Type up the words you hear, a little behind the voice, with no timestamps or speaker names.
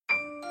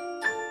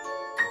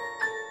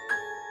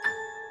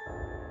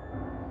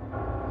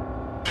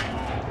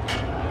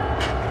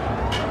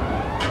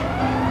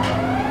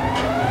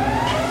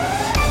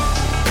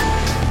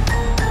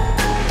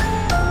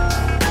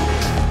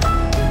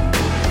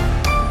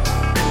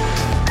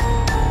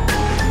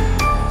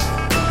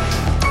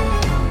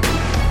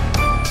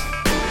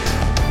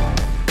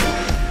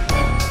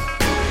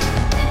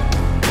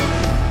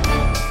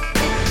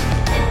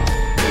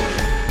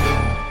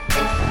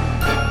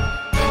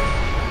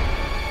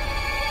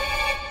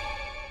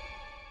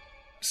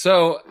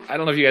So I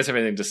don't know if you guys have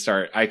anything to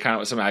start.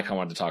 Something I kind of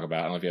wanted to talk about.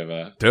 I don't know if you have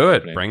a Do it.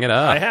 opening. Bring it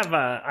up.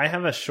 I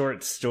have a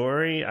short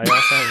story. I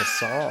also have a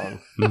song.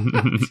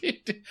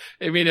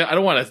 I mean, I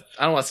don't want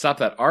to stop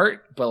that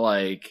art, but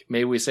like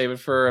maybe we save it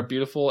for a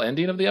beautiful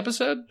ending of the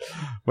episode.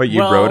 Wait, you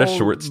wrote a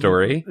short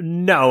story?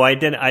 No, I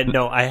didn't.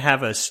 I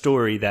have a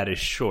story that is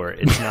short.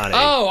 It's not.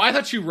 Oh, I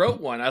thought you wrote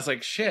one. I was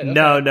like, shit. Okay.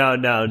 No.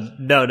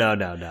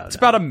 It's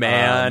about a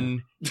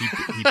man.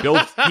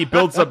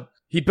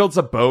 He builds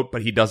a boat,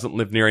 but he doesn't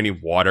live near any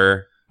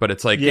water. But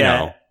it's like,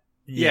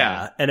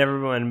 Yeah, and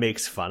everyone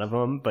makes fun of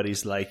him, but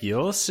he's like,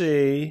 "You'll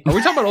see." Are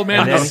we talking about Old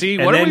Man and the Sea?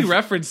 What are we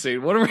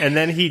referencing? What are we? And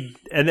then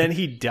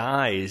he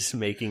dies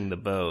making the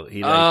boat.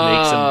 He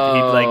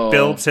like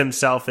builds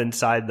himself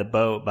inside the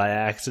boat by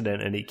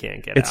accident, and he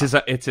can't get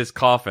out. It's his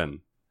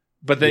coffin.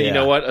 But then you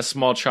know what? A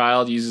small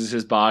child uses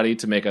his body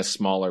to make a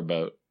smaller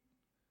boat,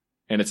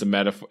 and it's a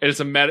metaphor. It's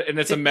a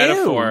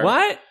metaphor. Ew,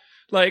 what?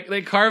 Like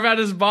they carve out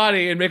his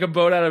body and make a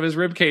boat out of his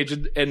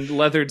ribcage and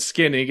leathered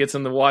skin, and he gets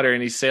in the water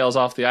and he sails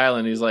off the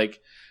island. He's like,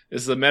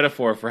 "This is a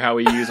metaphor for how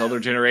we use older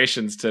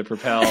generations to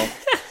propel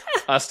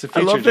us to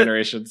future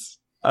generations."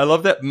 I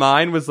love that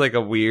mine was like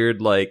a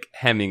weird like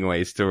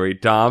Hemingway story.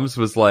 Dom's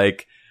was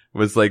like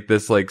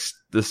this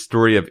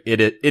story of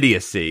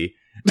idiocy.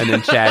 And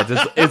then Chad's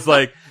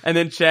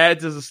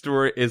Chad's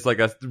is like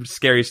a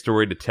scary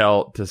story to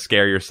tell to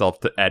scare yourself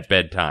at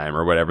bedtime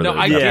or whatever. No,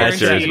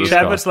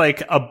 Chad was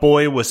like a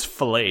boy was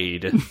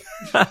flayed. No,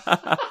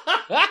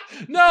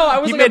 I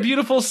was like a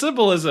beautiful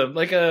symbolism,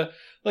 like a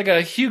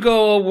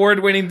Hugo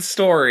Award-winning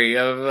story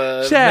of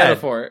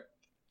metaphor.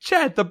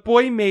 Chad, the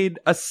boy made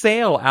a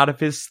sail out of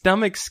his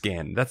stomach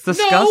skin. That's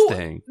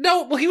disgusting.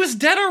 No, well, he was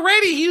dead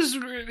already. He was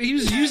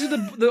using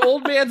the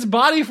old man's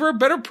body for a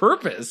better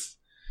purpose.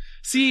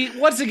 See,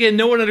 once again,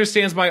 no one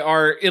understands my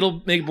art.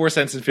 It'll make more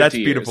sense in 50 That's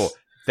years. beautiful.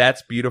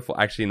 That's beautiful.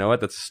 Actually, you know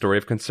what? That's a story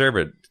of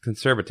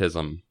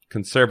conservatism.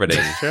 Conservating.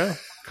 True.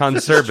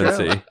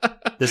 Conservancy.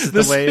 This is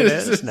the way it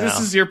is now. This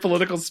is your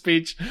political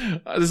speech.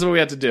 This is what we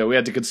had to do. We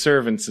had to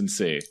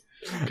conservancy.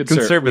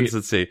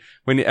 Conservancy.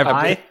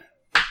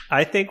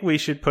 I think we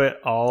should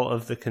put all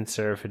of the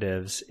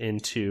conservatives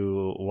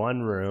into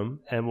one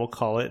room, and we'll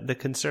call it the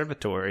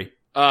conservatory.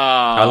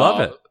 I love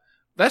it.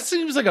 That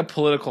seems like a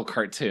political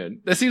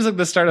cartoon. That seems like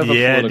the start of a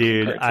political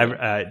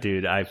cartoon.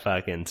 Dude, I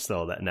fucking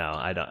stole that. No,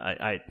 I don't.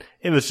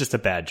 It was just a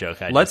bad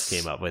joke I just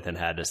came up with and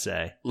had to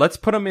say. Let's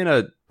put them in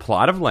a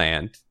plot of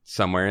land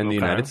somewhere in the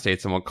United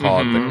States, and we'll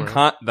call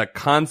it the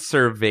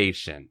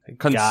conservation.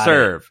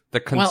 Conserve. The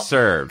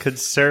conserve.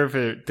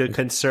 The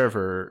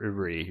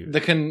conservatory.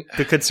 The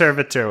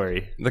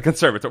conservatory. The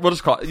conservatory. We'll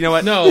just call it. You know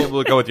what? No.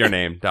 We'll go with your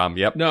name, Dom.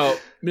 Yep. No,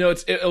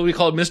 it'll be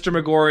called Mr.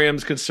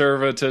 Megorium's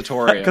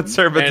Conservatorium.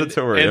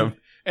 Conservatorium.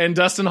 And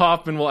Dustin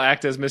Hoffman will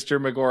act as Mr.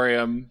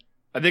 Megorium.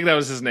 I think that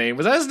was his name.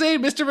 Was that his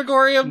name, Mr.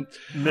 Megorium?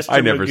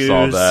 I never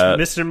saw that.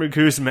 Mr.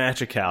 Magoo's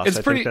Magic House.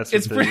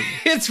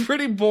 It's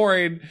pretty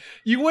boring.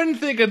 You wouldn't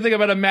think a thing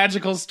about a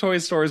magical toy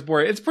store is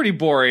boring. It's pretty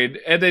boring.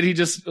 And then he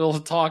just will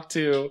talk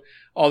to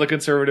all the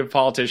conservative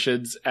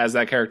politicians as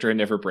that character and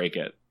never break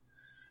it.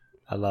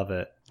 I love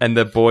it. And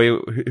the boy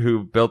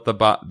who built the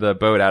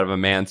boat out of a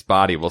man's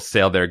body will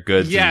sail their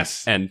goods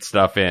and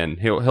stuff in.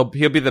 He'll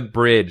be the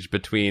bridge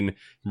between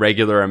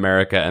regular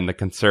America and the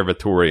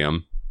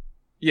conservatorium.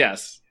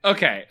 Yes.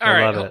 Okay. All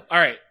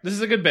right. This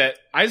is a good bit.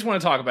 I just want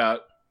to talk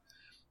about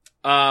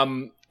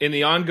in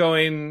the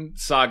ongoing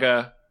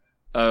saga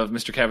of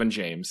Mr. Kevin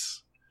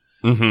James.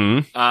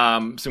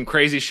 Some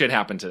crazy shit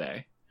happened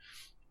today.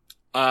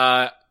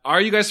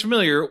 Are you guys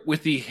familiar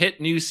with the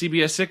hit new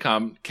CBS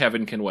sitcom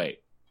Kevin Can Wait?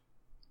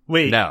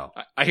 Wait. No.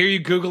 I hear you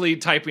googly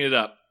typing it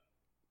up.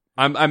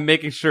 I'm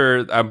making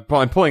sure I'm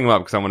pulling them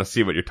up because I want to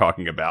see what you're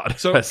talking about.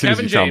 So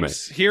Kevin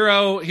James,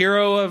 hero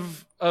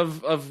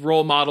of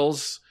role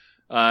models.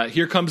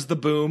 Here Comes the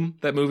Boom,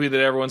 that movie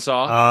that everyone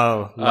saw.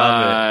 Oh,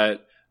 love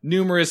it.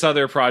 Numerous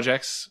other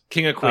projects.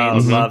 King of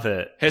Queens. Oh, love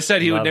it. Has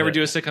said he would never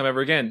do a sitcom ever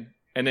again.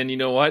 And then you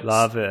know what?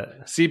 Love it.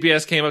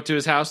 CBS came up to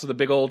his house with a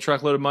big old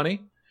truckload of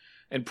money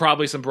and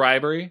probably some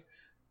bribery.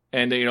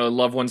 And,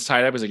 loved ones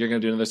tied up. He's like, you're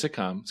going to do another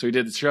sitcom. So he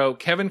did the show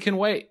Kevin Can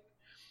Wait,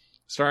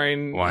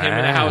 starring him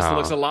in a house that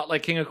looks a lot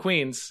like King of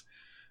Queens.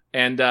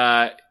 And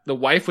the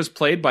wife was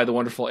played by the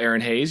wonderful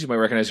Erin Hayes. You might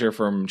recognize her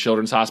from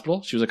Children's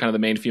Hospital. She was kind of the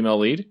main female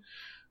lead.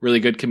 Really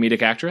good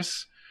comedic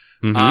actress.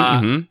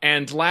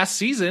 And last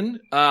season,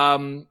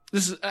 I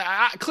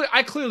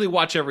clearly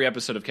watch every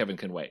episode of Kevin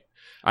Can Wait.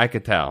 I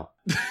could tell.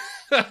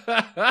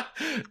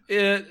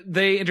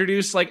 They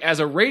introduced as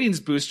a ratings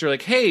booster,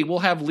 hey, we'll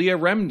have Leah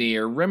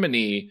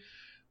Remini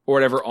or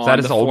whatever on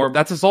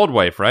that's his old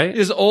wife, right?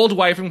 His old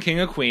wife from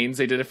King of Queens.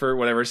 They did it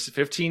for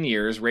 15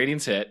 years.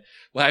 Ratings hit.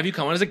 We'll have you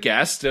come on as a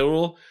guest. It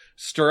will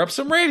stir up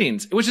some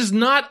ratings, which is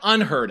not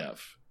unheard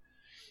of.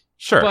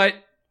 Sure. But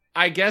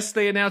I guess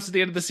they announced at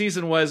the end of the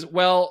season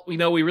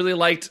we really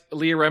liked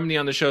Leah Remini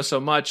on the show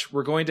so much,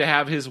 we're going to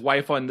have his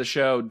wife on the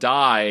show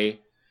die.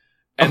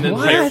 And then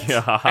Leah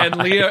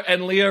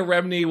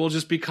Remini will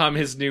just become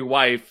his new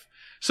wife.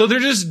 So they're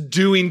just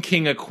doing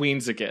King of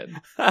Queens again.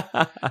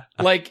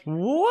 Like,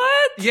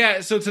 what?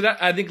 Yeah, so to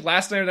that, I think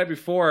last night or the night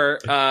before,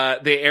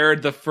 they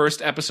aired the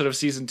first episode of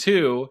season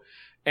 2,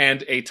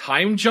 and a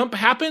time jump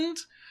happened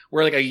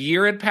where like a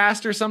year had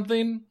passed or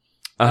something.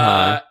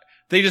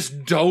 They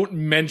just don't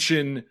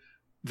mention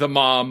the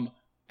mom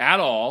at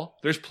all.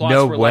 There's plots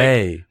where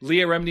like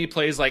Leah Remini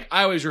plays like,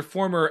 I was your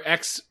former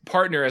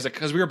ex-partner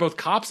because we were both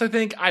cops, I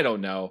think. I don't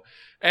know.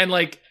 And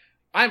like,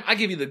 I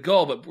give you the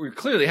goal, but we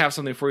clearly have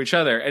something for each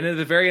other. And at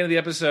the very end of the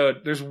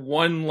episode, there's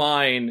one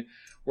line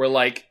where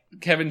like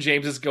Kevin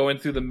James is going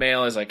through the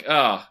mail. Is like,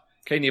 oh,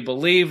 can you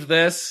believe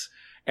this?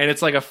 And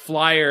it's like a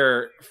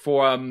flyer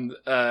from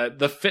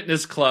the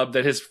fitness club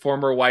that his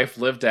former wife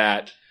lived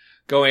at,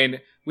 going,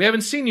 we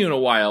haven't seen you in a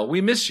while.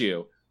 We miss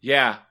you.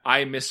 Yeah,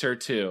 I miss her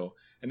too.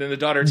 And then the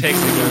daughter takes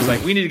it and goes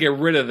like, we need to get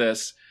rid of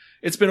this.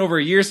 It's been over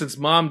a year since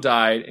mom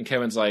died. And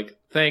Kevin's like,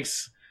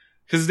 thanks.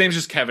 Because his name's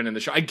just Kevin in the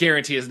show. I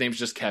guarantee his name's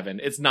just Kevin.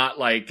 It's not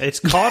like... It's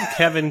called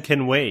Kevin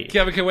Can Wait.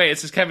 Kevin Can Wait.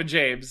 It's just Kevin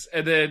James.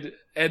 And then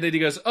he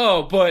goes,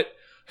 oh, but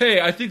hey,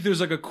 I think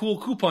there's like a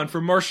cool coupon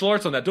for martial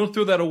arts on that. Don't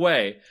throw that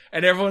away.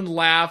 And everyone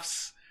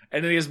laughs.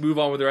 And then they just move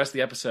on with the rest of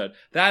the episode.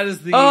 That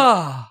is the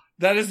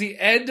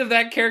end of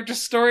that character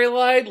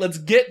storyline. Let's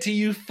get to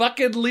you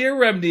fucking Leah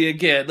Remini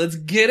again. Let's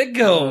get it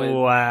going.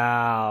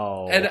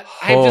 Wow. And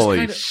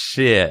holy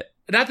shit.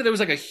 Not that it was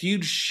like a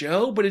huge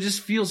show, but it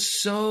just feels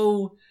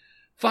so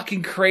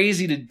fucking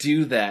crazy to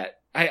do that.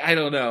 I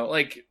don't know.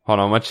 Like, hold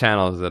on, what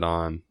channel is it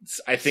on?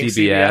 I think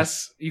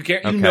CBS. You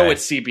know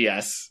it's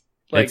CBS.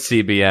 Like, it's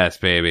CBS,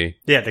 baby.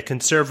 Yeah, the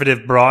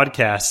conservative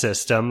broadcast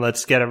system.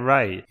 Let's get it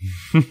right.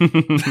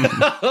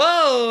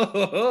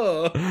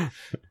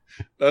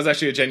 That was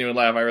actually a genuine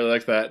laugh. I really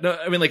like that. No,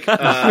 I mean, like,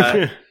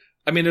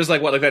 there's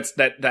like what, like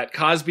that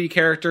Cosby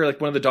character,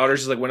 like one of the daughters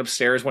just like went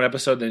upstairs one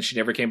episode, then she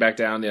never came back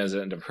down. There's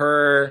the end of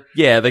her.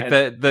 Yeah, like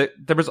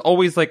there was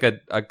always like a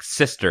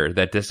sister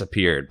that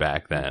disappeared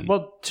back then.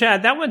 Well,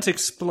 Chad, that one's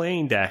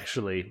explained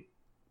actually.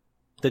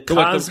 The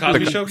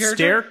Cosby Show character?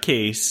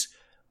 Staircase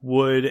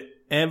would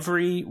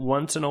every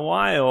once in a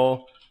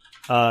while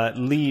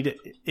lead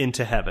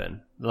into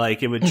heaven.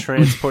 Like, it would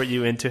transport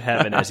you into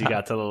heaven as you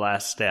got to the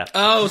last step.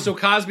 Oh, so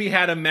Cosby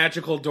had a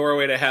magical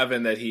doorway to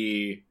heaven that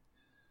he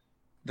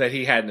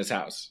had in his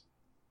house.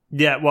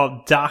 Yeah,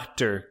 well,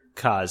 Dr.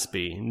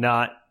 Cosby,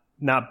 not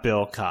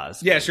Bill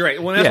Cosby. Yes, you're right.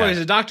 Well, that's why he's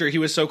a doctor. He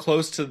was so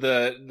close to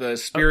the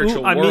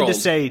spiritual world. I mean to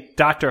say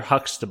Dr.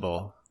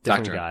 Huxtable.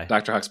 Different guy.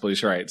 Dr. Huxtable,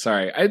 you're right.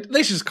 Sorry.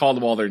 They should just call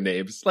them all their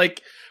names.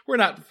 Like, we're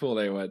not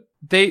fooling anyone.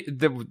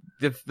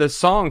 The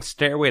song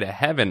 "Stairway to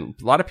Heaven."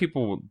 A lot of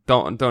people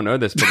don't know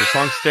this, but the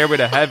song "Stairway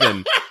to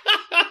Heaven"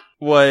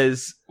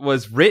 was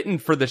written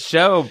for the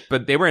show,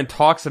 but they were in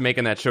talks of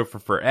making that show for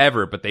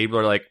forever. But they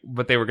were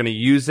going to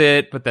use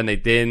it, but then they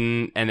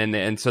didn't,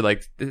 and so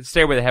like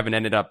 "Stairway to Heaven"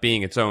 ended up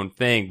being its own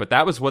thing. But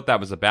that was what that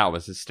was about,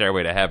 was his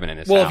 "Stairway to Heaven" in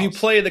his house. If you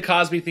play the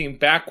Cosby theme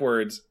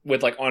backwards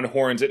with like on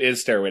horns, it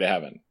is "Stairway to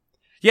Heaven."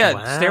 Yeah,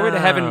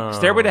 wow.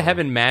 Stairway to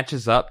Heaven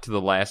matches up to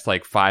the last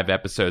like 5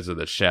 episodes of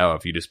the show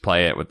if you just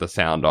play it with the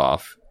sound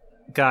off.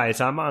 Guys,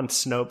 I'm on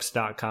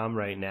Snopes.com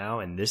right now,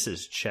 and this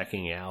is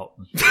checking out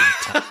big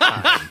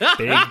time.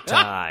 Big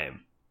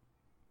time.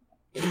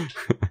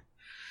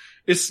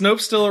 Is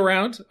Snopes still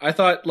around? I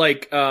thought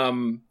like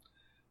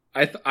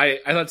I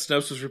thought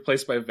Snopes was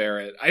replaced by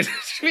Verret.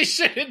 We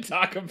shouldn't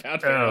talk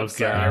about that. Oh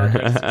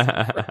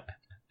god.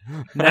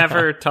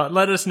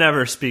 Let us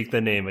never speak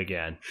the name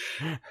again.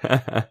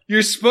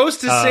 You're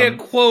supposed to say a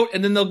quote,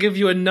 and then they'll give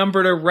you a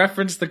number to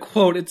reference the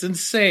quote. It's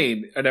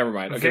insane. Oh, never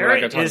mind. Okay,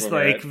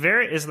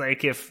 Verret is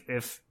like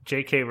if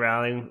J.K.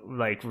 Rowling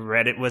like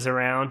Reddit was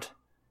around,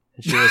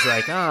 and she was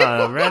like,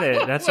 "Oh,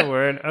 Reddit, that's a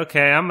word.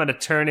 Okay, I'm gonna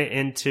turn it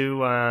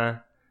into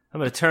a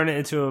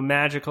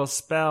magical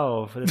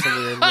spell. That's a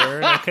weird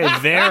word. Okay,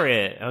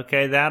 Verret.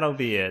 Okay, that'll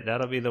be it.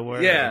 That'll be the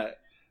word. Yeah."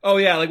 Oh,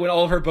 yeah, like when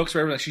all of her books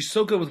were, like, she's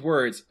so good with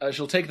words.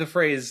 She'll take the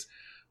phrase,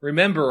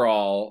 remember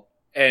all,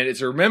 and it's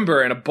a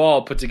remember and a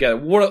ball put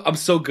together. I'm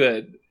so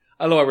good.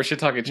 I don't know why we're shit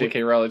talking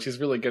J.K. Rowling. She's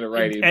really good at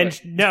writing.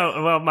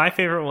 My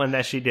favorite one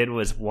that she did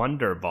was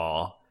Wonder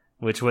Ball,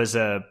 which was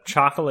a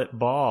chocolate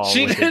ball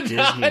with a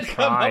Disney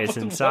prize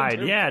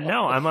inside. Yeah,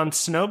 no, I'm on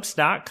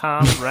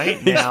Snopes.com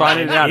right now.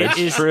 Finding out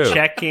it's true.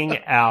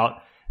 Checking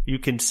out. You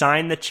can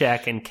sign the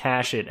check and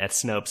cash it at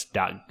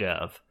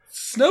Snopes.gov.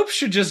 Snopes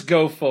should just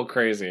go full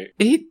crazy.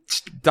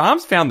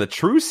 Dom's found the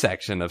true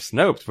section of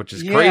Snopes, which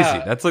is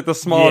crazy. That's like the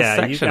smallest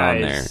section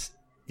on there.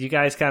 You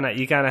guys kind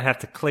of have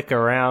to click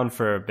around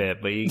for a bit,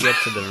 but you get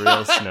to the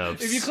real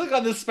Snopes. If you click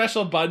on this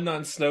special button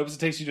on Snopes, it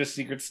takes you to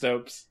Secret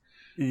Snopes.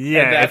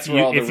 Yeah,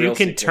 if you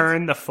can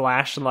turn the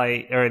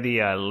flashlight or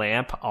the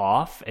lamp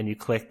off, and you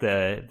click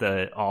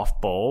the off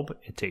bulb,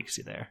 it takes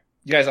you there.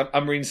 You guys,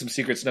 I'm reading some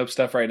Secret Snopes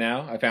stuff right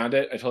now. I found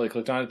it. I totally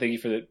clicked on it. Thank you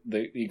for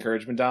the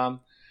encouragement,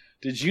 Dom.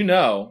 Did you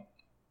know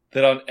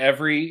that on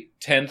every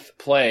 10th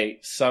play,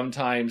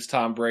 sometimes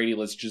Tom Brady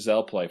lets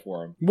Giselle play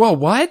for him? Whoa,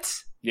 what?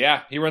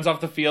 Yeah, he runs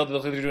off the field. It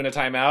looks like they're doing a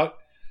timeout.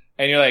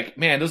 And you're like,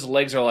 man, those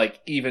legs are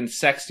like even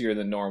sexier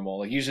than normal.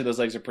 Like usually those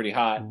legs are pretty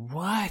hot.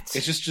 What?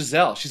 It's just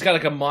Giselle. She's got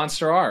like a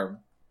monster arm.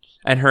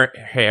 And her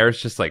hair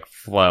is just like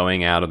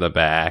flowing out of the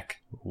back.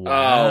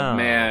 Wow. Oh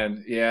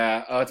man,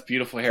 yeah. Oh, it's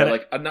beautiful hair.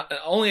 Like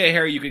only a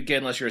hair you could get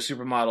unless you're a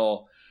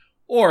supermodel,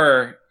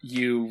 or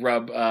you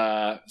rub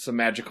some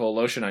magical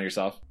lotion on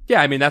yourself.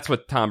 Yeah, I mean that's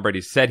what Tom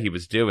Brady said he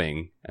was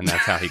doing, and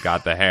that's how he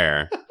got the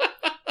hair.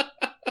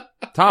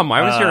 Tom,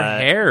 why was your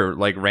hair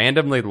like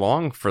randomly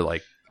long for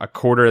like a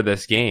quarter of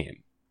this game?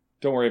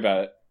 Don't worry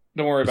about it.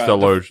 Don't worry about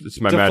it. It's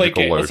my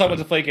magical lotion. Let's talk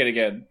about Deflategate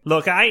again.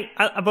 Look, I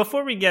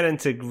before we get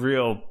into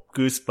real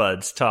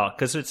Goosebuds talk,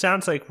 because it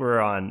sounds like we're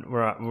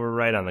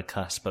right on the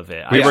cusp of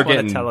it. We were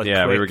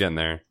getting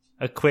there.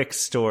 A quick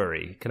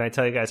story. Can I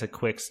tell you guys a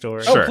quick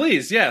story? Oh,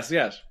 please, yes.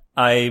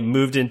 I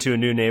moved into a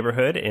new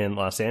neighborhood in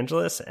Los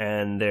Angeles,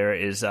 and there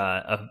is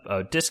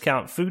a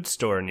discount food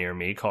store near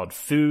me called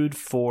Food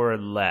for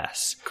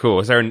Less. Cool.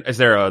 Is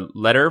there a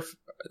letter,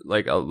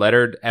 like a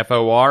lettered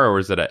FOR, or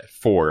is it a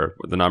 4,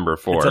 the number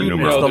 4? It's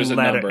the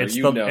letter.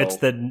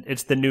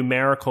 It's the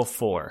numerical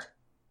 4.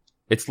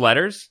 It's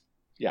letters?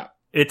 Yeah.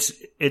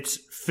 It's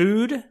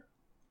food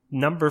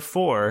number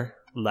 4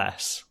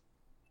 less.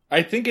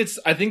 I think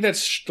that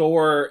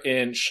store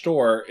in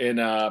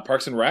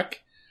Parks and Rec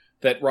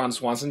that Ron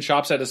Swanson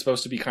shops at is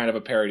supposed to be kind of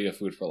a parody of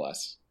Food for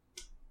Less.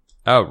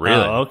 Oh,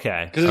 really? Oh,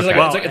 okay. Because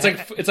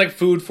it's like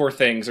food for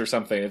things or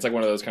something. It's like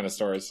one of those kind of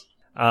stores.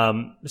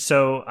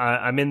 So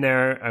I'm in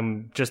there.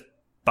 I'm just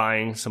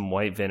buying some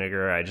white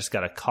vinegar. I just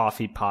got a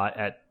coffee pot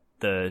at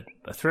a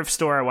thrift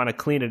store. I want to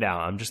clean it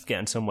out. I'm just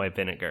getting some white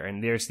vinegar,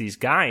 and there's these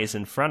guys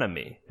in front of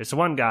me. There's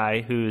one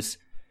guy who's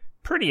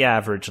pretty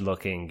average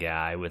looking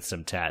guy with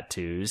some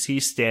tattoos.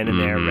 He's standing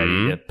there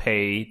ready to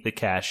pay the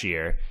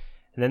cashier.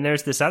 And then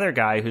there's this other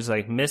guy who's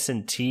like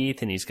missing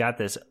teeth, and he's got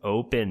this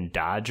open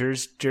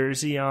Dodgers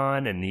jersey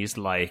on, and he's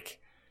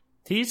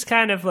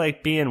kind of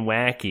like being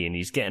wacky, and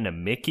he's getting a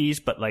Mickey's,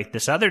 but like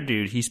this other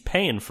dude, he's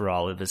paying for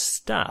all of his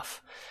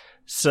stuff.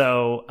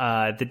 So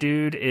the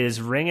dude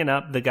is ringing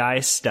up the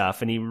guy's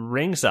stuff, and he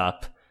rings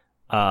up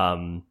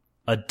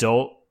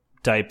adult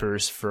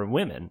diapers for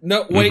women.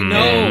 No, wait,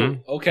 no.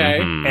 Okay.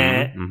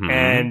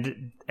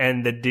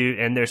 And the dude,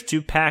 and there's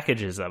 2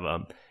 packages of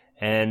them.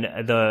 And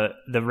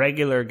the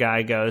regular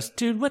guy goes,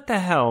 dude, what the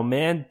hell,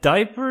 man?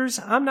 Diapers?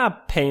 I'm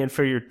not paying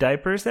for your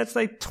diapers. That's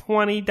like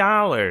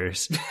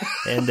 $20.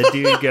 And the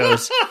dude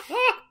goes,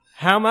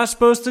 how am I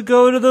supposed to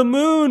go to the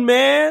moon,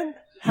 man?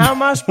 How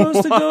am I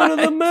supposed to go to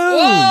the moon?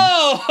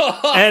 Whoa!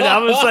 And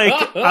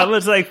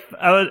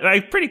I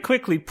pretty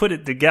quickly put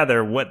it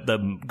together what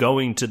the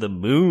going to the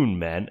moon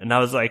meant. And I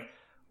was like,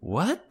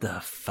 what the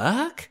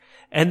fuck?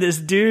 And this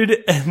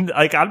dude, and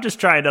like, I'm just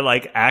trying to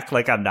like act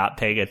like I'm not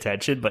paying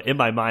attention, but in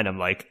my mind, I'm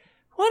like,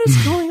 what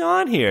is going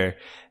on here?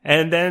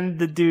 And then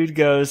the dude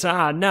goes, no,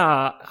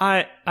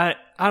 I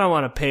don't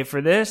want to pay for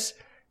this.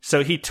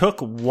 So he took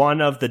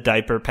one of the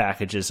diaper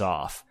packages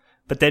off,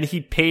 but then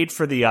he paid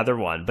for the other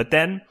one. But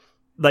then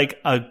like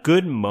a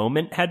good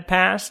moment had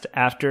passed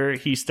after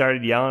he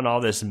started yelling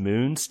all this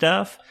moon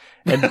stuff,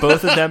 and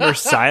both of them are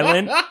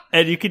silent,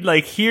 and you could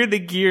like hear the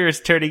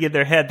gears turning in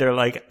their head. They're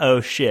like,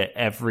 oh shit,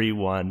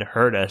 everyone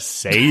heard us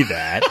say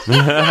that.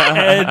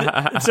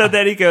 And so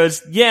then he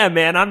goes, yeah,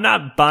 man, I'm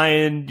not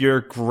buying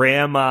your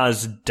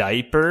grandma's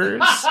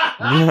diapers.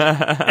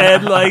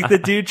 And like the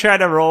dude tried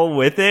to roll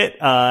with it,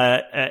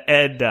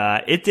 and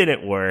it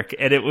didn't work.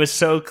 And it was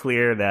so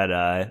clear that,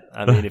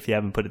 I mean, if you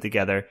haven't put it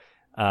together,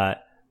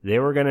 they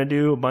were going to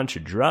do a bunch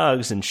of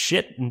drugs and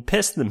shit and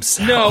piss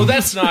themselves. No,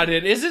 that's not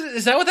it. Is it?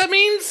 Is that what that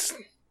means?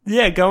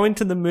 Yeah, going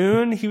to the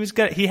moon.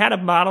 He had a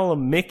bottle of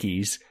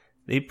Mickey's.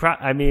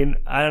 I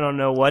don't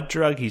know what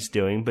drug he's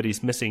doing, but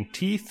he's missing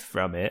teeth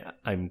from it,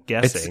 I'm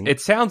guessing.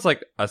 It sounds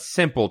like a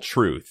Simple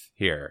Truth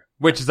here,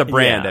 which is a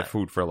brand at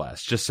Food for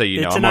Less, just so you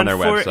know. I'm on their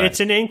website.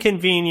 It's an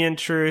inconvenient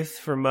truth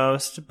for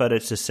most, but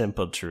it's a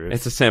simple truth.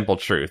 It's a simple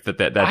truth that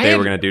they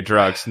were going to do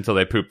drugs until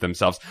they pooped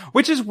themselves,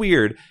 which is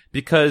weird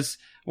because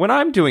when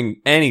I'm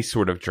doing any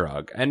sort of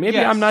drug, and maybe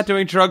I'm not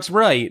doing drugs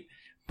right,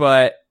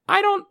 but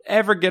I don't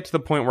ever get to the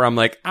point where I'm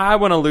like, I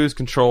want to lose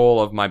control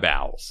of my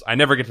bowels. I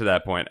never get to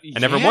that point. I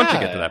never want to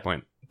get to that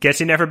point. Guess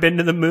you never been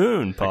to the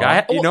moon, Paul.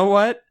 Like you know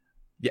what?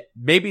 Yeah,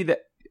 maybe that.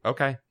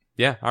 Okay.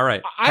 Yeah. All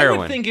right. I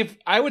would think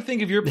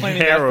if you're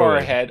planning that far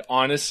ahead,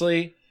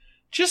 honestly,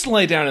 just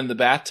lay down in the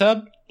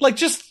bathtub. Like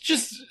just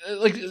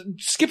like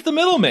skip the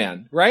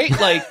middleman, right?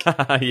 Like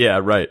yeah,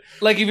 right.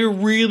 Like if you're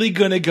really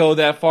gonna go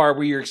that far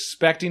where you're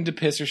expecting to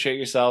piss or shit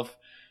yourself,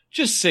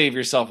 just save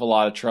yourself a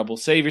lot of trouble.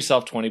 Save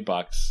yourself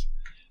 $20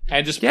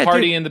 and just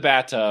party in the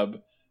bathtub.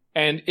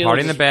 And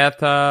party in the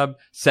bathtub.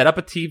 Set up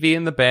a TV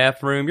in the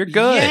bathroom. You're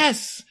good.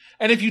 Yes.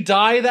 And if you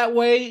die that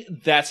way,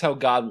 that's how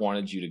God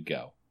wanted you to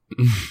go.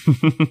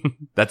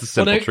 That's a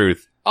simple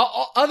truth.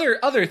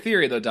 Other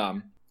theory though,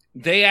 Dom.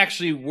 They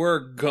actually were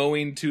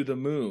going to the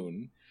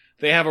moon.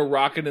 They have a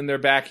rocket in their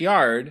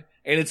backyard,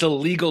 and it's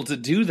illegal to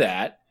do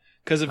that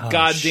because of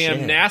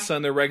goddamn NASA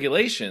and their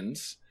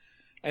regulations.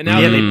 And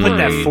now they put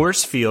that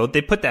force field.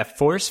 They put that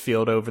force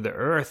field over the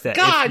Earth that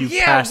if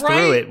you pass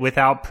through it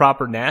without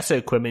proper NASA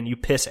equipment, you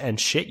piss and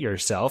shit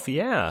yourself.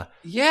 Yeah.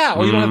 Yeah,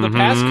 or you don't have the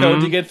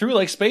passcode to get through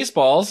like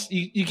Spaceballs.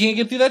 You can't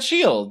get through that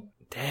shield.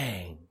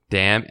 Dang.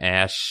 Damn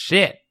ass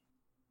shit.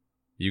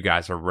 You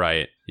guys are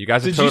right. You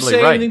guys are Did totally you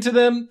say right. anything to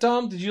them,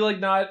 Tom? Did you like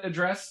not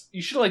address?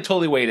 You should have like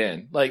totally weighed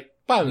in. Like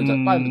buy them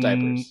the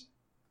diapers.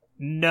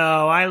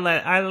 No, I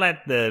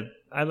let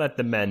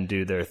the men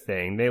do their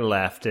thing. They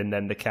left, and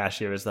then the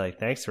cashier was like,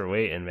 "Thanks for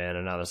waiting, man."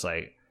 And I was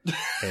like,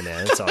 "Hey,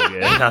 man, it's all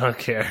good. I don't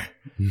care."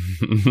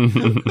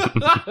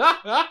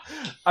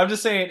 I'm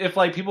just saying, if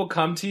like people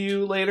come to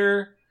you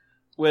later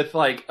with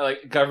like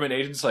government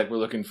agents, like we're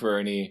looking for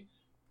any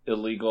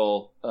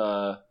illegal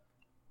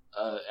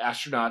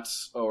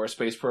astronauts or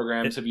space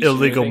programs, have you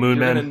illegal moon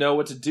you're men? gonna know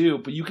what to do,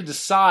 but you can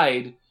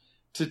decide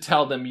to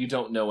tell them you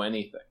don't know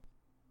anything.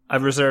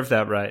 I've reserved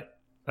that right.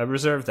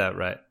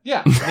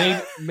 Yeah,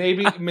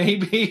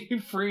 maybe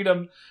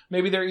freedom.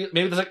 Maybe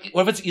there's like,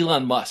 what if it's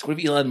Elon Musk? What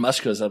if Elon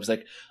Musk goes up? It's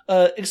like,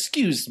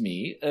 excuse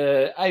me,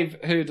 I've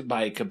heard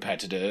my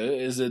competitor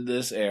is in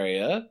this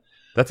area.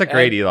 That's a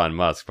great Elon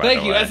Musk, by the way.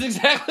 Thank you. That's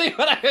exactly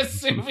what I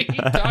assume he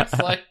talks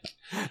like.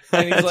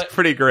 And he's That's like,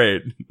 pretty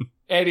great.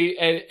 And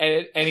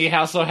he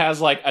also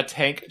has like a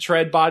tank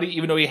tread body,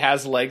 even though he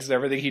has legs and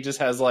everything. He just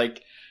has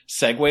like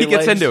Segway legs. He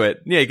gets into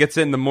it. Yeah, he gets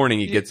in the morning.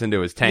 He gets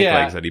into his tank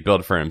legs that he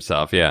built for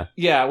himself. Yeah.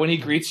 Yeah, when he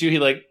greets you, he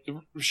like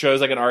shows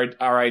like an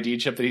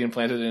RID chip that he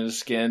implanted in his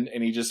skin,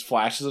 and he just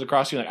flashes it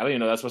across you. Like, I don't even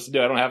know what that's supposed to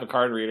do. I don't have a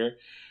card reader.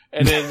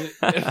 And then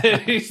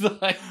he's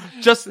like,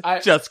 just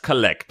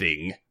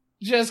collecting.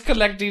 Just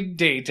collecting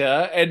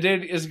data, and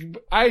then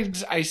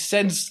I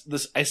sense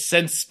this. I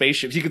sense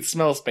spaceships. You can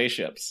smell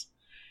spaceships.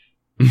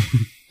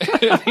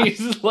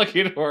 He's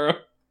looking for him.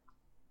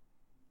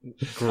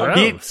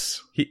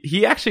 Gross.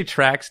 He actually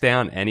tracks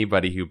down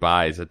anybody who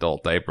buys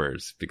adult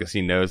diapers because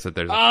he knows that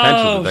there's a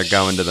potential that they're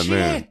going to the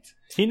moon.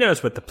 He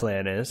knows what the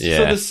plan is. Yeah.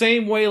 So the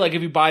same way, like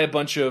if you buy a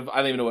bunch of, I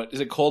don't even know what, is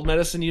it cold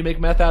medicine you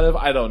make meth out of?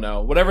 I don't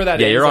know. Whatever that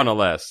is. Yeah, you're like, on a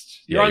list.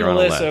 You're on the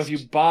list. So if you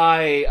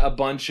buy a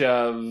bunch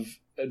of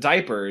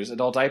diapers,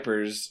 adult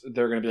diapers,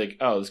 they're going to be like,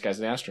 oh, this guy's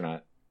an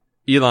astronaut.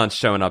 Elon's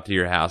showing up to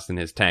your house in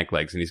his tank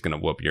legs and he's going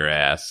to whoop your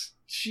ass.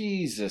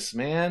 Jesus,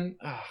 man.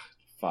 Oh,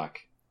 fuck.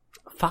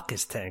 Fuck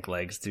his tank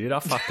legs, dude. I'll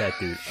fuck that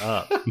dude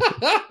up.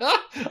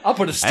 I'll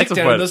put a stick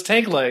down in those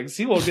tank legs.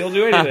 He won't be able to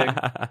do anything.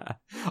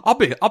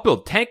 I'll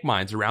build tank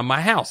mines around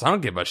my house. I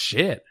don't give a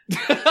shit.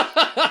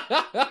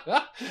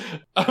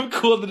 I'm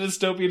cool with the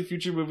dystopian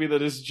future movie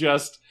that is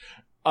just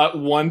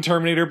one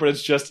Terminator, but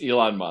it's just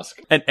Elon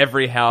Musk. And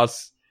every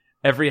house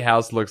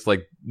looks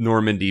like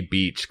Normandy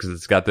Beach because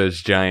it's got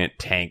those giant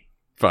tank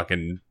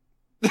fucking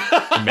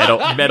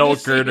metal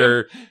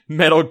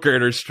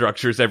girder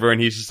structures everywhere, and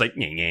he's just like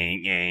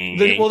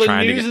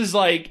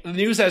the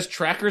news has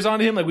trackers on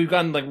him. Like we've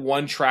gotten like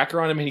one tracker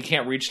on him, and he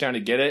can't reach down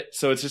to get it.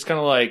 So it's just kind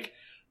of like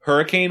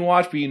hurricane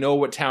watch, but you know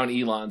what town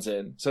Elon's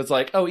in. So it's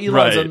like, oh,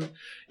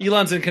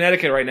 Elon's in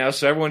Connecticut right now.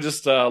 So everyone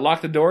just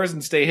lock the doors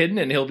and stay hidden,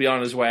 and he'll be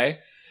on his way.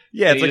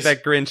 Yeah, it's like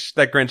that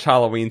Grinch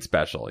Halloween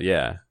special.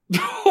 Yeah.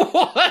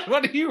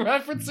 What are you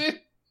referencing?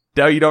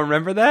 No, you don't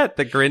remember that?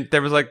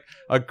 There was like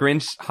a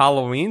Grinch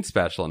Halloween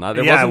special. No,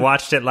 I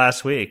watched it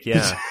last week.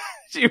 Yeah.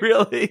 Did you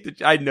really?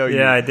 I know you.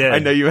 Yeah, I did. I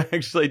know you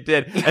actually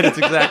did. And it's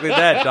exactly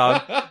that, Dom.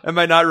 Am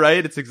I not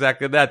right? It's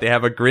exactly that. They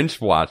have a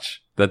Grinch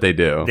watch that they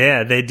do.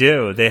 Yeah, they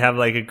do. They have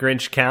like a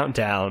Grinch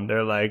countdown.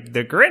 They're like,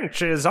 the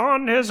Grinch is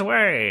on his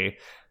way.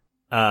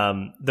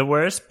 The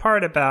worst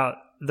part about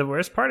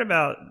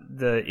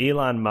the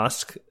Elon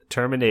Musk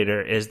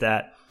Terminator is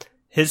that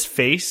his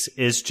face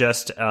is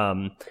just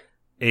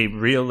a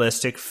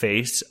realistic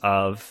face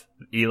of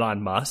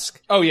Elon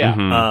Musk. Oh yeah.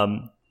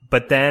 Mm-hmm.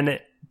 But then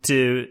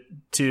it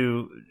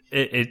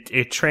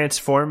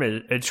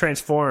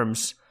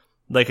transforms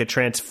like a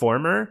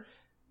transformer.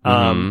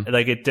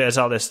 Like it does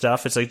all this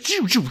stuff. It's like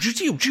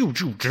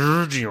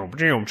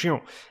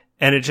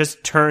and it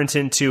just turns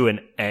into an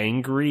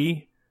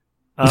angry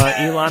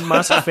Elon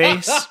Musk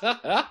face.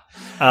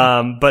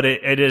 But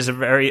it is a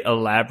very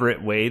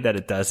elaborate way that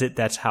it does it.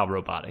 That's how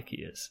robotic he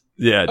is.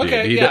 Yeah, dude.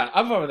 Okay,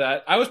 I'm fine with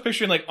that. I was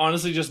picturing like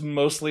honestly just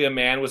mostly a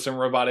man with some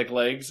robotic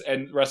legs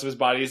and the rest of his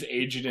body is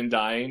aging and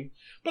dying.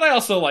 But I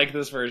also like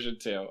this version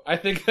too. I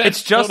think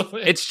that's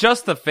it's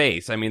just the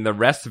face. I mean, the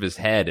rest of his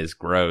head is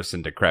gross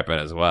and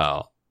decrepit as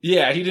well.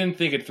 Yeah, he didn't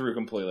think it through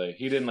completely.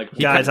 He didn't like.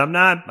 Guys, I'm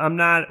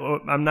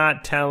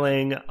not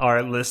telling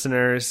our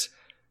listeners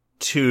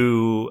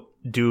to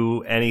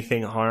do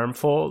anything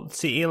harmful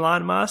to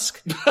Elon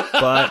Musk,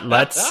 but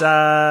let's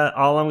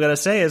all I'm gonna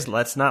say is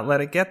let's not let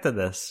it get to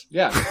this.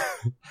 Yeah.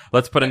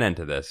 Let's put an end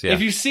to this. Yeah.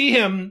 If you see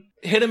him,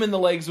 hit him in the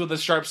legs with a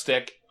sharp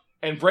stick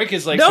and break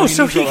his legs. That's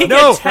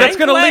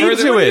gonna lead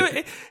to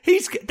it.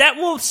 That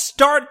will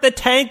start the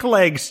tank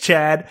legs,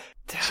 Chad.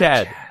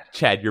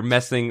 Chad, you're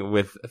messing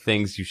with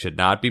things you should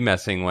not be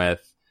messing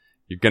with.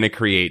 You're gonna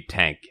create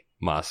Tank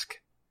Musk,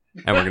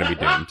 and we're gonna be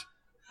doomed.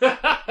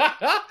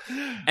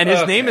 And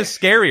his name is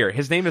scarier.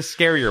 His name is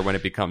scarier when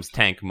it becomes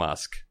Tank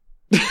Musk.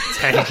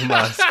 Tank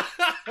Musk.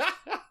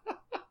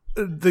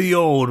 The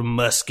old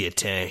musket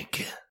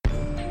tank.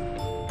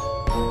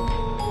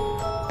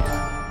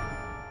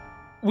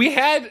 We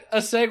had a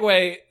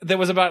segue that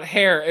was about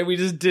hair, and we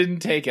just didn't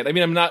take it. I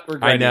mean, I'm not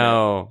regretting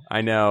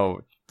I know.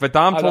 But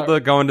Dom told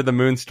the Going to the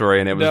Moon story,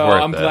 and it was worth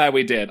it. I'm glad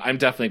we did. I'm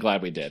definitely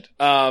glad we did.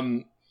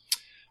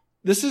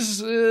 This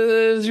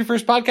is your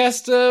first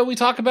podcast. We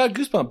talk about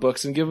Goosebump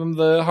books and give them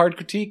the hard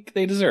critique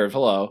they deserve.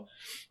 Hello.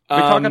 We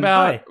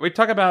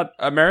talk about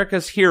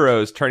America's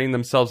heroes turning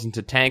themselves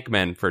into tank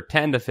men for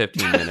 10 to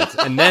 15 minutes,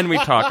 and then we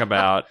talk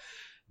about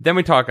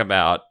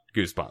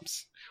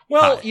Goosebumps.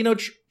 Well,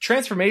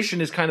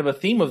 transformation is kind of a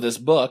theme of this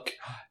book.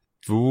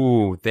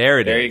 Ooh, there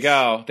it is. There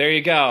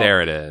you go.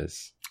 There it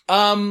is.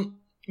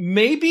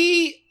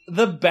 Maybe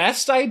the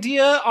best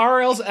idea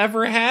RL's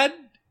ever had?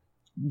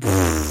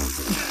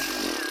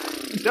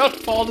 No,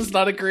 Paul does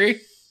not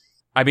agree.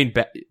 I mean,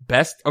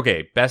 best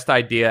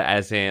idea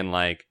as in,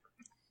 like,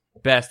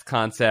 best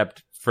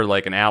concept for,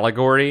 like, an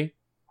allegory?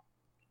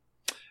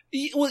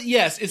 Well,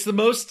 yes, it's the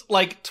most,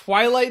 like,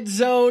 Twilight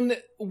Zone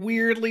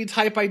weirdly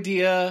type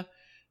idea.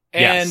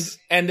 And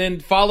then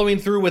following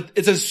through with,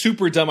 it's a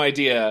super dumb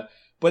idea,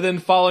 but then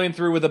following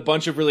through with a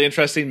bunch of really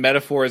interesting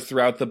metaphors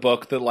throughout the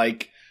book that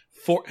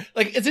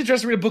it's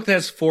interesting to read a book that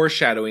has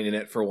foreshadowing in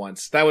it for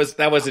once. That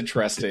was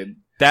interesting.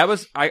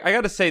 I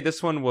gotta say,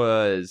 this one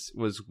was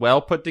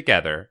well put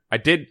together. I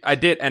didn't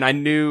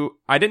know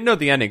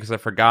the ending because I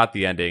forgot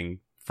the ending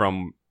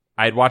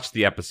I had watched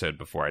the episode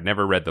before. I'd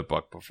never read the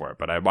book before,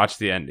 but I watched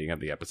the ending of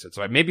the episode.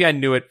 So maybe I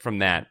knew it from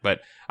that,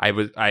 but by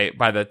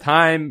the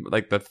time,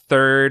 like, the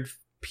third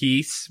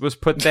piece was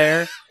put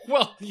there.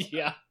 Well,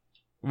 yeah.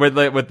 With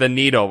the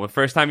needle. The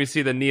first time you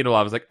see the needle,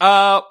 I was like,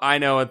 oh, I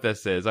know what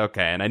this is.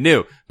 Okay. And I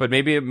knew, but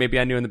maybe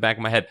I knew in the back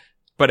of my head,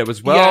 but it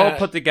was well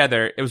put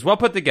together. It was well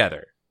put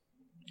together.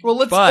 Well,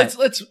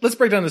 let's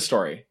break down the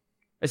story.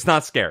 It's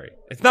not scary.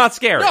 It's not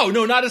scary.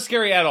 No, not as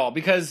scary at all,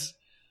 because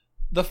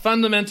the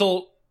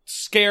fundamental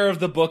scare of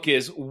the book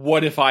is,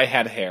 what if I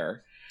had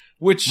hair?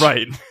 Which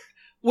I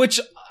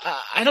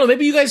don't know,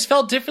 maybe you guys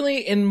felt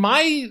differently. In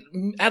my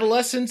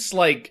adolescence,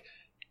 like,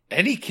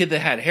 any kid that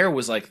had hair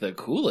was, like, the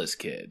coolest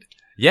kid.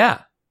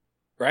 Yeah.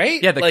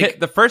 Right? Yeah,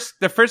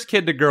 the first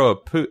kid to grow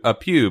a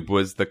pube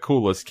was the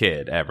coolest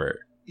kid ever.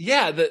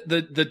 Yeah,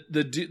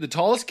 the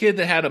tallest kid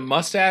that had a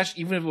mustache,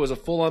 even if it was a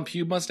full-on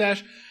pube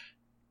mustache,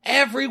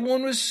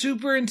 everyone was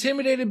super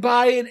intimidated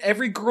by it.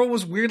 Every girl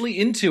was weirdly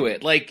into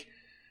it. Like,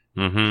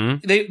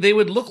 they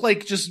would look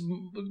like just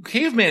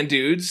caveman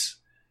dudes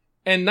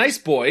and nice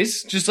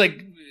boys, just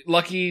like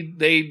lucky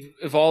they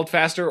evolved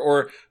faster.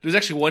 Or there's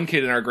actually one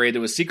kid in our grade that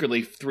was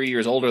secretly 3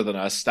 years older than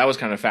us. That was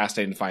kind of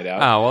fascinating to find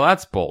out. Oh, well,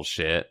 that's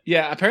bullshit.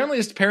 Yeah, apparently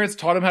his parents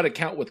taught him how to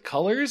count with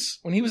colors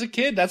when he was a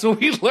kid. That's what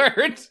we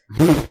learned.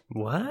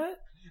 What?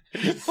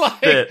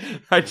 Spit.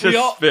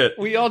 Spit.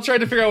 We all tried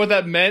to figure out what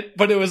that meant,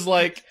 but it was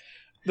like,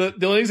 the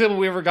only example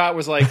we ever got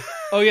was like,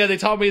 oh yeah, they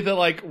taught me that,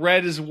 like,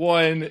 red is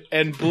 1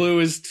 and blue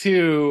is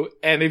 2,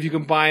 and if you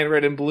combine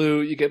red and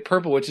blue, you get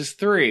purple, which is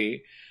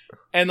 3.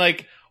 And,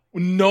 like,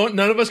 none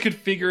of us could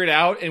figure it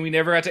out, and we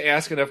never had to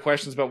ask enough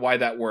questions about why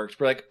that worked.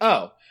 We're like,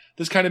 oh,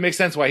 this kind of makes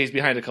sense why he's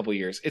behind a couple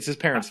years. It's his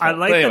parents' fault. I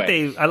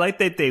like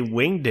that they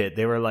winged it.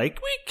 They were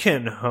like, we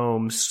can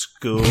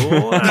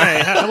homeschool. All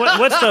right,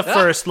 what's the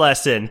first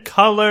lesson?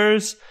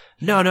 Colors?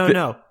 No.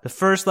 The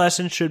first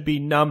lesson should be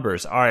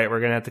numbers. All right, we're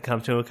going to have to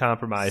come to a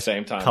compromise.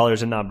 Same time.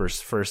 Colors and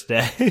numbers, first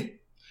day.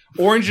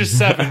 Orange is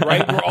 7,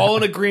 right? We're all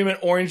in agreement.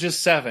 Orange is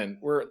 7.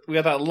 We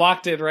got that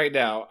locked in right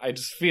now. I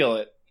just feel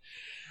it.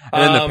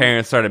 And then the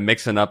parents started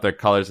mixing up their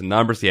colors and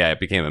numbers. Yeah, it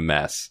became a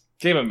mess.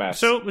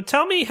 So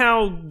tell me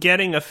how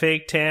getting a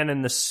fake tan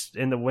in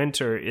the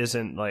winter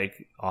isn't,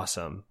 like,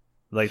 awesome.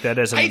 Like, that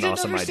isn't an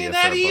awesome idea. I didn't understand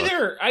that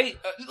either.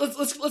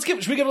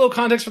 Should we give a little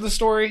context for the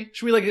story?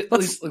 Should we, like,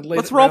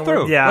 let's roll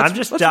through? Yeah, I'm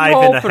just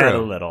diving ahead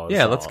a little.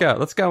 Yeah, let's go.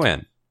 Let's go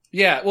in.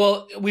 Yeah,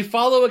 well, we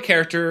follow a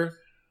character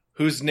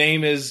whose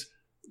name is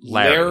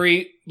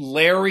Larry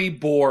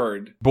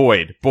Boyd.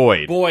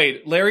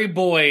 Larry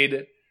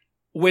Boyd,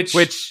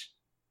 which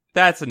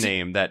that's a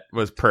name that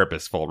was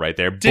purposeful right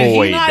there.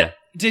 Boyd.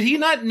 Did he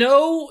not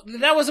know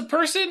that was a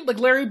person? Like,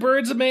 Larry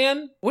Bird's a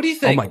man? What do you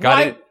think? Oh my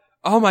god.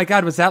 Oh my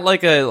god, was that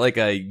like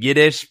a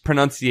Yiddish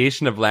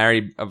pronunciation of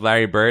Larry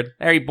Bird?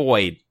 Larry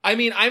Boyd. I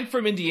mean, I'm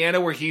from Indiana,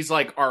 where he's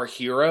like our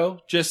hero,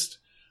 just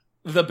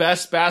the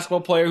best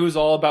basketball player who's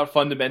all about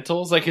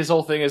fundamentals. Like, his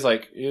whole thing is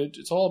like,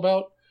 it's all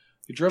about,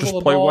 you dribble just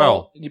the play ball,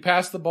 well, and you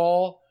pass the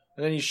ball,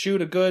 and then you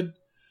shoot a good,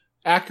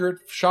 accurate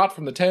shot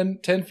from the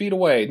 10 feet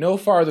away, no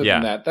farther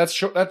than that.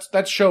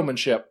 That's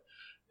showmanship.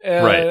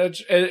 Right.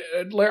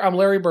 I'm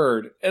Larry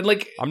Bird, and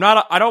like,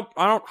 I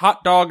don't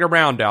hot dog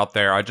around out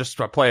there. I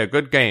play a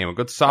good game, a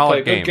good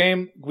solid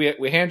game.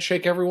 We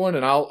handshake everyone,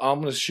 and I'm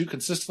going to shoot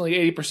consistently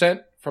 80%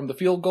 from the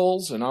field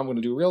goals, and I'm going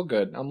to do real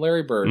good. I'm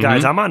Larry Bird.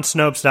 Guys, I'm on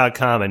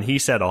Snopes.com, and he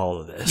said all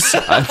of this.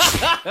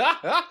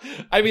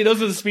 I mean,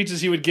 those are the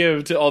speeches he would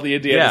give to all the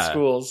Indiana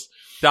schools.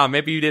 Dom,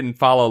 maybe you didn't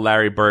follow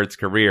Larry Bird's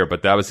career,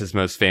 but that was his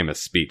most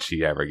famous speech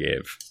he ever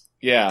gave.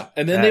 Yeah,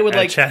 and then they would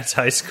like Chad's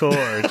high school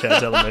or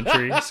Chad's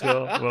elementary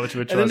school. Which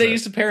and then they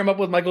used to pair him up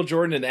with Michael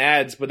Jordan in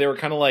ads, but they were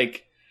kind of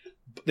like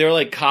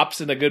cops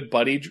in a good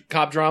buddy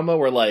cop drama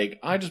where like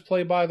I just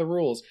play by the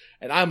rules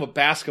and I'm a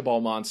basketball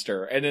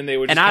monster, and then they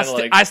would just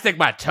I stick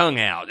my tongue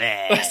out.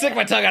 I stick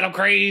my tongue out. I'm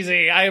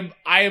crazy. I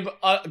am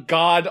a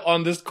god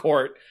on this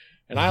court,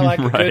 and I like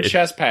a good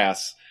chess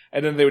pass.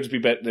 And then they would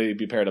just they'd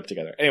be paired up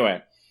together.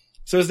 Anyway,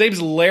 so his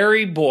name's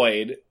Larry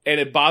Boyd, and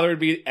it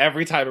bothered me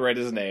every time I read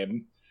his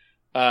name.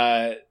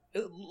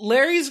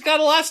 Larry's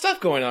got a lot of stuff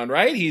going on,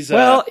 right? He's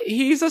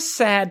a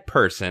sad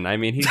person. I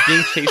mean, he's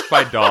being chased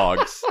by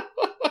dogs.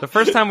 The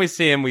first time we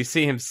see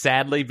him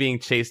sadly being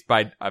chased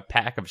by a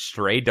pack of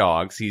stray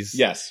dogs. He's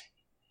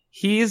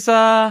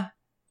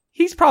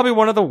probably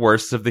one of the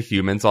worst of the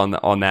humans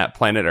on that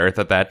planet Earth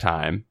at that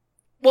time.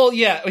 Well,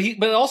 yeah,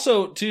 but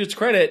also to his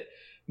credit,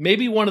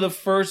 maybe one of the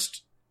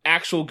first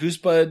actual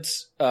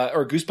Goosebuds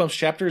or Goosebumps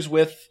chapters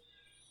with,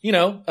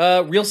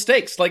 real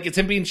stakes. Like it's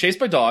him being chased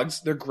by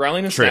dogs. They're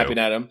growling and snapping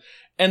at him.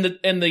 And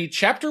the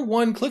chapter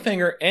 1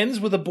 cliffhanger ends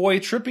with a boy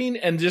tripping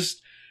and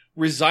just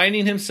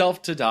resigning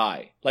himself to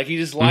die. Like he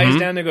just lies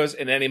down and goes,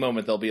 in any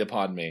moment they'll be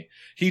upon me.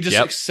 He just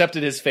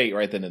accepted his fate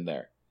right then and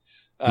there.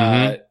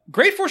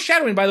 Great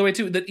foreshadowing, by the way,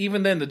 too, that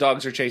even then the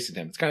dogs are chasing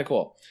him. It's kind of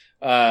cool.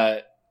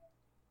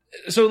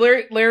 So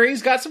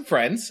Larry's got some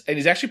friends, and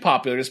he's actually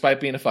popular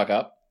despite being a fuck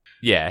up.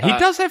 Yeah, he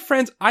does have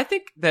friends. I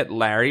think that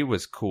Larry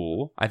was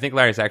cool. I think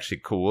Larry's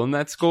actually cool in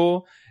that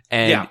school.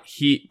 And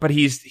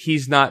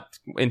he's not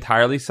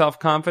entirely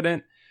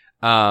self-confident.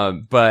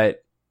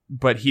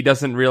 But he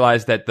doesn't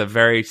realize that the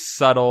very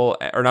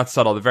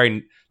the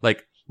very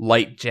like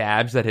light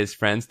jabs that his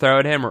friends throw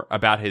at him are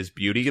about his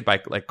beauty, by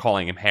like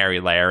calling him Harry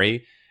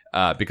Larry,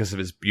 because of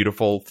his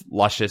beautiful,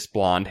 luscious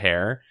blonde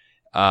hair,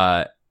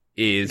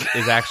 is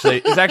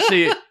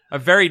actually a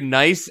very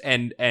nice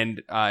and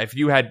if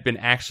you had been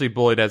actually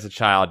bullied as a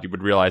child, you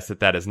would realize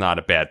that is not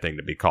a bad thing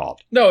to be called.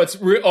 No, it's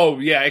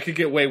it could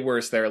get way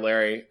worse there,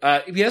 Larry.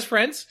 He has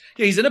friends.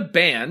 Yeah, he's in a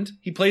band.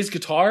 He plays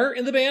guitar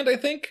in the band, I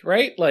think,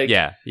 right? Like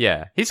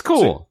yeah. He's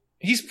cool. So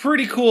he's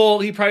pretty cool.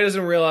 He probably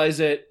doesn't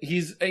realize it.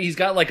 He's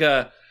got like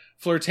a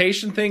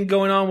flirtation thing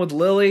going on with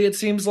Lily, it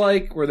seems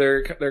like, where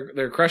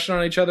they're crushing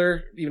on each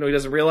other, even though he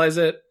doesn't realize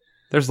it.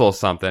 There's a little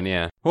something,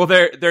 yeah. Well,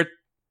 they're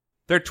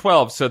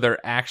 12, so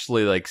they're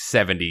actually like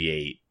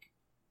 78.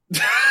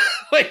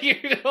 Like,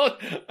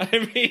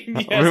 I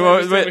mean, yes, I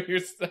understand what you're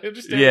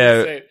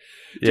saying.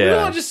 Do we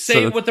want to just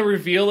say what the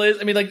reveal is?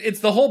 I mean, like, it's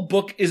the whole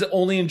book is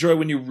only enjoyed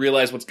when you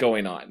realize what's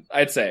going on,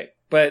 I'd say.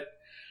 But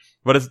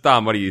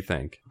Dom, what do you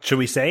think? Should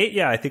we say it?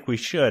 Yeah, I think we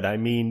should. I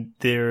mean,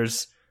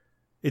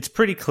 it's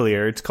pretty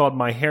clear. It's called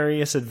My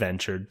Hairiest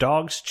Adventure.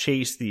 Dogs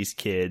chase these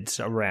kids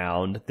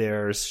around.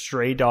 There's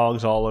stray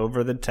dogs all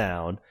over the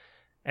town.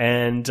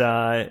 And,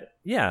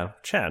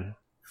 Chad,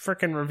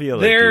 frickin'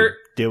 reveal it, dude.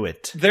 Do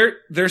it.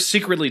 They're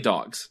secretly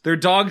dogs. They're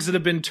dogs that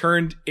have been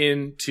turned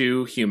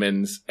into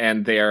humans,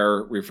 and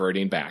they're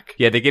reverting back.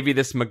 Yeah, they give you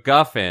this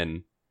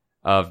MacGuffin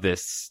of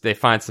this. They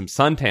find some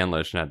suntan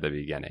lotion at the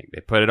beginning.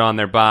 They put it on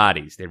their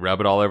bodies. They rub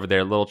it all over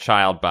their little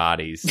child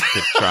bodies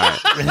to try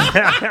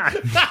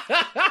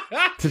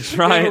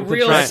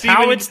That's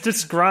how it's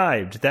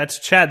described. That's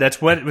Chad.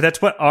 That's what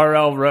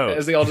RL wrote.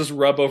 As they all just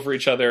rub over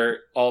each other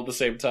all at the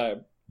same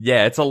time.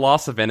 Yeah, it's a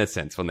loss of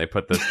innocence when they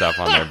put this stuff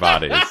on their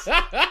bodies.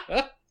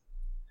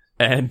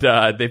 And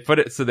they put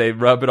it, so they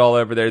rub it all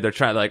over there. They're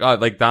trying,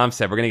 like Dom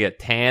said, we're gonna get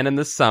tan in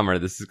the summer.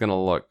 This is gonna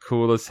look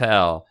cool as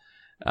hell.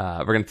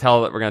 We're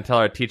gonna tell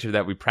our teacher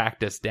that we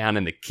practice down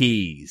in the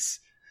Keys.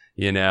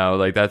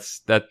 Like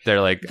they're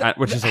like,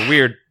 which is a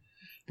weird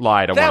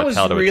lie to want to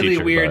tell to a teacher. That was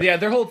really weird. But. Yeah,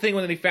 their whole thing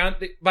when they found.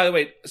 By the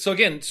way,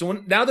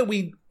 now that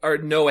we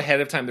know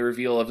ahead of time the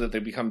reveal of that they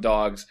become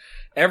dogs.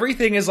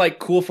 Everything is like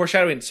cool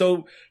foreshadowing.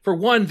 So for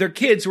one, they're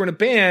kids who are in a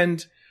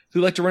band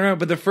who like to run around,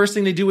 but the first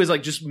thing they do is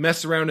like just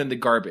mess around in the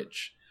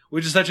garbage,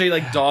 which is such a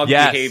like dog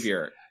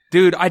behavior.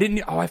 Dude,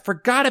 I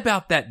forgot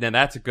about that. Now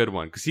that's a good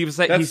one. Cause he was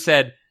like,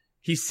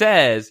 he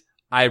says,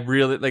 I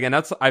really like, and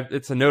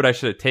it's a note I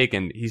should have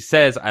taken. He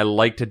says, I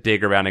like to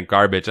dig around in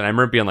garbage. And I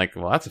remember being like,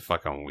 well, that's a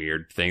fucking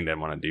weird thing to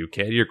want to do,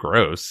 kid. You're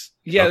gross.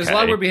 Yeah, There's a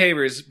lot of weird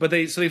behaviors, but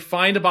they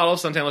find a bottle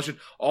of suntan lotion,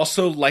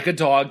 also like a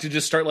dog, to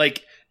just start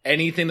like,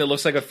 anything that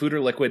looks like a food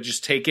or liquid,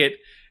 just take it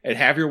and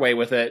have your way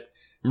with it.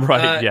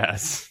 Right,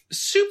 yes.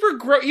 Super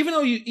gross.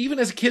 Even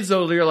as kids,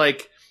 though, you're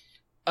like,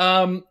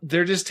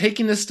 they're just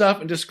taking this stuff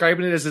and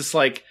describing it as this,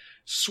 like,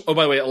 oh,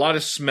 by the way, a lot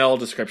of smell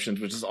descriptions,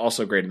 which is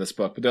also great in this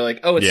book. But they're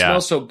like, oh, it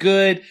smells so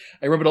good.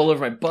 I rub it all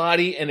over my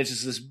body, and it's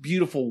just this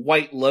beautiful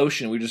white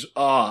lotion. We just,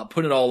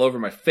 put it all over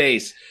my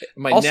face.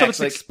 My also, neck's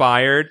it's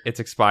expired. It's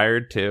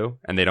expired, too,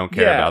 and they don't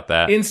care about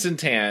that. Instant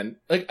tan.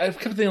 Like, I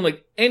kept thinking,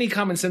 like, any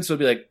common sense would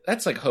be like,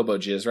 that's like hobo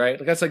jizz, right?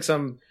 Like, that's like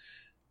some,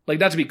 like,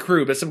 not to be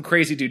crude, but some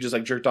crazy dude just,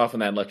 like, jerked off on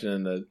that and left it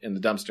in the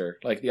dumpster.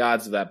 Like, the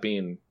odds of that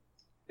being...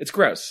 It's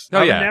gross. I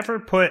would never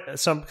put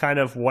some kind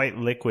of white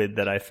liquid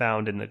that I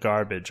found in the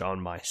garbage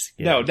on my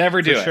skin. No,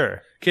 never do it.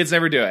 Sure. Kids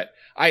never do it.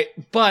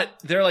 But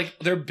they're like,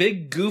 their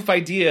big goof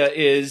idea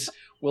is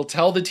we'll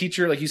tell the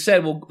teacher, like you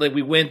said,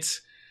 we went.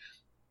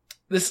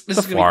 This is going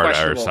to be Florida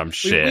questionable. or some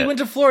shit. We went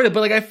to Florida, but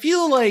like I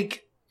feel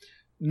like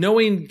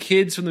knowing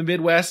kids from the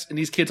Midwest and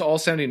these kids all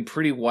sounding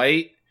pretty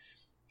white.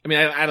 I mean,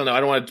 I don't know. I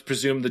don't want to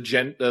presume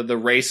the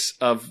race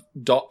of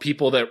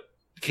people that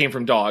came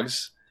from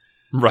dogs.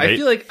 Right. I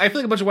feel like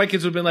a bunch of white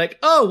kids would have been like,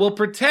 "Oh, we'll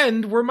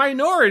pretend we're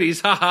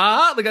minorities,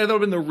 haha!" Like I thought it would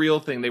have been the real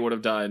thing they would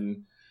have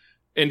done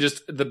in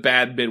just the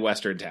bad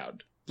Midwestern town.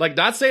 Like,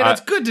 not saying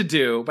that's good to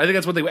do, but I think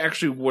that's what they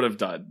actually would have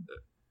done.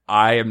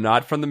 I am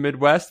not from the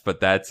Midwest, but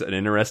that's an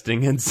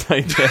interesting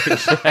insight there.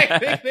 I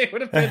think they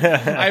would have been.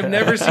 I've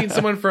never seen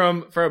someone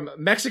from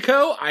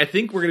Mexico. I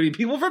think we're going to be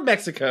people from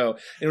Mexico.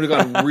 It would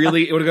have gone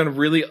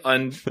really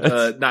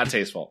not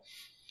tasteful.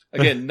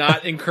 Again,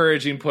 not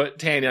encouraging put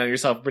tanning on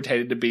yourself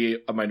pretending to be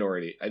a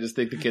minority. I just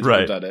think the kids would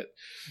have done it.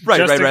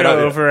 Just to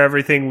go over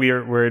everything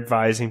we're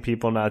advising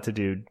people not to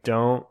do.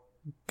 Don't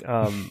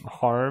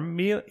harm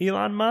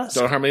Elon Musk.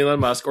 Don't harm Elon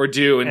Musk or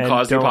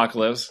cause the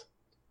apocalypse.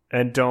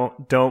 And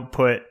don't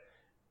put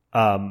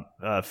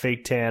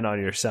fake tan on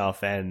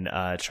yourself and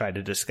try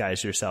to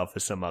disguise yourself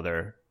as some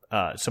other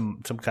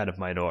some kind of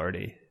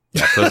minority.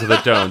 Yeah, those are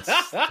the don'ts.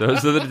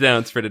 Those are the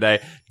don'ts for today.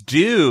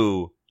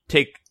 Do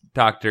take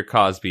Dr.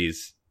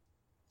 Cosby's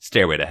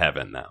Stairway to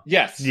Heaven, though.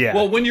 Yes. Yeah.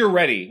 Well, when you're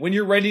ready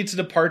to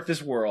depart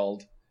this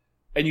world,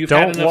 and you've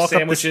had enough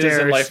sandwiches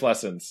and life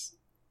lessons.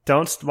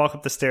 Don't walk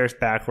up the stairs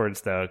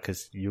backwards, though,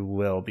 because you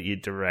will be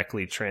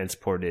directly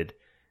transported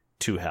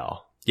to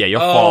hell. Yeah, you'll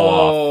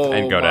fall off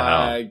and go to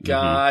hell. Oh my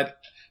God.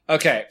 Mm-hmm.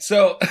 Okay,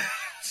 so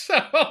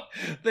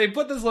they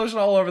put this lotion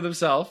all over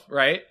themselves,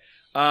 right?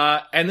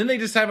 And then they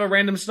just have a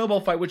random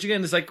snowball fight, which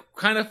again is like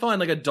kind of fun,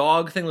 like a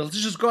dog thing. Let's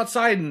just go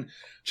outside and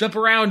jump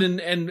around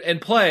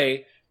and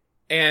play.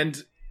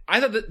 And I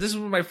thought that this is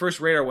when my first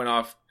radar went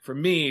off for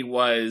me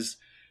was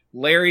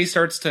Larry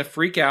starts to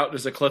freak out.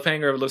 There's a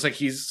cliffhanger. It looks like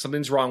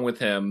something's wrong with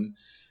him.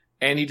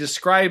 And he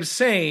describes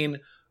saying,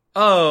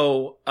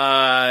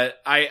 I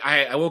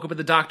woke up at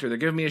the doctor. They're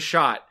giving me a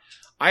shot.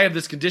 I have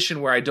this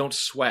condition where I don't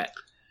sweat.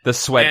 The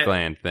sweat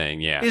gland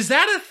thing, yeah. Is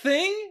that a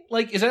thing?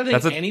 Like, is that a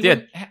thing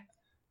anyone... Yeah.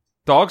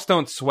 Dogs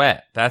don't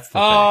sweat. That's the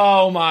thing.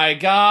 Oh my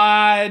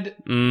God.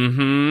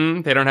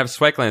 Mm-hmm. They don't have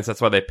sweat glands.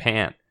 That's why they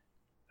pant.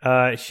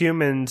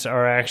 Humans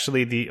are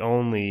actually the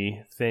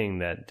only thing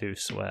that do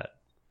sweat.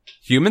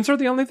 Humans are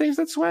the only things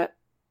that sweat?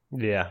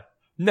 Yeah.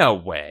 No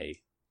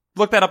way.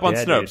 Look that up on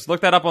Snopes. Dude.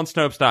 Look that up on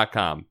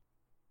Snopes.com.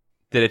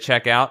 Did it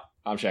check out?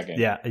 I'm checking.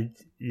 Yeah.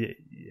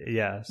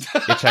 Yes.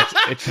 It checks.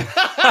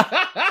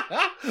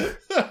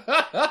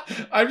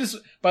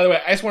 By the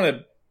way, I just want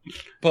to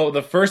pull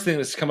the first thing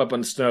that's come up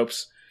on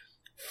Snopes.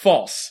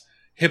 False.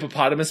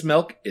 Hippopotamus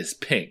milk is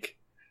pink.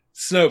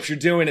 Snopes, you're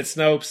doing it,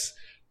 Snopes.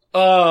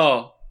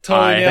 Oh,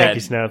 totally. Thank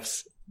you,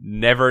 Snopes.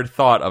 Never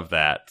thought of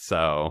that.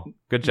 So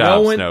good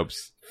job,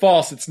 Snopes.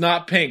 False. It's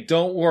not pink.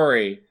 Don't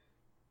worry.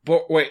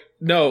 But wait,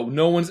 no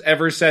one's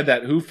ever said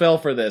that. Who fell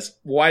for this?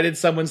 Why did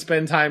someone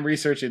spend time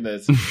researching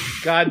this?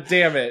 God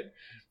damn it.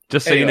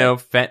 Just so you know,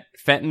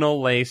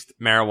 fentanyl-laced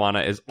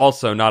marijuana is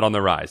also not on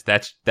the rise.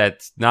 That's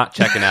not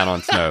checking out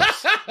on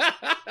Snopes.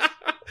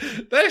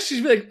 That's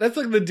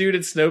like the dude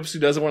at Snopes who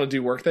doesn't want to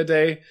do work that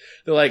day.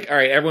 They're like, all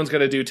right, everyone's got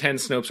to do 10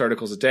 Snopes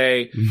articles a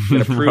day.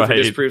 Got to prove or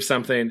disprove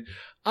something.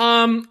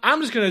 I'm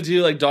just going to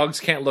do like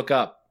dogs can't look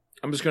up.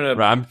 I'm just going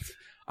to...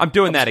 I'm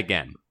doing that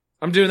again.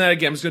 I'm doing that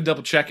again. I'm just going to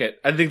double check it.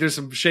 I think there's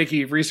some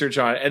shaky research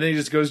on it. And then he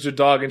just goes to a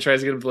dog and tries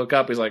to get him to look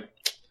up. He's like,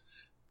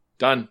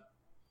 done.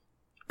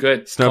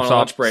 Good. Snopes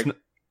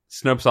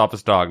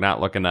office dog not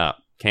looking up.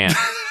 Can't.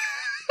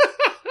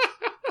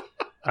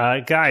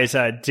 Guys,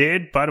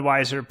 did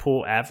Budweiser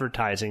pull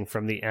advertising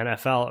from the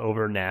NFL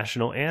over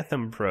national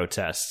anthem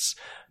protests?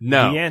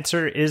 No. The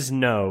answer is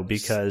no,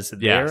 because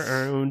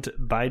they're owned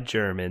by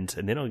Germans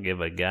and they don't give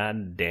a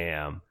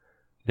goddamn.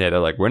 Yeah, they're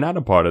like, we're not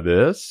a part of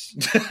this.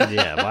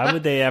 Yeah, why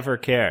would they ever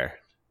care?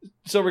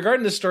 So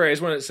regarding this story, I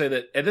just wanted to say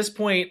that at this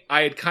point,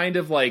 I had kind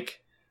of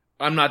like,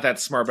 I'm not that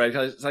smart, but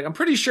it's like, I'm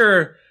pretty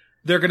sure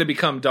they're going to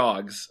become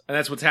dogs, and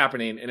that's what's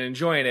happening, and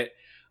enjoying it.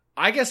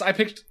 I guess I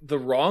picked the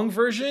wrong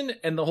version,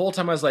 and the whole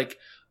time I was like,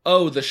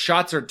 oh, the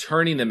shots are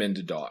turning them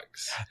into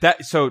dogs.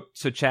 So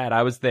Chad,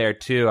 I was there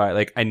too.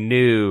 I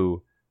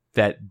knew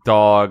that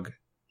dog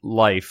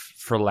life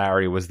for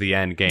Larry was the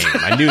end game.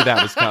 I knew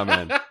that was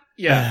coming.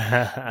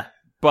 Yeah.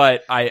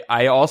 But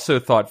I also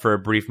thought for a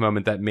brief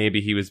moment that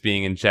maybe he was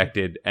being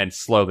injected and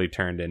slowly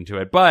turned into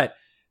it. But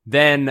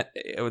then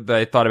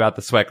I thought about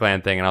the sweat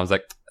gland thing, and I was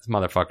like, this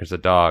motherfucker's a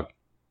dog.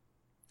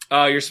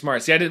 Oh, you're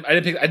smart. See, I didn't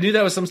pick. I knew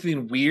that was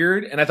something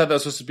weird, and I thought that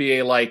was supposed to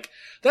be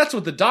that's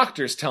what the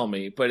doctors tell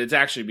me, but it's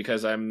actually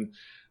because I'm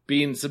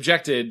being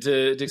subjected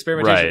to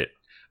experimentation.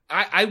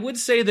 Right. I would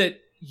say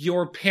that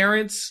your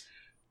parents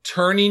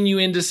turning you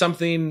into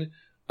something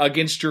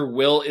against your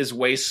will is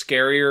way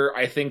scarier,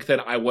 I think, than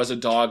I was a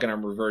dog and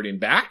I'm reverting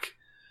back.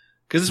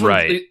 Because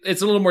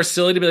it's a little more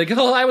silly to be like,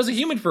 oh, I was a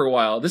human for a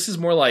while. This is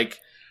more like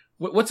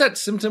what's that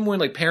symptom when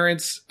like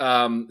parents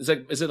is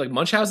it like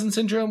Munchausen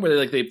syndrome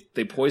where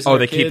they poison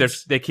their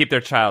kids? they keep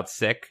their child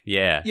sick.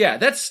 Yeah,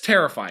 that's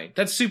terrifying.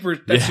 That's super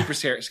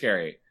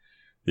scary.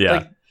 Yeah.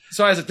 Like,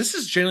 so I was like, this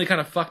is generally kind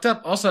of fucked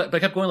up. Also, but I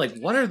kept going like,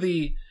 what are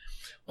the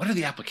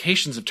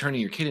applications of turning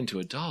your kid into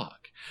a dog?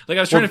 Like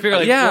I was trying to figure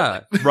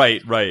out like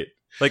right.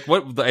 Like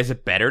what is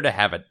it better to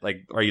have it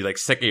like are you like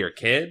sick of your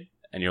kid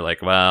and you're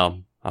like,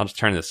 well, I'll just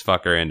turn this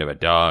fucker into a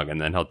dog and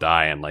then he'll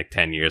die in like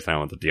 10 years and I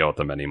don't want to deal with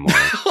him anymore.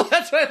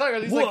 That's what I thought.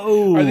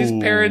 Are these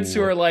parents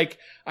who are like,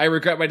 I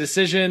regret my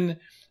decision?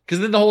 Because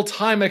then the whole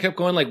time I kept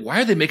going like,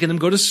 why are they making them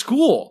go to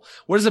school?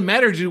 What does it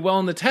matter to do well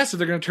in the test if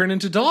they're going to turn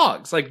into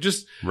dogs? Like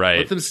just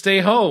let them stay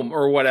home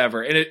or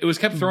whatever. And it was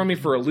kept throwing me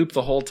for a loop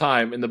the whole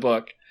time in the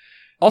book.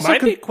 Also, my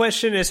big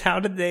question is, how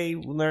did they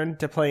learn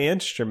to play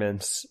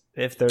instruments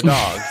if they're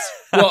dogs?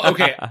 Well,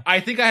 okay, I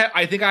think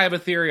I have a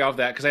theory of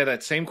that because I had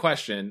that same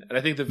question, and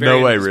I think the very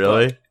no way,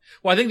 really. Book,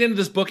 well, I think the end of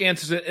this book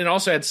answers it, and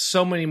also had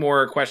so many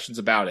more questions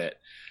about it.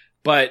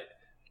 But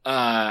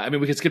I mean,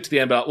 we could skip to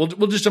the end, but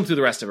we'll just jump through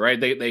the rest of it, right?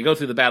 They go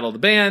through the battle of the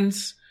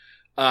bands,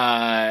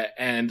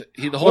 and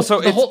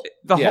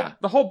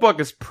the whole book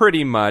is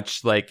pretty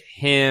much like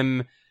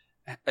him.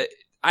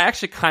 I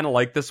actually kind of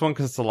like this one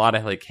because it's a lot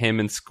of like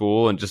him in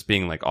school and just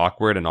being like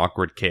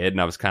awkward kid.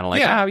 And I was kind of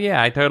like, oh yeah,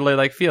 I totally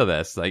like feel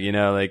this. Like, you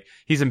know, like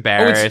he's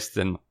embarrassed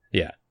and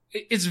yeah.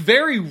 It's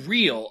very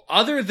real.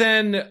 Other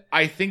than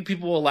I think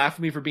people will laugh at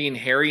me for being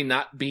Harry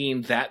not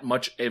being that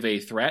much of a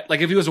threat.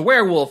 Like if he was a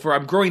werewolf or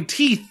I'm growing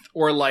teeth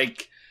or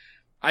like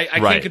I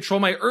can't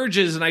control my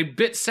urges and I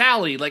bit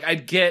Sally. Like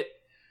I'd get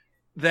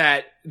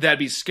that that'd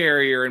be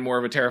scarier and more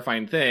of a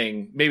terrifying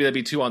thing. Maybe that'd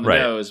be too on the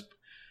nose.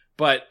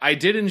 But I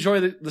did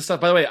enjoy the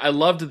stuff. By the way, I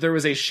loved that there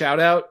was a shout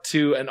out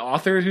to an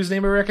author whose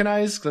name I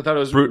recognized because I thought it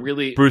was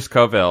really Bruce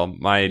Coville.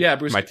 My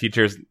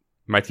teacher's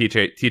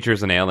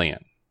an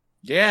alien.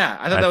 Yeah,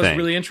 I thought that was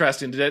really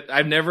interesting.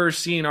 I've never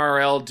seen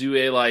RL do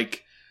a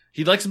like.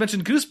 He likes to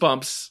mention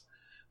Goosebumps,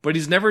 but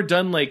he's never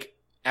done like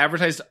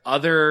advertised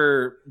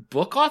other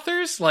book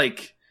authors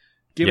like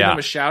giving them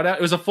a shout out.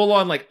 It was a full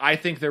on like I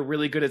think they're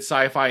really good at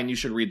sci-fi and you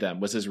should read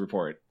them was his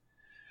report.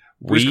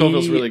 Bruce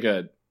Coville's really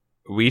good.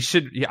 I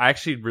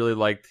actually really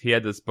liked, he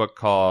had this book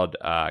called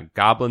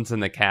Goblins in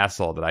the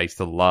Castle that I used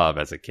to love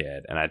as a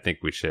kid. And I think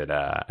we should,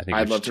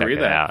 I'd love to read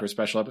that out for a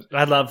special episode.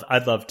 I'd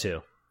love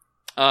to.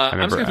 I'm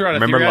just going to throw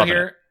out a theory out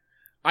here.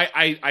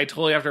 I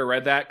totally, after I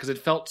read that, because it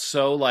felt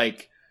so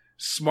like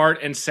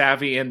smart and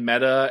savvy and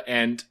meta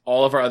and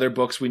all of our other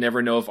books, we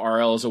never know if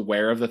RL is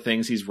aware of the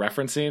things he's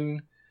referencing.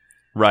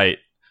 Right.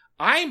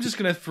 I'm just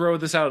going to throw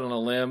this out on a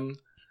limb.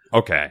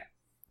 Okay.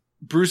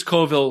 Bruce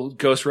Coville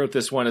ghost wrote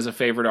this one as a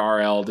favor to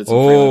RL. Did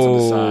some freelance on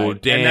the side. Oh,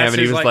 damn.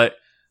 And he was like...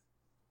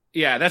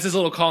 Yeah, that's his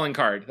little calling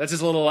card. That's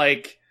his little,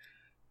 like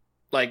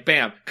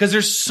bam. Because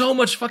there's so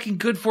much fucking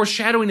good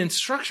foreshadowing and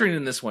structuring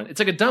in this one. It's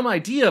like a dumb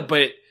idea,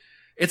 but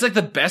it's like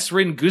the best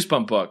written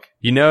Goosebump book.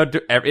 You know,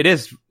 it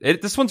is.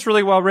 This one's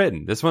really well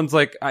written. This one's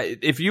like...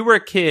 if you were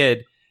a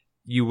kid,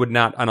 you would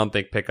not, I don't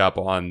think, pick up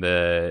on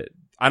the...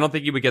 I don't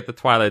think you would get the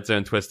Twilight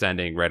Zone twist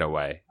ending right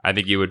away. I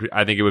think you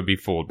would be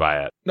fooled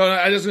by it. No,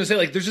 I was going to say,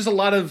 like, there's just a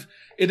lot of,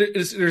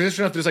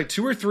 there's like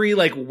 2 or 3,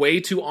 like, way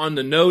too on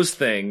the nose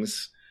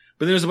things,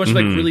 but then there's a bunch of,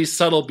 like, really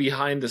subtle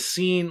behind the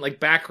scene, like,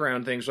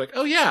 background things. Like,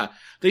 oh yeah,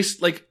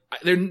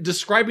 they're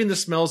describing the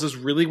smells as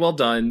really well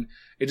done.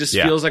 It just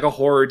feels like a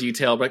horror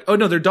detail, but like, oh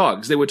no, they're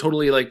dogs. They would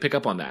totally, like, pick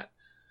up on that.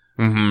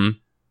 Mm-hmm.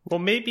 Well,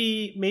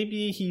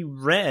 maybe he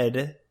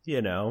read,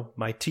 you know,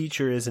 my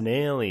teacher is an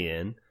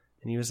alien.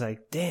 And he was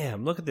like,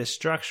 damn, look at this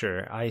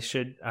structure. I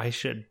should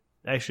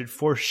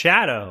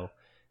foreshadow.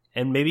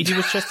 And maybe he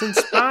was just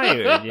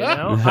inspired, you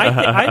know?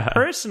 I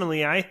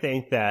personally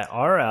think that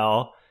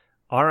RL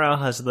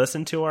has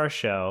listened to our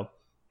show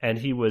and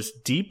he was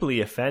deeply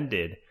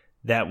offended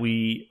that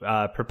we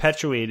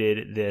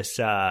perpetuated this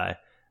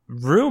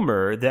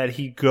rumor that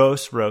he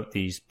ghost wrote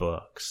these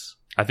books.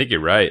 I think you're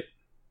right.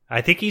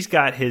 I think he's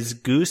got his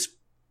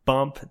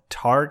Goosebump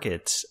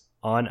targets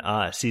on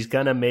us. He's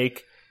going to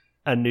make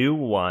a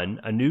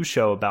new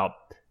show about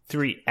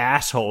 3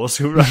 assholes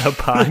who run a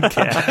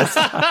podcast.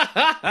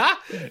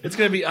 It's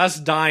gonna be us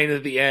dying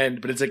at the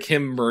end, but it's like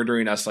him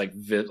murdering us, like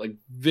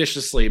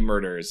viciously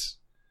murders.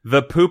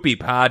 The Poopy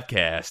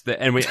Podcast,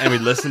 and we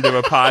listen to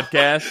a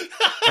podcast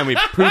and we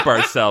poop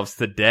ourselves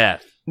to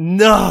death.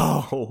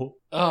 No.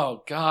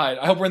 Oh God!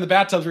 I hope we're in the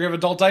bathtubs. We're gonna have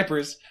adult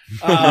diapers.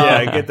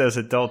 Yeah, get those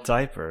adult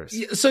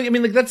diapers. So I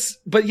mean, like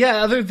but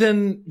yeah. Other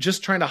than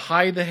just trying to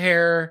hide the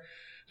hair.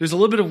 There's a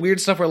little bit of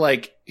weird stuff where,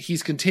 like,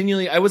 he's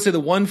continually... I would say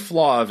the one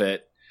flaw of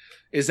it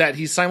is that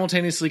he's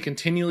simultaneously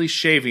continually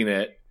shaving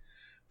it,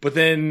 but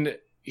then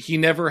he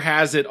never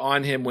has it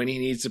on him when he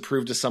needs to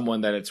prove to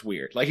someone that it's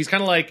weird. Like, he's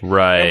kind of like...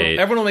 Right.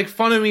 Everyone will make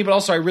fun of me, but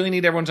also I really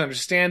need everyone to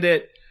understand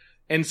it.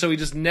 And so he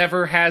just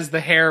never has the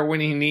hair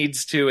when he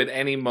needs to at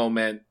any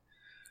moment.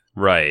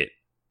 Right.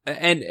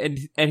 And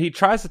he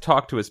tries to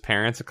talk to his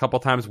parents a couple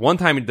times. One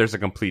time there's a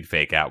complete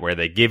fake out where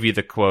they give you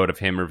the quote of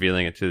him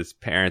revealing it to his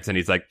parents and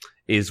he's like,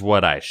 is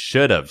what I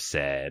should have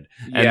said.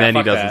 And then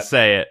he doesn't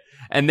say it.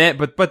 And then,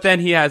 but then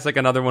he has like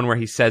another one where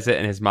he says it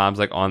and his mom's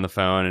like on the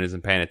phone and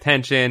isn't paying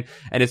attention.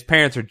 And his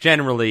parents are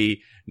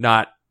generally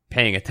not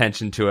paying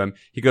attention to him.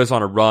 He goes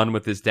on a run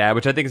with his dad,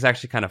 which I think is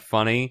actually kind of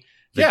funny.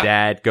 The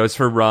dad goes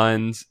for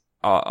runs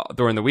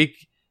during the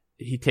week.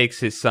 He takes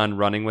his son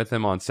running with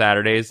him on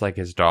Saturdays, like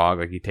his dog.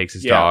 Like he takes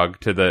his dog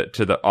to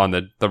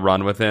the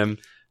run with him,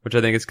 which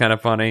I think is kind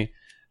of funny.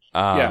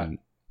 Going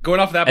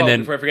off of that,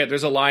 before I forget,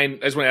 there's a line.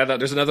 I just want to add that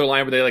there's another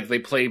line where they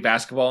play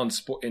basketball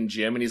in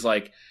gym, and he's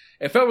like,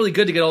 "It felt really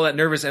good to get all that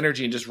nervous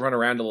energy and just run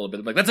around a little bit."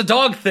 I'm like, that's a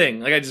dog thing.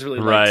 Like I just really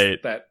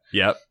liked that.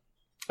 Yep.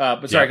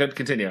 But sorry,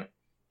 continue.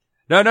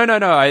 No.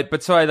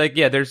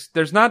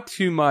 There's not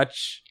too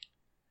much.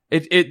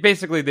 It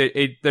basically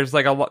there's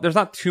like there's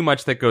not too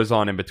much that goes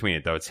on in between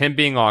it though. It's him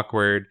being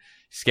awkward,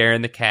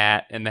 scaring the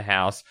cat in the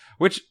house.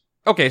 Which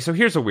so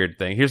here's a weird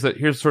thing.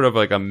 Here's sort of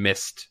like a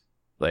missed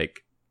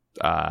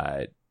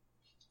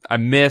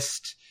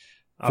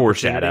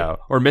foreshadow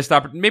or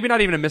maybe not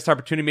even a missed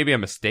opportunity, maybe a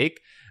mistake.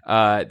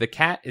 The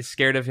cat is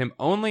scared of him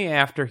only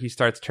after he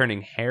starts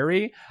turning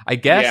hairy. I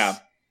guess. Yeah.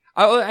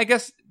 I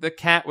guess the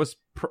cat was.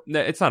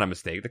 It's not a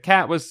mistake. The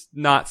cat was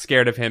not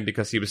scared of him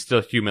because he was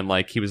still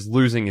human-like. He was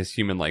losing his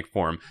human-like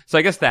form. So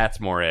I guess that's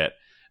more it.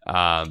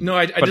 No,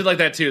 I did like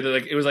that too. That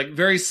like it was like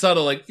very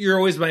subtle. Like you're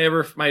always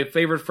my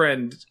favorite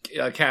friend,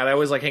 cat. I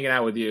always like hanging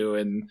out with you,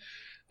 and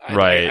I feel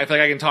like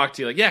I can talk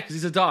to you. Like because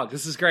he's a dog.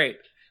 This is great.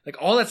 Like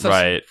all that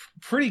stuff's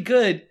pretty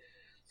good.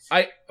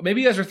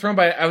 Maybe you guys were thrown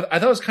by. I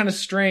thought it was kind of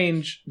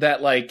strange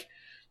that like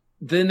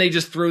then they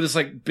just threw this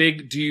like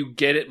big "do you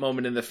get it"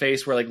 moment in the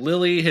face where like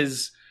Lily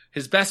his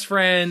best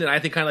friend, and I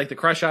think kind of like the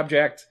crush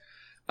object.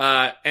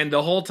 And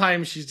the whole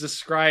time she's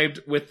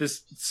described with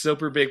this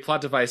super big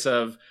plot device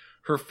of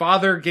her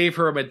father gave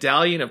her a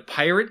medallion of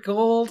pirate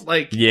gold.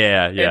 Like,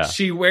 and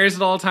she wears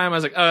it all the time. I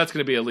was like, oh, that's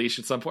going to be a leash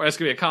at some point. That's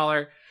going to be a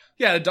collar.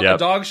 Yeah. The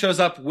dog shows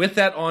up with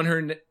that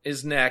on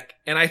his neck.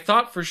 And I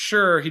thought for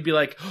sure he'd be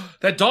like, oh,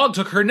 that dog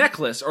took her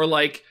necklace, or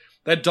like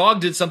that dog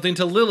did something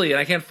to Lily and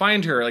I can't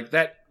find her. Like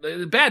that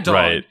bad dog.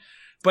 Right.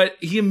 But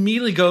he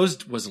immediately goes,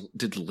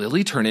 did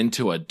Lily turn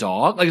into a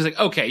dog? Like, he's like,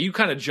 okay, you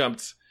kind of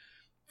jumped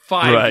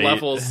 5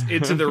 levels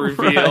into the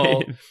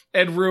reveal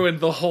and ruined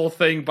the whole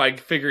thing by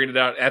figuring it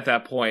out at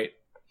that point.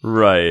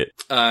 Right.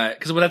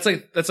 Because that's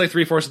like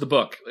 3/4 of the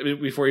book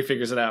before he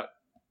figures it out.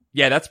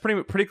 Yeah, that's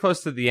pretty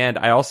close to the end.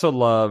 I also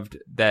loved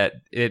that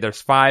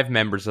there's 5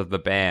 members of the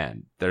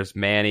band. There's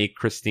Manny,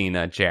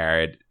 Christina,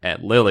 Jared,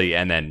 and Lily,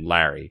 and then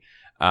Larry.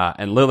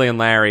 And Lily and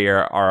Larry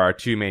are our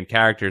 2 main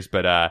characters,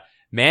 but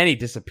Manny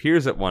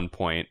disappears at one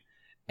point,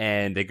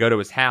 and they go to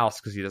his house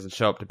because he doesn't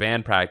show up to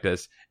band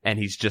practice, and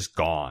he's just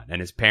gone.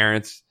 And his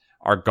parents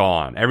are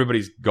gone.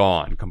 Everybody's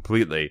gone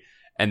completely.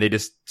 And they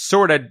just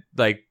sort of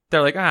like,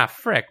 they're like,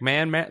 frick,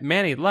 man,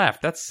 Manny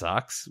left. That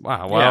sucks.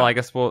 Wow. Well, I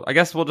guess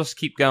we'll just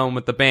keep going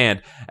with the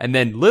band. And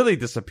then Lily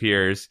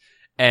disappears.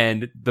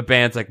 And the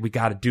band's like, we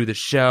got to do the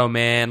show,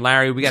 man.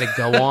 Larry, we got to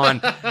go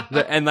on.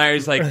 And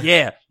Larry's like,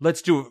 yeah,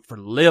 let's do it for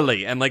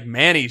Lily. And like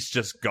Manny's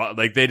just got,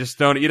 like, he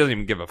doesn't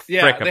even give a frick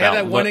about they had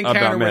that one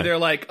encounter where they're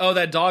like, oh,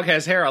 that dog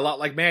has hair a lot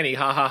like Manny,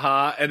 ha ha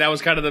ha. And that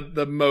was kind of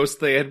the most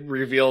they had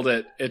revealed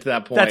it at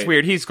that point. That's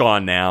weird. He's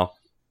gone now.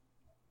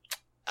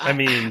 I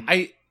mean,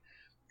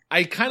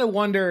 I kind of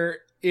wonder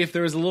if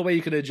there was a little way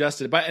you could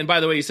adjust it. And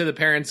by the way, you said the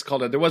parents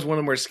called it. There was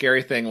one more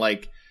scary thing,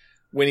 like,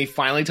 when he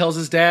finally tells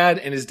his dad,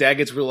 and his dad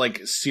gets real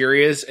like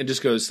serious and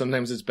just goes,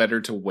 sometimes it's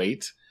better to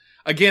wait.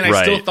 Again,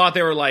 I still thought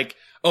they were like,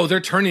 oh, they're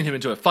turning him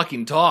into a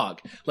fucking dog.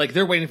 Like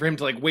they're waiting for him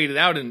to like wait it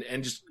out and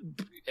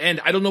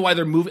I don't know why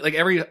they're moving. Like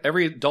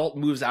every adult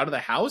moves out of the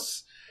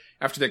house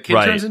after their kid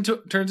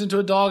turns into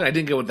a dog. And I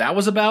didn't get what that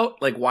was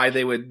about. Like why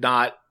they would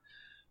not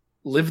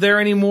live there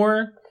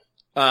anymore.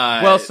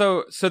 Well,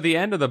 so the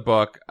end of the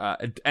book,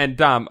 and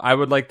Dom, I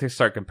would like to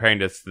start comparing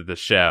this to the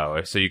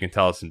show, so you can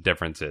tell us some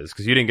differences,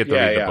 because you didn't get to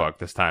read the book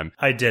this time.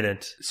 I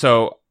didn't.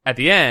 So at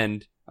the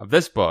end of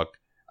this book,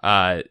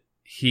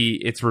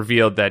 it's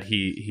revealed that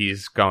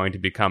he's going to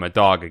become a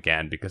dog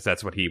again, because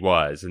that's what he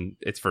was, and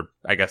it's for,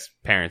 I guess,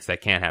 parents that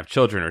can't have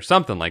children or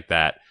something like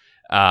that.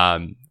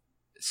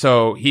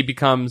 So he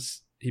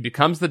becomes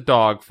the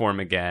dog form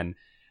again,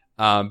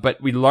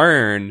 but we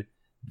learn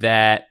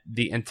that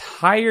the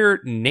entire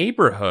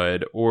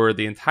neighborhood or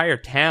the entire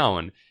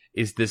town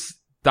is this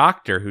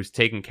doctor who's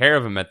taking care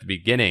of him at the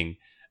beginning,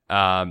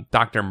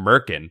 Dr.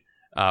 Merkin,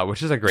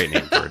 which is a great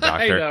name for a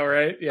doctor. I know,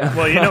 right? Yeah.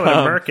 Well, you know what a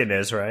Merkin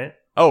is, right?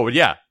 Oh,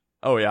 yeah,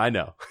 I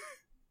know.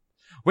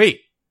 Wait,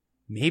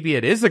 maybe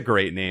it is a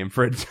great name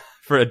for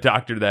a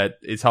doctor that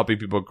is helping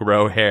people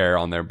grow hair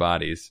on their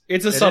bodies.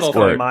 It's a subtle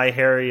word. My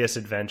Hairiest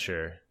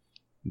Adventure.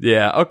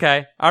 Yeah,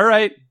 okay. All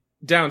right.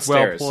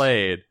 Downstairs.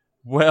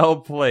 Well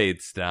played,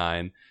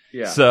 Stein.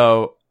 Yeah.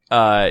 So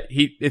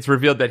it's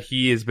revealed that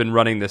he has been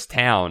running this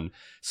town.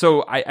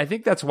 So I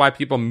think that's why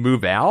people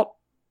move out,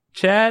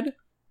 Chad.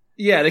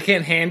 Yeah, they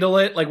can't handle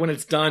it. Like when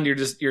it's done, you're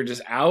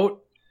just out.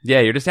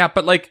 Yeah, you're just out.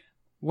 But like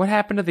what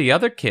happened to the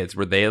other kids?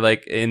 Were they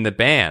like in the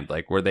band?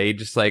 Like, were they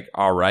just like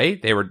all right?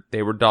 They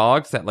were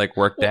dogs that like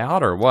worked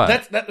out, or what?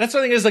 That's what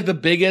I think is like the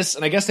biggest,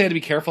 and I guess they had to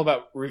be careful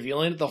about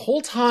revealing it the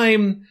whole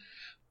time.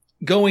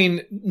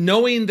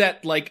 Knowing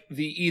that like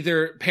the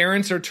either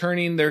parents are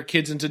turning their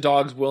kids into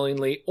dogs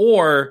willingly,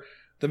 or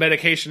the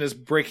medication is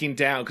breaking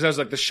down, because I was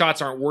like, the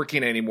shots aren't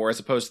working anymore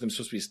as opposed to them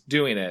supposed to be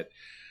doing it.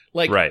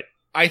 Like, right.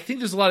 I think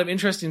there's a lot of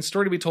interesting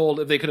story to be told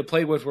if they could have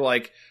played with where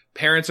like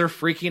parents are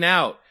freaking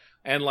out,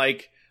 and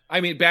like,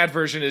 I mean, bad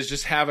version is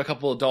just have a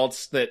couple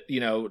adults that,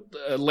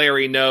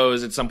 Larry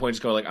knows at some point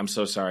just go like, I'm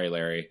so sorry,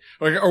 Larry,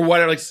 or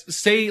whatever, like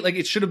say like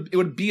it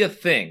would be a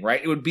thing,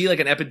 right? It would be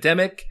like an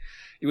epidemic.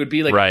 It would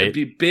be like, it'd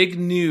be big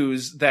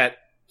news that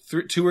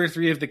 2 or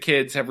 3 of the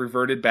kids have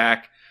reverted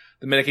back.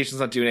 The medication's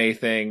not doing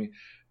anything.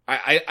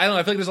 I don't know.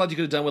 I feel like there's a lot you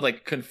could have done with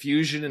like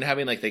confusion and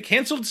having like they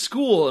canceled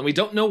school and we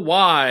don't know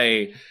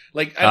why.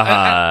 Like,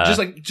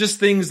 just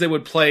things that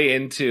would play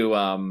into,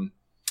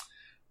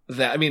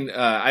 that. I mean, if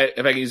I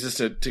can use this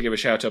to give a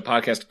shout out to a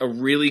podcast, a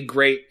really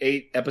great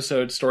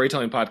 8-episode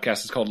storytelling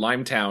podcast is called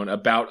Limetown,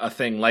 about a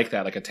thing like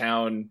that, like a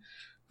town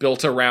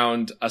built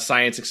around a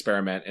science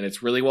experiment. And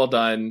it's really well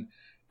done.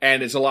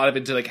 And it's a lot of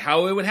into like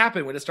how it would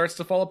happen when it starts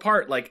to fall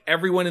apart. Like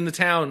everyone in the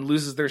town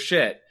loses their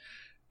shit.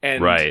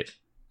 And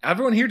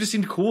everyone here just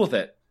seemed cool with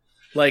it.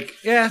 Like,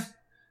 yeah,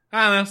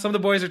 I don't know. Some of the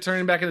boys are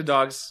turning back into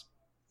dogs.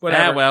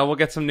 Whatever. Yeah, well, we'll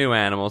get some new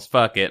animals.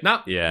 Fuck it.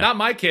 Not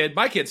my kid.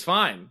 My kid's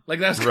fine. Like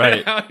that's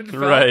right. How it felt.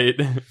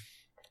 Right.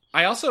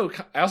 I also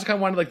kind of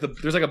wanted like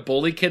there's like a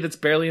bully kid that's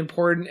barely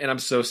important, and I'm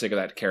so sick of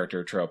that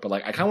character trope. But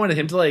like, I kind of wanted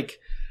him to like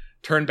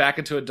turn back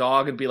into a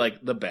dog and be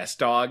like the best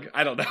dog.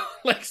 I don't know,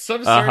 like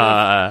some sort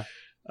of.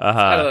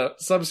 I don't know,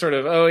 some sort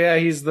of, oh yeah,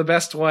 he's the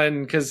best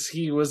one because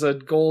he was a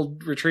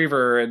gold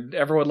retriever and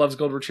everyone loves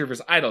gold retrievers.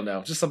 I don't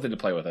know, just something to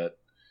play with it.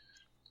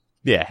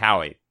 Yeah,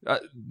 Howie.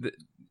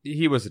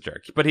 He was a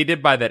jerk, but he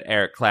did buy that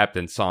Eric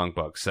Clapton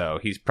songbook, so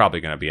he's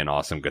probably going to be an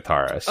awesome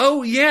guitarist.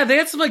 Oh yeah, they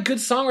had some like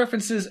good song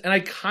references, and I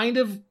kind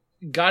of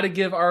got to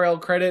give RL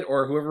credit,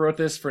 or whoever wrote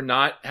this, for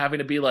not having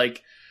to be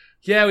like,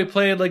 yeah, we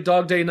played like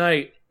Dog Day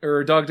Night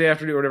or Dog Day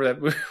Afternoon, or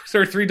whatever that,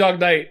 or 3 Dog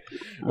Night,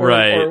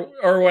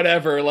 or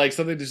whatever, like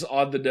something just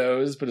on the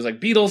nose, but it's like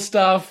Beatles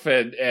stuff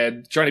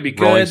and trying to be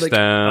good. Rolling like,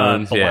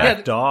 Stones,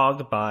 Black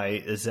Dog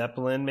by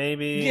Zeppelin,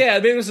 maybe. Yeah,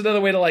 maybe there's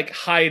another way to like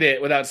hide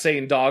it without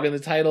saying dog in the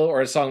title,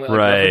 or a song that like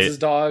references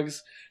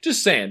dogs.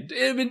 Just saying,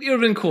 it would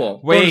have been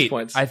cool. Wait, bonus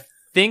points. I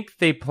think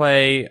they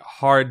play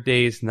Hard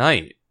Day's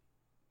Night.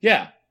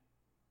 Yeah.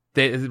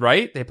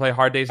 They play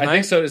Hard Day's Night?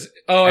 I think so.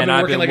 I've been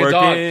working like a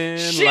dog.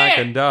 Shit! Like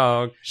a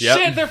dog. Yep.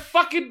 Shit, they're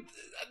fucking...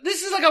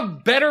 This is like a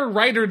better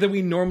writer than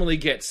we normally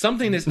get.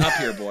 Something is up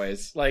here,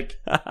 boys. Like,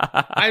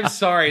 I'm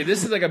sorry.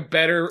 This is like a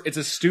better... It's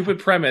a stupid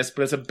premise,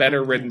 but it's a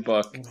better written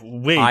book.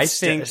 Wait, I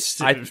think...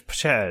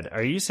 Chad,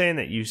 are you saying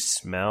that you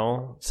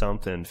smell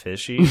something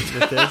fishy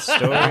with this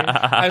story?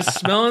 I'm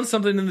smelling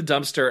something in the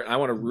dumpster, and I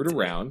want to root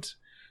around.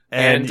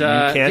 And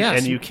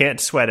you can't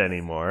sweat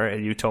anymore.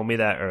 And you told me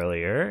that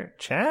earlier.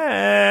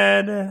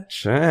 Chad.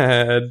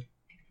 Chad,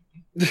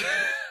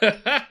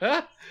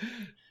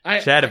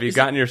 have you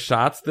gotten your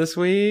shots this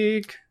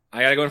week?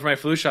 I gotta go in for my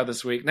flu shot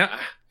this week. Now,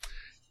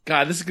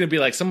 God, this is gonna be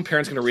like, some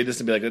parent's gonna read this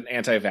and be like an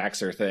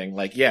anti-vaxxer thing.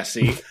 Like, yeah,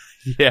 see?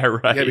 Yeah,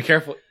 right. You gotta be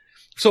careful.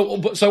 So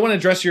I want to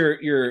address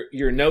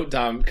your note,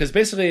 Dom, because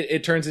basically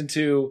it turns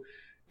into...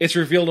 It's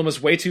revealed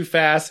almost way too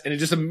fast, and it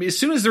just, as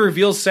soon as the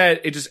reveal's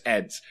said, it just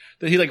ends.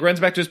 That he like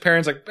runs back to his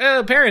parents, like,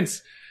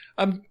 parents,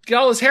 got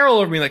all his hair all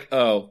over me. Like,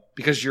 oh,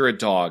 because you're a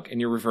dog and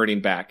you're reverting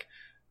back.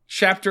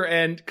 Chapter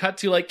end. Cut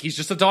to like he's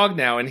just a dog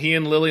now, and he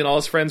and Lily and all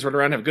his friends run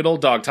around and have good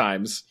old dog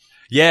times.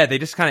 Yeah, they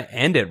just kind of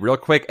end it real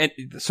quick, and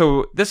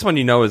so this one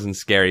isn't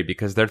scary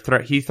because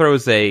he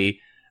throws a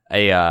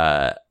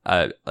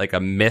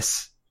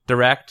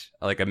misdirect,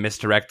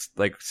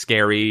 like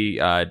scary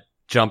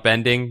jump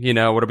ending,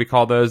 what do we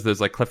call those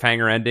like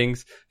cliffhanger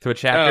endings to a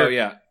chapter? Oh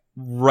yeah,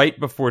 right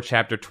before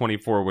chapter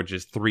 24, which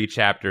is 3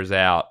 chapters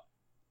out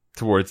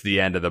towards the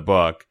end of the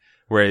book,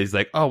 where he's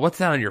like, oh, what's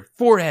that on your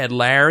forehead,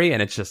 Larry?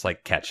 And it's just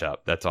like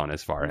ketchup that's on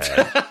his forehead.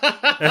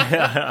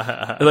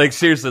 Like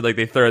seriously, like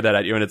they throw that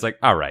at you and it's like,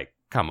 all right,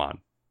 come on,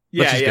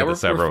 let's just get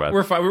this over with.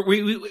 We're fine.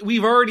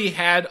 We've already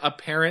had a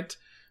parent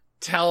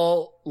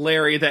tell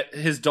Larry that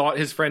his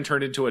friend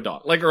turned into a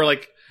dog,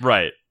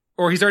 right.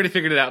 Or he's already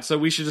figured it out, so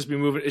we should just be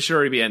moving. It should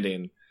already be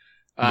ending.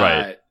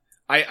 Right.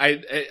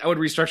 I would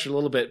restructure it a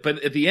little bit,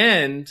 but at the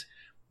end,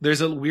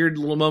 there's a weird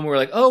little moment where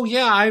like, oh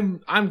yeah,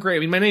 I'm great. I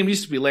mean, my name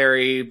used to be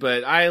Larry,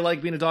 but I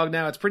like being a dog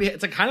now. It's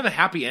like kind of a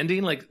happy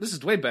ending. Like, this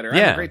is way better. I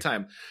had a great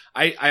time.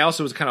 I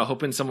also was kind of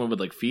hoping someone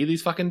would like feed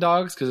these fucking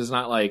dogs, because it's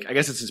not like, I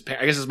guess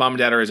his mom and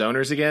dad are his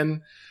owners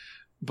again.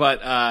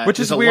 But which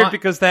is weird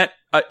because that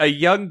a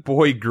young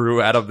boy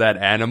grew out of that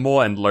animal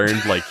and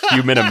learned like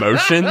human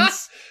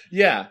emotions.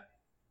 Yeah.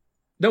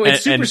 No,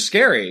 it's super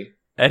scary.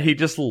 And he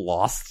just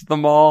lost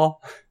them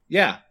all.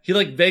 Yeah. He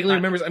like vaguely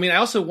remembers. I mean,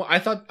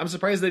 I'm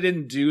surprised they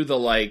didn't do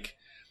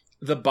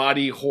the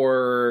body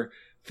horror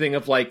thing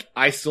of like,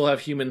 I still have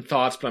human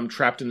thoughts, but I'm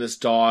trapped in this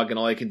dog and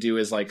all I can do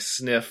is like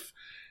sniff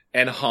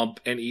and hump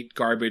and eat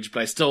garbage,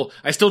 but I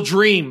still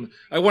dream.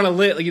 I want to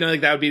live. You know,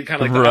 like that would be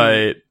kind of like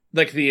right.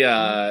 Like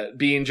the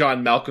Being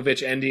John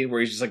Malkovich ending where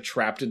he's just like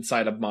trapped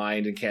inside a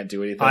mind and can't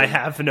do anything. I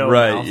have no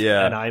mouth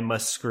and I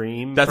must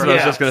scream. That's what I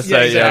was just going to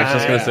say. Exactly. I was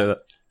just going to say that.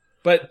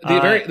 But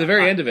the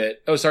very end of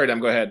it. Oh, sorry, Dom,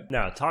 go ahead.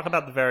 No, talk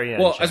about the very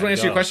end. Well, I just want to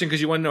answer your question because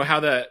you want to know how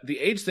the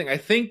age thing. I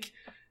think,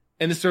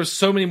 and this throws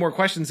so many more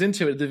questions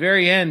into it. At the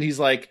very end, he's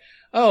like,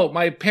 "Oh,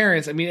 my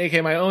parents,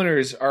 aka my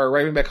owners, are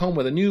arriving back home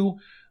with a new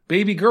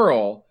baby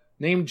girl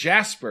named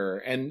Jasper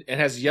and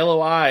has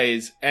yellow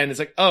eyes." And it's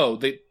like, "Oh,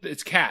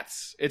 it's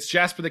cats. It's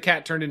Jasper the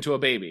cat turned into a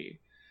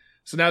baby."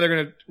 So now they're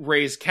gonna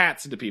raise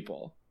cats into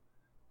people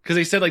because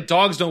they said like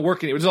dogs don't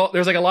work anymore.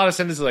 There's like a lot of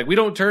sentences like, "We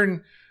don't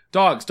turn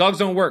dogs. Dogs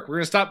don't work. We're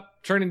gonna stop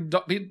turning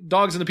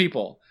dogs into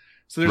people."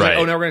 So there's like,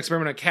 "Oh, now we're gonna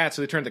experiment on cats."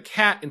 So they turned the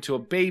cat into a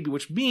baby,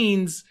 which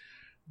means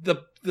the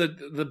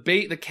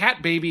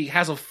cat baby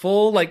has a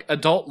full like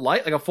adult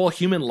life, like a full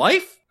human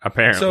life.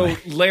 Apparently.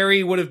 So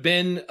Larry would have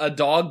been a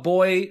dog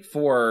boy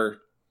for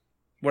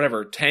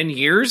whatever 10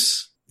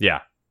 years.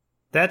 Yeah,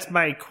 that's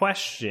my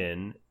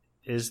question.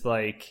 Is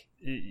like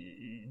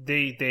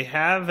they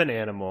have an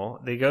animal,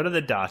 they go to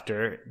the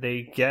doctor,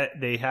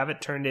 they have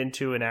it turned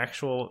into an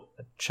actual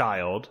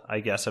child, I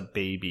guess a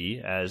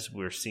baby, as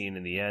we're seeing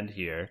in the end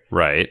here.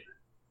 Right.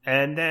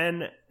 And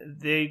then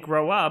they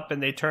grow up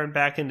and they turn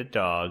back into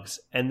dogs.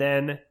 And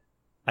then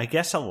I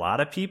guess a lot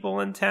of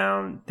people in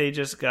town, they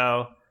just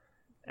go,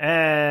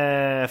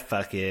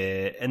 fuck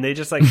it. And they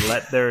just like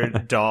let their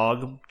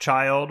dog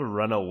child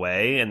run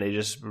away and they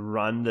just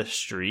run the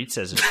streets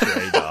as a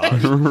stray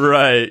dog.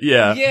 Right,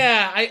 yeah.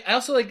 Yeah, I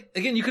also like,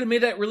 again, you could have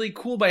made that really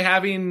cool by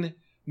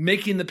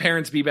making the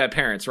parents be bad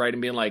parents, right?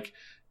 And being like,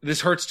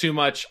 "This hurts too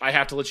much, I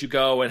have to let you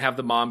go," and have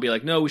the mom be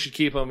like, "No, we should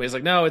keep him." He's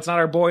like, "No, it's not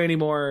our boy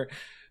anymore."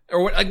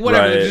 Or like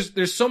whatever. Right.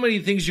 There's so many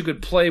things you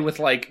could play with,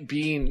 like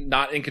being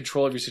not in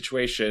control of your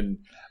situation.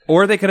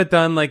 Or they could have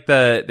done like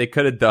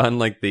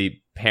the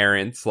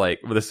parents, like,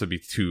 well, this would be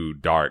too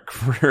dark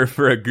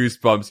for a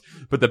Goosebumps,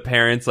 but the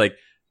parents like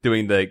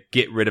doing the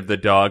get rid of the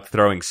dog,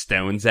 throwing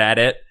stones at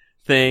it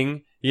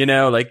thing. You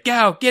know, like,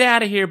 "Go, get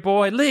out of here,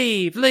 boy,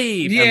 leave.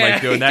 Yeah, and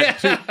like doing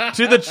that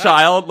to the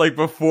child, like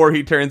before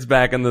he turns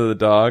back into the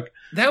dog.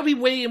 That would be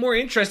way more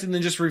interesting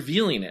than just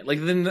revealing it. Like,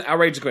 then the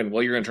outrage is going,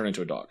 "Well, you're going to turn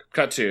into a dog."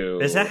 Cut to.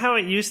 Is that how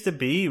it used to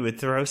be? You would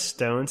throw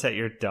stones at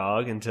your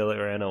dog until it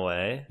ran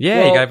away? Yeah,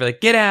 well, you gotta be like,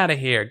 "Get out of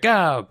here,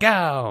 go."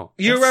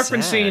 You're That's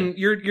referencing, sad.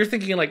 you're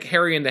thinking like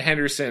Harry and the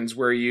Hendersons,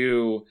 where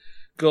you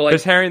go like,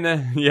 There's Harry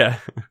and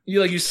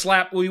you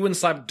slap. Well, you wouldn't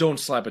slap. Don't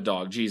slap a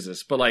dog,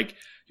 Jesus. But like,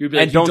 you'd be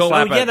like, And don't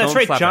slap Oh, yeah, that's don't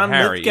right. slap John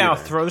Harry Lithgow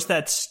either. throws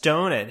that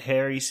stone at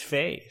Harry's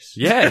face.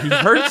 Yeah, he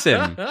hurts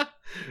him.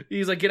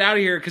 He's like, "Get out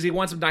of here," because he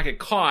wants him to not get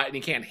caught and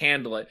he can't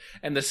handle it.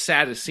 And the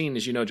saddest scene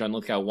is, John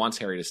Lithgow wants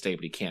Harry to stay,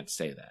 but he can't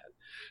say that.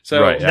 So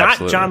Right, Not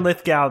absolutely. John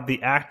Lithgow,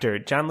 the actor.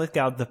 John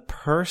Lithgow, the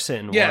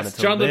person. Yes, wanted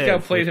to John Lithgow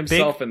live played with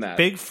himself in that.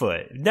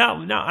 Bigfoot.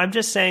 No, I'm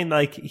just saying,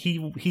 like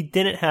he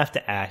didn't have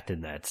to act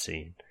in that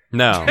scene.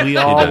 No, We he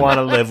all didn't. want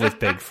to live with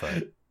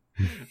Bigfoot.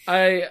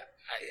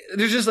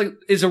 There's just like,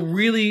 it's a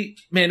really,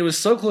 man, it was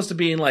so close to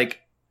being like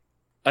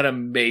an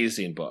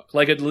amazing book,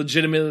 like a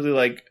legitimately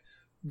like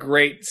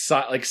great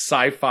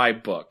sci-fi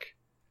book.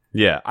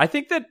 Yeah, I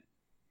think that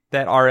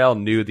RL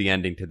knew the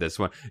ending to this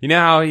one. You know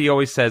how he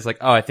always says like,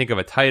 "Oh, I think of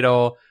a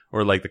title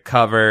or like the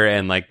cover,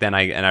 and like then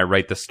I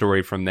write the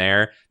story from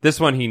there." This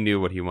one, he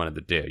knew what he wanted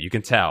to do. You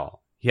can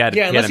tell he had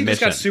Unless a he mission.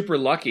 just got super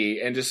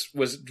lucky and just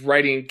was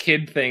writing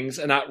kid things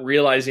and not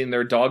realizing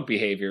their dog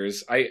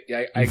behaviors. I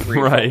agree.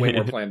 Right. Way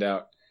more planned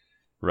out.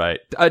 Right,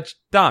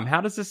 Dom.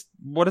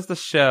 What does the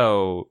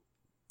show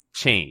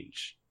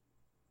change?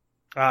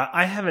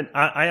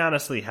 I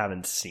honestly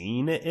haven't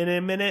seen it in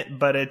a minute,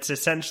 but it's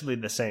essentially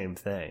the same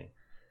thing.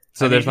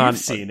 So there's not.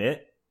 You've seen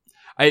it.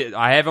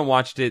 I haven't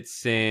watched it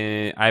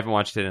in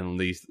at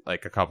least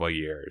like a couple of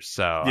years.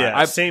 So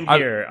Yeah, same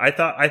here. I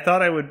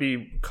thought I would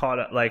be caught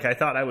up. Like I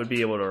thought I would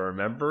be able to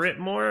remember it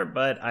more,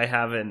 but I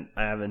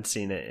haven't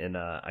seen it in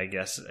I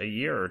guess a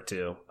year or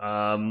two.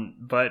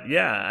 But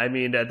yeah, I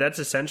mean that's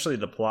essentially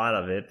the plot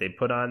of it. They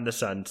put on the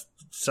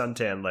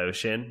suntan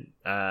lotion.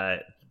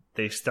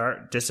 They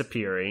start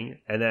disappearing,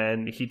 and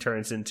then he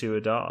turns into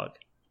a dog.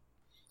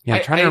 Yeah,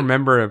 I'm trying to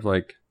remember of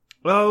like.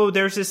 Oh,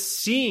 there's a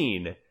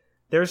scene.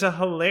 There's a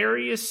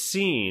hilarious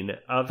scene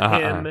of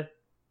him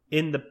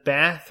in the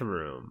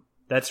bathroom.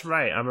 That's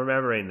right. I'm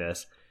remembering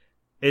this.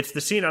 It's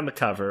the scene on the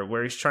cover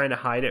where he's trying to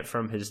hide it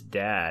from his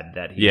dad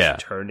that he's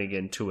turning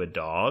into a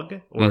dog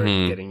or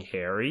getting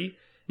hairy.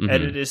 Mm-hmm.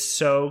 And it is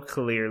so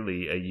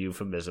clearly a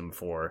euphemism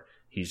for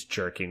he's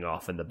jerking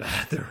off in the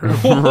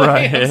bathroom.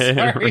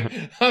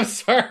 Right. I'm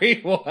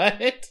sorry,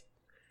 what?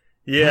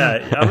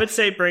 Yeah, I would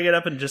say bring it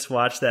up and just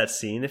watch that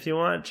scene if you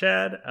want,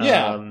 Chad.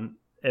 Yeah.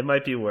 It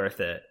might be worth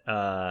it.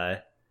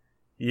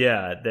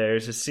 Yeah,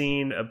 there's a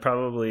scene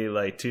probably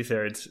like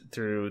 2/3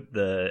 through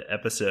the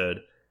episode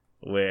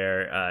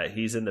where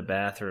he's in the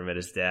bathroom and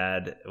his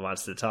dad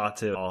wants to talk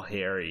to all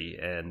hairy,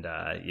 and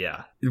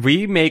yeah.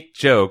 We make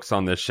jokes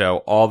on this show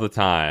all the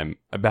time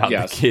about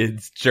the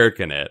kids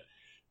jerking it.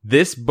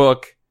 this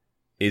book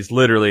is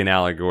literally an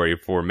allegory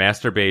for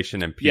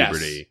masturbation and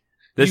puberty.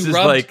 Yes.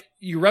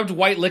 You rubbed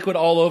white liquid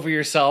all over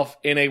yourself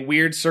in a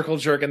weird circle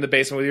jerk in the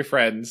basement with your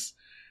friends,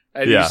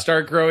 and you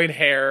start growing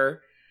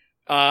hair.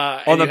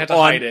 And you have to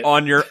hide it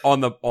on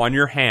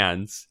your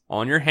hands,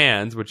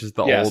 which is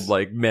the old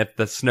like myth.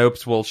 The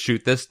Snopes will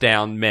shoot this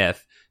down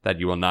myth that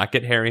you will not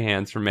get hairy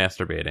hands from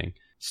masturbating.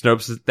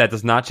 Snopes, that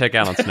does not check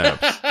out on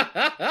Snopes.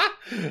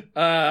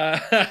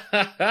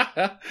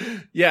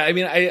 Yeah, I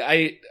mean,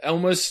 I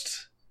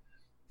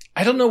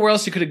don't know where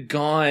else you could have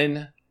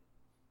gone.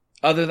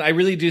 Other than, I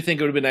really do think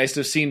it would have been nice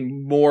to have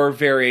seen more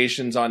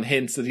variations on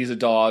hints that he's a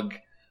dog,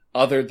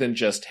 other than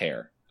just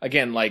hair.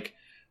 Again, like,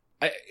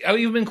 I would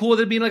even been cool with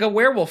it being like a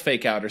werewolf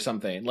fake out or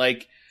something.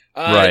 Like,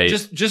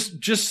 just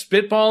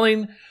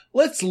spitballing.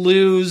 Let's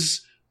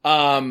lose,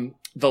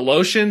 the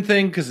lotion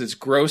thing because it's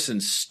gross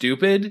and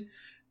stupid.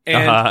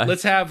 And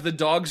let's have the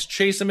dogs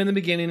chase him in the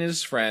beginning as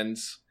his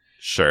friends.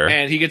 Sure.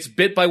 And he gets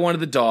bit by one of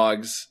the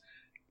dogs.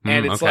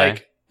 And it's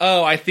like,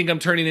 oh, I think I'm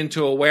turning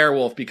into a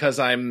werewolf because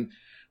I'm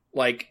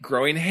like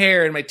growing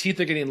hair and my teeth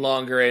are getting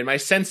longer and my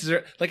senses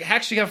are like,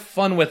 actually have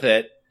fun with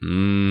it.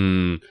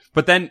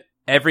 But then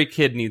every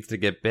kid needs to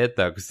get bit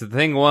though. Because the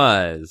thing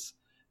was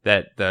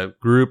that the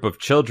group of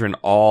children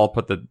all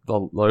put the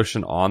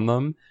lotion on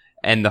them.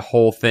 And the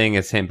whole thing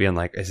is him being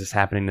like, is this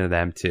happening to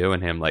them too?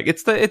 And him like,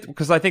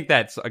 because I think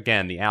that's,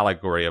 again, the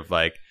allegory of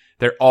like,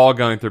 they're all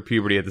going through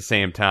puberty at the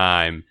same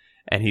time.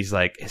 And he's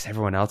like, is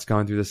everyone else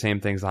going through the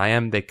same things I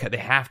am? They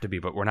have to be,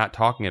 but we're not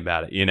talking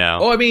about it, you know?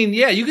 Oh, I mean,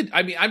 yeah,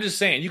 I'm just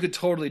saying, you could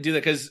totally do that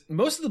because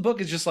most of the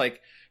book is just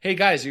like, hey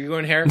guys, are you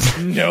going hair?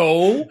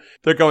 No.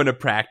 They're going to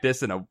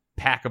practice and a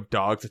pack of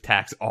dogs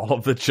attacks all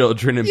of the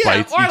children and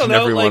bites each and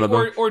every one of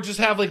them. Or just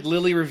have like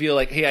Lily reveal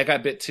like, hey, I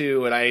got bit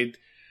too and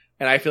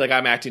I feel like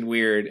I'm acting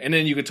weird. And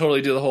then you could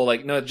totally do the whole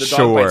like, no, the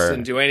dog bites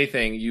didn't do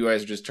anything. You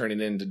guys are just turning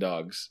into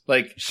dogs.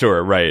 Like,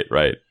 sure, right.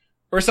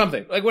 Or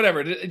something. Like,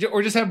 whatever.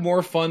 Or just have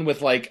more fun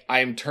with, like,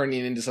 I'm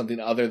turning into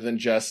something other than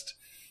just,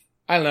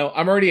 I don't know,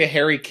 I'm already a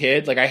hairy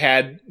kid. Like, I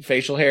had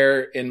facial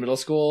hair in middle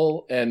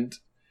school and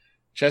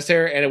chest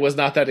hair, and it was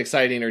not that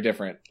exciting or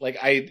different. Like,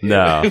 it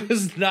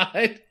was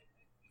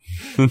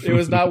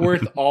not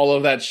worth all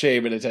of that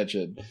shame and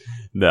attention.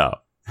 No.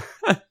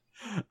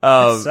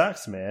 It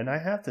sucks, man. I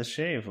have to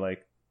shave,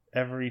 like,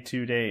 every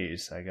 2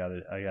 days. I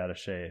gotta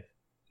shave.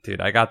 Dude,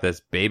 I got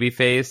this baby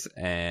face,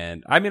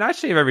 and I mean, I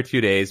shave every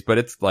 2 days, but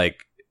it's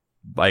like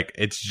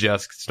it's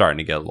just starting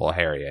to get a little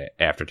hairy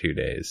after 2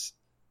 days.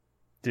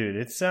 Dude,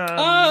 it's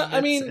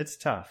it's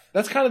tough.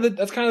 That's kind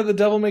of the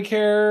devil may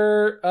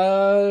care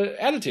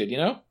attitude, you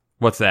know?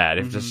 What's that?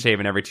 If just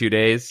shaving every 2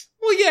 days?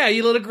 Well, yeah,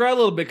 you let it grow a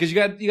little bit because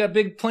you got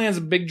big plans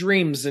and big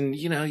dreams, and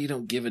you know you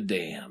don't give a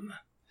damn.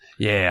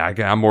 Yeah,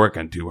 I'm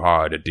working too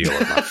hard to deal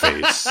with my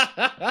face.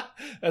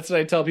 That's what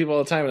I tell people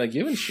all the time. Like,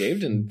 you haven't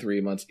shaved in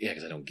 3 months. Yeah,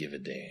 because I don't give a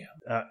damn.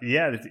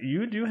 Yeah,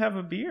 you do have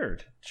a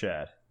beard,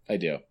 Chad. I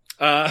do.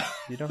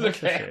 You don't have to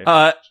shave.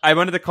 I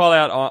wanted to call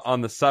out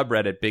on the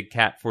subreddit. Big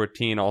Cat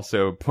 14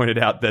 also pointed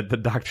out that the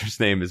doctor's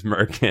name is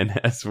Merkin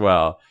as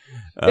well.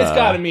 It's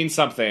got to mean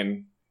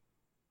something.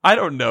 I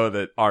don't know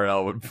that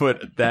RL would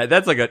put that.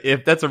 That's like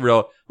that's a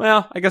real.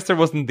 Well, I guess there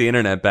wasn't the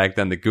internet back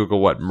then to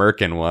Google what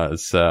Merkin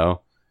was.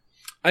 So.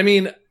 I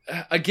mean,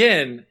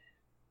 again,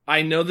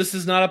 I know this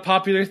is not a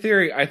popular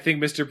theory. I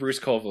think Mr. Bruce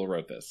Colville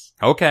wrote this.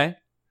 Okay.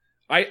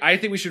 I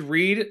think we should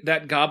read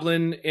that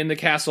Goblin in the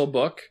Castle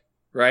book,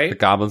 right? The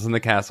Goblins in the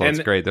Castle.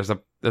 It's great. There's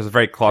a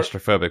very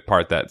claustrophobic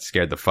part that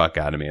scared the fuck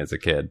out of me as a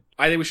kid.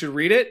 I think we should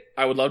read it.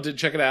 I would love to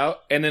check it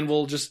out. And then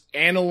we'll just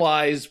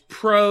analyze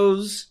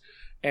prose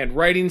and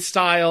writing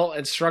style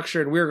and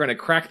structure, and we're going to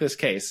crack this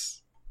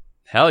case.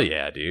 Hell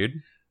yeah,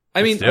 dude.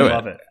 I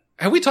love it.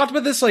 Have we talked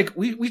about this? Like,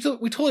 we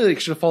totally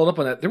should have followed up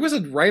on that. There was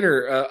a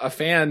writer, a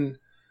fan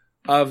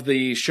of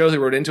the show, who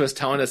wrote into us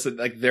telling us that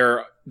like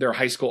their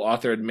high school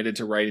author admitted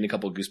to writing a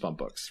couple of Goosebump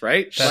books,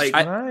 right? That's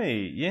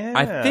right. Yeah.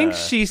 I think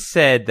she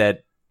said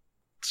that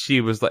she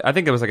was like, I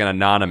think it was like an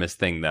anonymous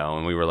thing though,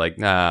 and we were like,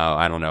 no,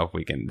 I don't know if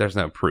we can. There's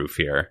no proof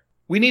here.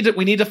 We need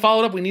to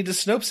follow it up. We need to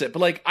Snopes it. But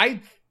like,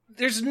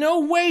 there's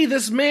no way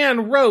this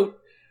man wrote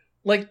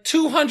like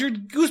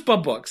 200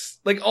 Goosebump books,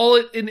 like all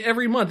in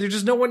every month. There's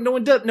just no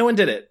one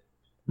did it.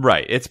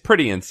 Right. It's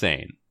pretty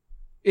insane.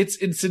 It's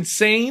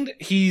insane.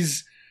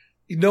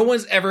 No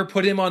one's ever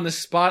put him on the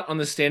spot on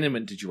the stand and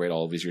went, did you write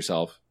all of these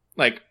yourself?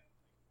 Like,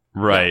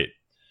 right.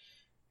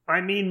 No.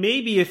 I mean,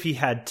 maybe if he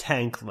had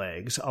tank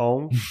legs.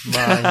 Oh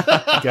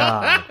my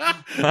God.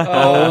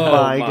 Oh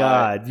my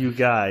God. You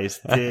guys,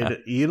 did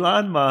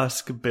Elon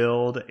Musk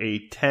build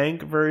a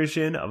tank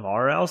version of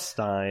R.L.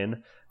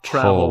 Stine?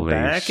 Travel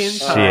back in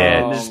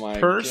time. His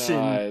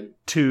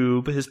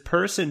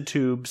person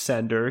tube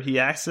sender. He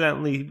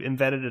accidentally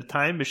invented a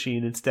time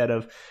machine instead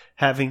of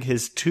having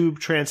his tube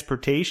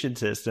transportation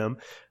system.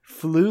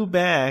 Flew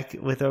back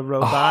with a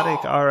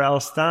robotic R.L.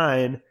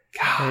 Stine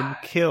and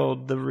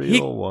killed the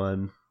real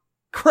one.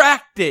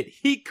 Cracked it.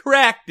 He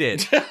cracked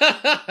it.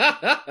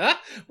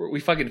 We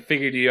fucking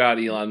figured you out,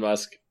 Elon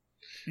Musk.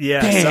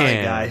 Yeah, Damn. sorry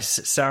guys.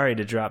 Sorry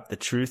to drop the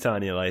truth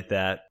on you like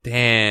that.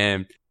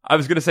 Damn. I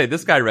was going to say,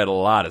 this guy read a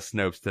lot of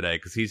Snopes today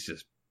because he's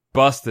just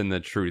busting the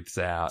truths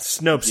out.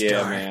 Snopes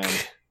Yeah, dark. man.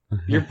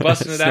 You're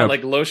busting it out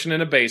like lotion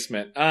in a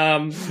basement.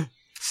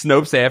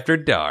 Snopes After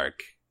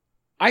Dark.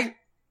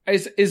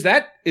 Is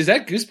that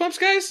Goosebumps,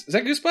 guys? Is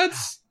that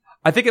Goosebuds?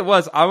 I think it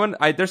was.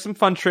 There's some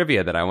fun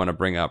trivia that I want to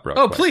bring up real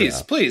quick.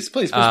 Please.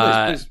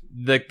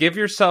 The Give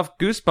Yourself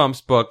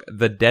Goosebumps book,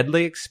 The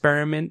Deadly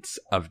Experiments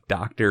of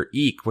Dr.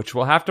 Eek, which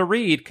we'll have to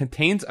read,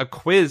 contains a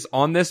quiz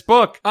on this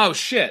book. Oh,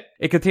 shit.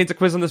 It contains a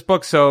quiz on this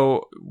book,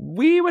 so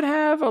we would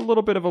have a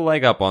little bit of a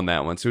leg up on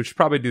that one, so we should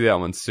probably do that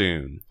one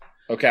soon.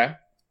 Okay.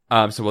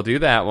 So we'll do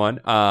that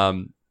one.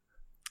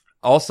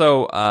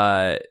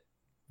 Also,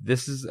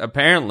 this is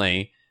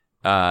apparently...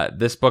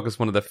 this book is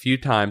one of the few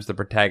times the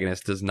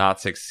protagonist does not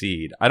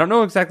succeed. I don't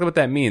know exactly what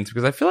that means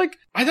because I feel like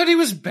I thought he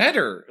was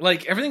better.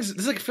 Like I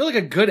feel like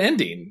a good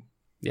ending.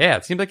 Yeah,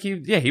 it seemed like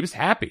he was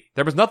happy.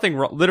 There was nothing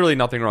wrong, literally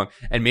nothing wrong.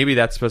 And maybe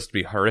that's supposed to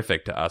be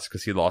horrific to us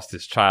because he lost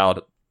his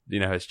child,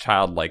 his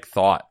childlike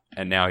thought,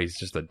 and now he's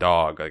just a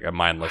dog, like a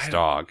mindless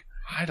dog.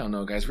 I don't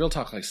know, guys. Real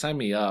talk, like sign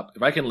me up.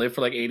 If I can live for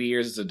like 80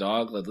 years as a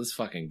dog, let's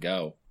fucking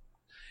go.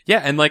 Yeah,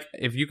 and like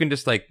if you can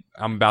just like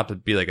I'm about to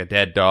be like a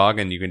dead dog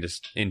and you can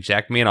just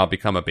inject me and I'll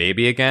become a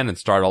baby again and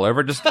start all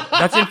over, just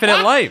that's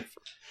infinite life.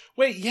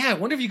 Wait, yeah, I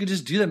wonder if you could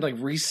just do that and like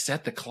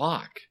reset the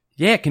clock.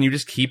 Yeah, can you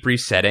just keep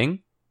resetting?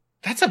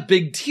 That's a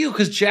big deal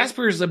because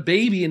Jasper is a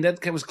baby and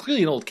that was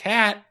clearly an old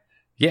cat.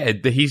 Yeah,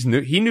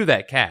 he knew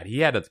that cat. He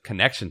had a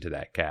connection to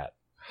that cat.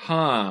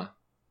 Huh.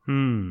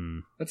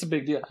 That's a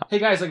big deal. Hey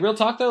guys, like real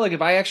talk though, like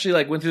if I actually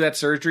like went through that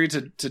surgery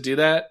to do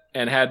that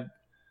and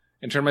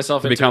turned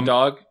myself into a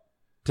dog.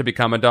 To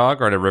become a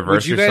dog or to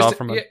reverse yourself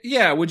from a...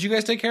 Yeah, would you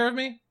guys take care of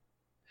me?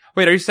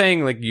 Wait, are you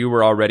saying like you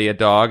were already a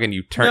dog and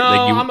you turned... No,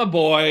 like, I'm a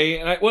boy.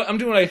 And I'm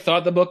doing what I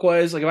thought the book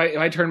was. Like if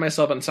I turn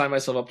myself and sign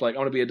myself up like I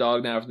want to be a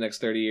dog now for the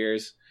next 30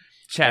 years.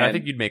 Chad, I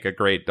think you'd make a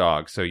great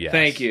dog, so yes.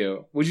 Thank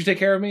you. Would you take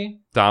care of me?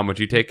 Dom, would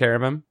you take care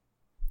of him?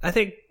 I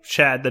think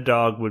Chad the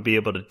dog would be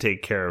able to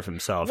take care of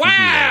himself. Wow! He'd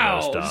be one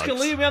of those dogs. Just gonna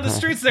leave me on the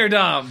streets there,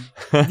 Dom.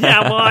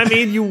 Yeah, well, I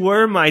mean, you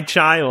were my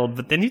child,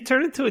 but then you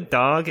turned into a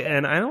dog,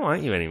 and I don't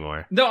want you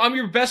anymore. No, I'm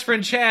your best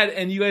friend Chad,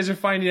 and you guys are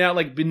finding out,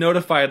 like, be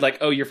notified, like,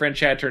 oh, your friend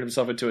Chad turned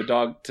himself into a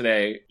dog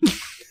today.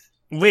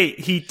 Wait,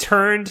 he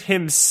turned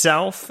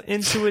himself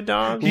into a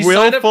dog? He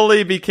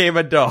willfully became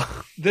a dog.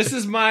 This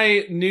is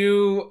my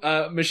new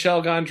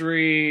Michel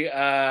Gondry,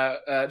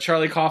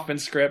 Charlie Kaufman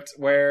script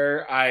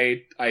where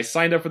I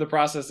signed up for the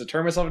process to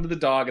turn myself into the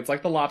dog. It's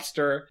like The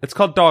Lobster. It's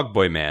called Dog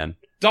Boy Man.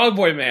 Dog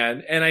Boy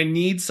Man, and I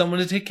need someone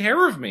to take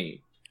care of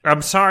me.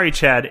 I'm sorry,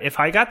 Chad. If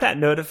I got that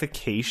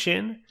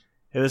notification,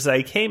 it was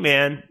like, hey,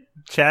 man,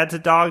 Chad's a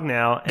dog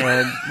now,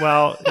 and,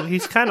 well,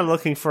 he's kind of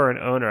looking for an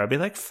owner. I'd be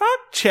like, fuck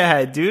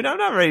Chad, dude. I'm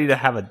not ready to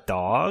have a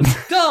dog.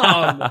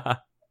 Dumb.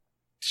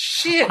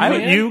 Shit,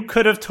 man. You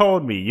could have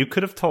told me.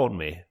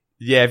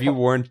 Yeah, if you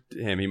warned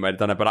him, he might have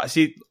done it. But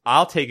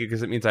I'll take it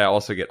because it means I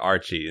also get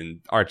Archie, and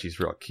Archie's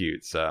real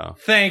cute, so.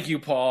 Thank you,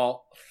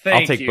 Paul.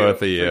 I'll take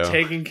both of you. For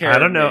taking care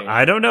of me.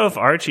 I don't know if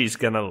Archie's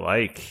gonna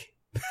like...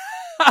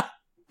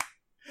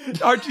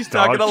 Archie's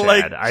not gonna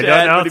like Chad. I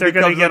don't know if they're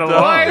gonna get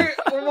along.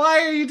 Why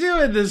are you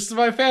doing this to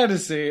my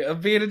fantasy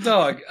of being a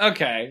dog?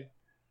 Okay.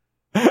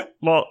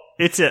 Well,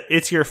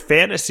 it's your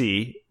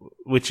fantasy,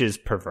 which is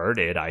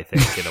perverted, I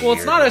think. In a well,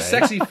 it's not way. a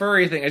sexy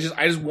furry thing. I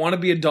just want to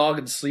be a dog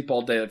and sleep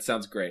all day. That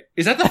sounds great.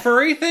 Is that the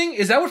furry thing?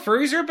 Is that what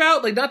furries are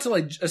about? Like, not to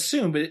like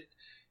assume, but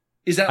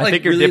is that like? I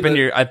think you're dipping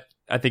your.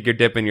 I think you're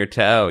dipping your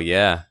toe.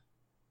 Yeah.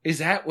 Is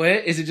that what?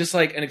 Is it just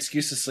like an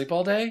excuse to sleep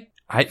all day?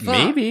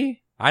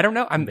 Maybe. I don't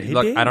know.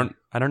 Look, I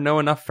don't know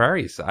enough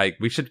furries.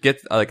 We should get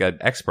like an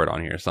expert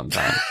on here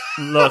sometime.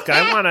 Look,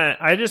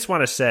 I just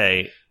want to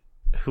say,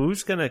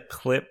 who's gonna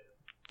clip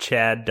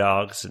Chad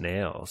Dog's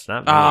nails?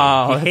 Not me.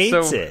 Oh, he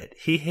hates it.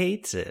 He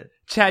hates it.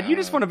 Chad, you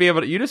just want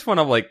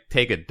to like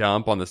take a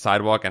dump on the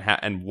sidewalk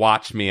and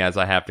watch me as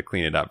I have to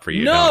clean it up for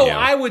you. No,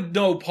 don't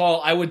you?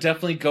 Paul. I would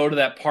definitely go to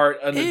that part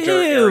of the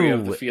dirt area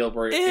of the field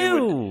where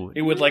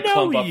it would like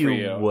clump up for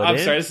you. Wouldn't.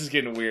 I'm sorry, this is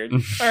getting weird. All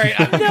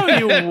right, no,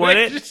 you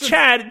wouldn't,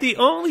 Chad. The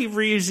only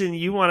reason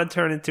you want to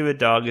turn into a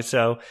dog is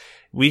so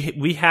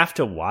we have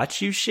to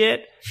watch you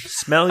shit,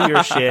 smell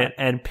your shit,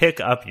 and pick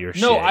up your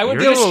shit. No, I would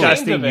be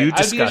ashamed of it.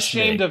 I'd be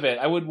ashamed me. of it.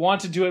 I would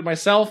want to do it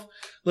myself.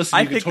 Listen,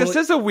 I think this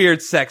is a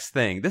weird sex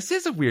thing. This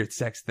is a weird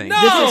sex thing.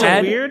 No! This is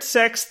a weird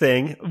sex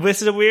thing.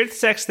 This is a weird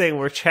sex thing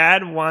where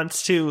Chad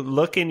wants to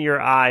look in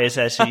your eyes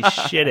as he's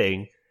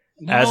shitting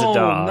as a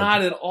dog. No,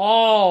 not at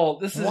all.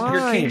 This is Why,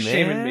 you're king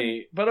shaming man?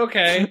 me. But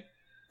okay.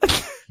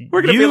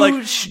 We're gonna be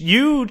like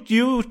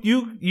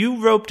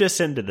you roped us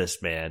into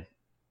this, man.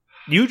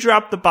 You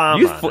dropped the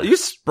bomb on us. You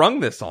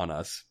sprung this on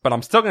us, but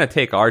I'm still gonna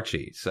take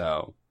Archie.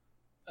 So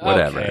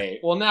whatever. Okay.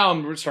 Well, now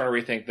I'm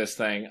starting to rethink this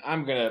thing.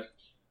 I'm gonna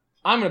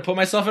put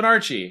myself in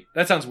Archie.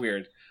 That sounds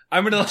weird.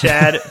 I'm gonna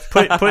Chad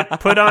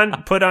put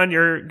on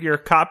your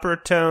copper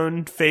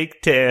toned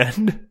fake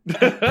tan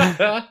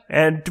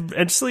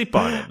and sleep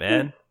on it,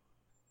 man.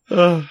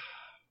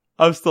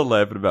 I'm still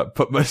laughing about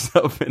put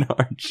myself in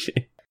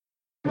Archie.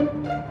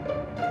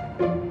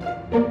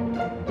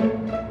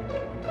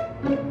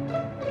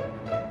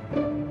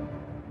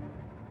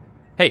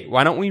 Hey,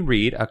 why don't we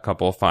read a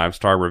couple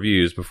 5-star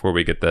reviews before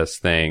we get this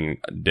thing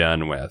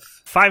done with?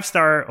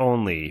 5-star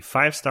only.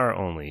 5-star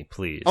only,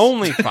 please.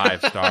 Only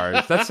 5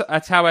 stars.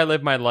 That's how I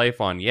live my life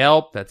on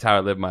Yelp. That's how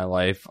I live my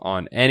life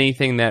on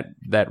anything that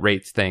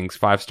rates things.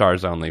 5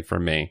 stars only for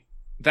me.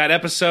 That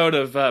episode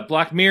of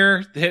Black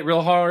Mirror hit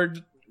real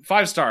hard.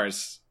 5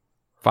 stars.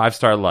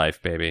 5-star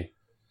life, baby.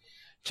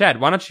 Chad,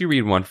 why don't you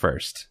read one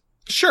first?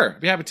 Sure,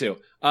 be happy to.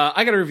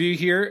 I got a review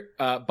here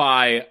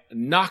by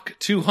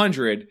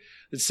Knock200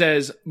 that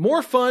says,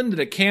 more fun than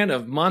a can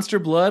of Monster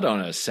Blood on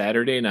a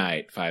Saturday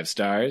night. 5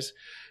 stars.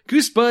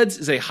 Goosebuds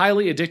is a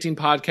highly addicting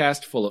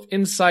podcast full of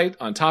insight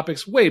on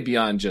topics way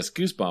beyond just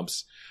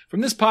Goosebumps. From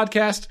this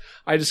podcast,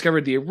 I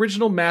discovered the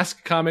original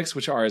Mask comics,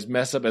 which are as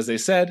messed up as they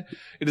said.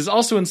 It has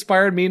also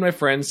inspired me and my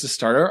friends to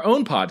start our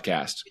own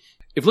podcast.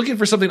 If looking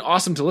for something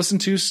awesome to listen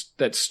to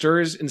that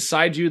stirs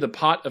inside you the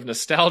pot of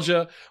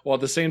nostalgia while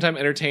at the same time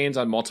entertains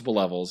on multiple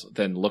levels,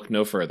 then look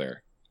no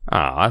further.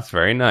 Ah, that's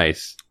very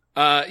nice.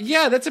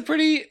 Yeah, that's a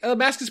pretty,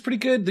 Mask is pretty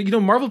good. You know,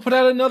 Marvel put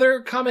out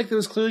another comic that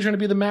was clearly trying to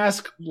be the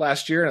Mask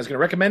last year, and I was going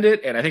to recommend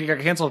it, and I think it got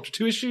canceled after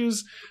 2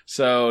 issues,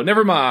 so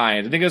never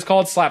mind. I think it was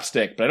called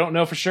Slapstick, but I don't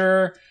know for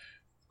sure.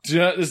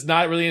 It's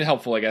not really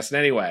helpful, I guess, in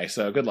any way,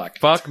 so good luck.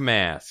 Fuck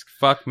Mask.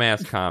 Fuck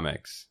Mask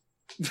Comics.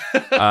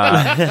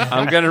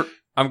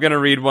 I'm gonna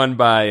read one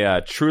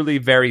by Truly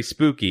Very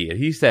Spooky.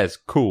 He says,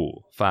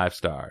 cool, 5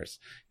 stars.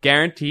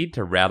 Guaranteed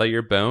to rattle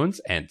your bones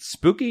and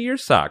spooky your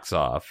socks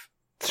off.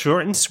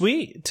 Short and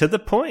sweet, to the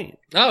point.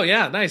 Oh,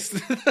 yeah, nice.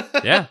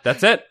 Yeah,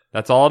 that's it.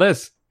 That's all it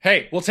is.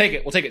 Hey, we'll take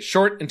it. We'll take it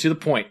short and to the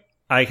point.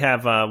 I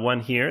have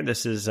one here.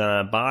 This is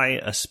by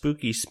A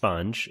Spooky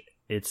Sponge.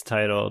 It's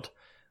titled,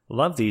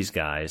 Love These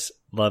Guys,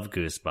 Love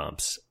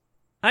Goosebumps.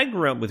 I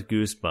grew up with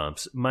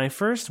Goosebumps. My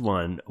first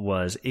one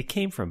was It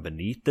Came From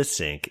Beneath the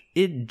Sink.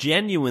 It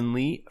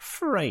genuinely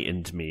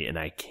frightened me, and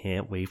I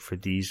can't wait for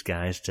these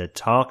guys to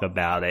talk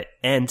about it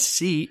and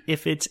see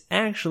if it's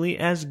actually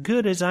as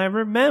good as I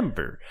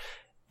remember.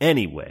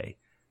 Anyway,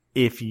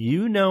 if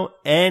you know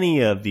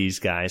any of these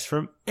guys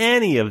from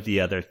any of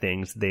the other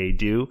things they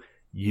do,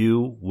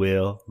 you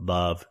will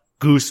love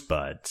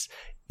Goosebuds.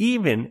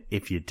 Even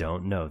if you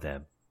don't know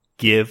them,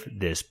 give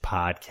this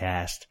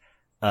podcast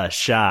a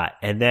shot.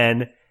 And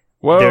then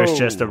there's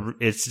just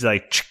it's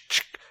like,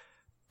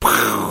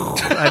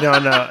 I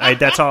don't know.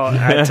 That's all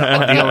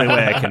the only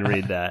way I can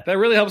read that. That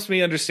really helps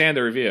me understand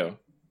the review.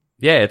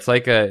 Yeah, it's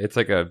like a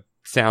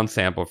sound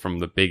sample from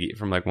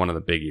like one of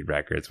the Biggie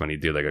records when he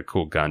do like a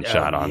cool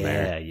gunshot on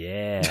there.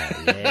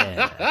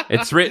 Yeah.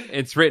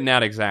 It's written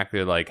out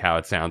exactly like how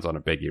it sounds on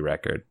a Biggie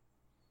record.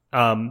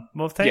 Well,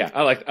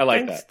 I like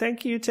that.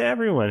 Thank you to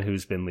everyone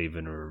who's been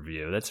leaving a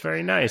review. That's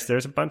very nice.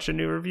 There's a bunch of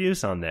new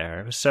reviews on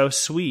there. It was so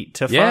sweet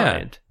to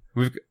find.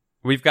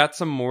 We've got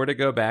some more to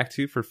go back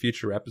to for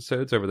future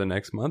episodes over the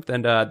next month,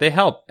 and they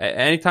help.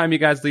 Anytime you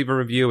guys leave a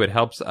review, it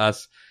helps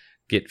us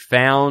get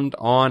found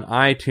on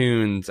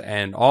iTunes,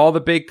 and all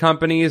the big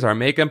companies are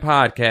making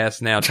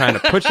podcasts now trying to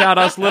push out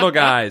us little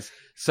guys.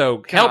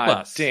 So help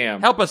us.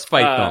 Damn. Help us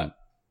fight them.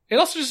 It's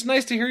also just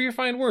nice to hear your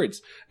fine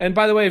words. And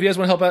by the way, if you guys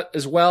want to help out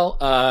as well,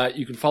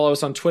 you can follow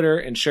us on Twitter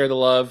and share the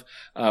love.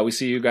 We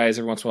see you guys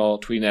every once in a while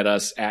tweeting at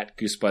us at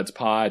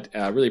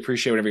GoosebudsPod. Really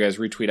appreciate whenever you guys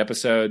retweet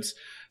episodes.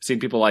 I've seen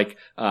people like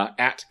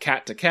at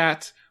Cat to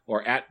Cat,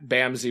 or at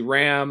Bamsy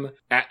Ram,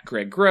 at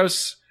Greg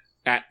Gross,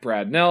 at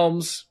Brad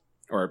Nelms,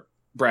 or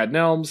Brad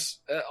Nelms.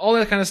 All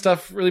that kind of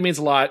stuff really means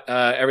a lot.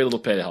 Every little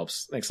bit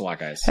helps. Thanks a lot,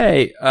 guys.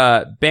 Hey,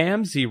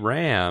 Bamsy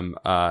Ram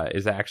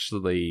is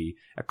actually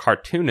a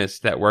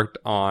cartoonist that worked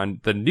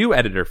on the new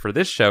editor for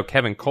this show,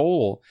 Kevin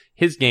Cole.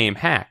 His game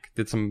Hack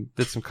did some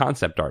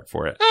concept art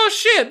for it. Oh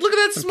shit! Look at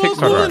that small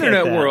cool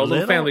internet world,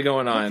 little family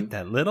going on.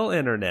 That little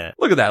internet.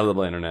 Look at that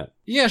little internet.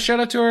 Yeah, shout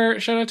out to our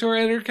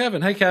editor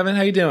Kevin. Hi Kevin,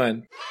 how you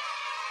doing?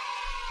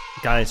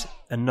 Guys,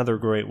 another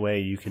great way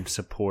you can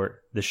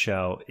support the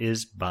show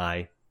is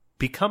by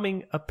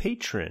becoming a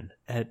patron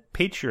at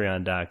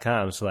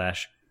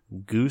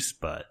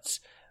patreon.com/goosebuds.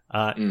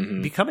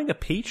 Becoming a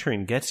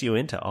patron gets you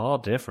into all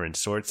different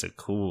sorts of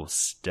cool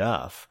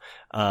stuff.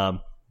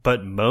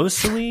 But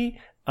mostly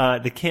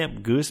the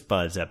Camp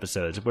Goosebuds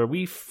episodes, where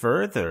we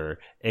further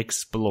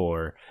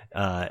explore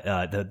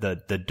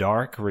the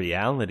dark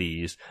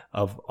realities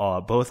of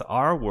both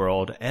our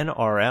world and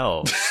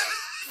RL's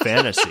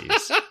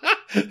fantasies.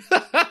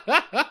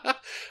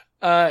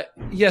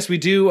 Yes, we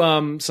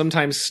do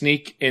sometimes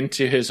sneak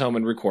into his home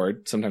and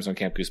record, sometimes on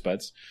Camp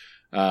Goosebuds.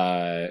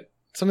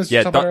 Sometimes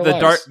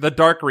the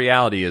dark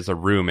reality is a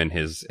room in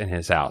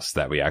his house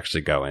that we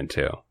actually go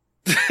into.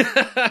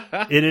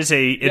 It is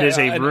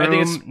a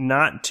room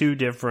not too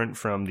different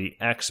from the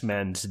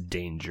X-Men's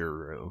Danger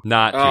Room.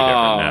 Not too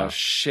different, no. Oh,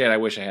 shit, I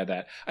wish I had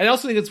that. I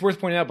also think it's worth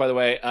pointing out, by the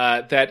way,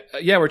 that,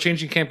 we're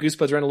changing Camp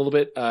Goosebuds around a little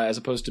bit, as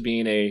opposed to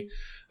being a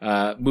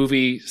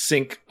movie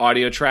sync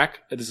audio track.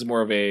 This is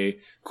more of a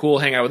cool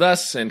hangout with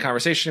us and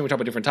conversation. We talk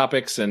about different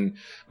topics, and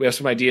we have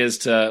some ideas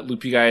to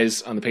loop you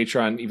guys on the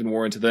Patreon even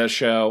more into the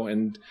show.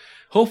 And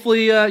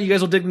hopefully, you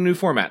guys will dig the new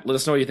format. Let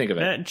us know what you think of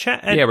it.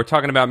 Yeah, we're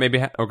talking about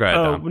maybe. Oh, go ahead.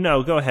 Dom.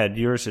 No, go ahead.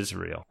 Yours is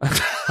real.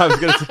 I was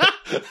gonna say.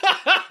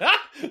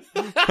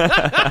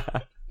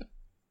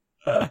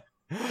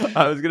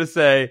 I was gonna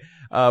say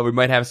we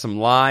might have some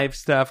live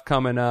stuff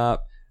coming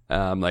up.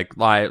 Like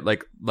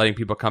letting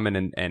people come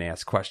in and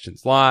ask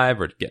questions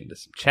live or get into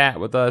some chat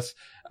with us.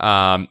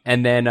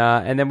 And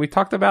then we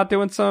talked about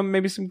doing some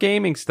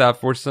gaming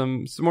stuff or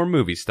some more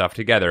movie stuff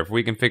together. If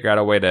we can figure out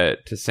a way to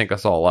sync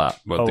us all up,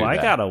 we'll do that. I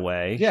got a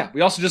way. Yeah,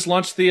 we also just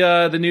launched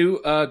the new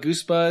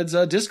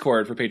Goosebuds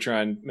Discord for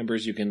Patreon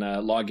members. You can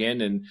log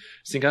in and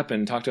sync up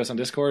and talk to us on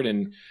Discord,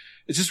 and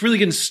it's just really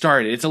getting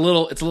started. It's a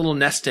little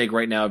nest egg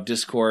right now of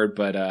Discord,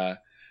 but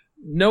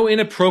no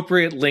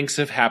inappropriate links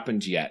have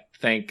happened yet.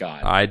 Thank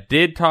God. I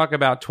did talk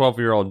about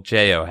 12-year-old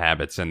J.O.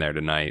 habits in there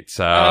tonight,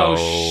 so... Oh,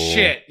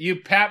 shit. You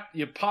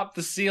popped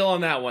the seal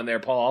on that one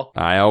there, Paul.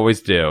 I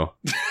always do.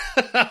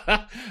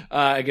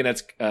 Again,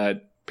 that's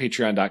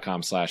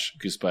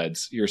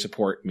patreon.com/goosebuds. Your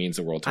support means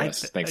the world to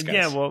us. Thanks, guys.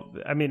 Yeah, well,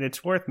 I mean,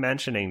 it's worth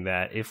mentioning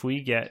that if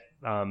we get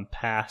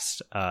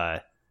past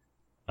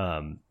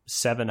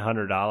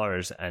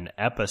 $700 an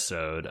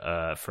episode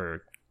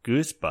for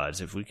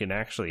Goosebuds, if we can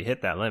actually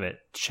hit that limit,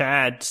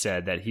 Chad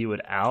said that he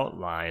would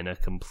outline a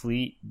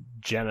complete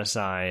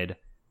genocide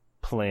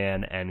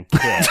plan and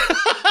kit.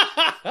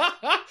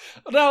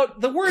 Now,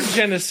 the word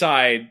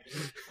genocide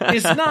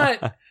is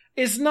not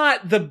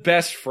the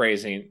best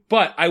phrasing,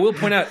 but I will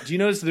point out, do you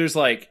notice there's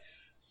like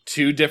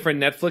 2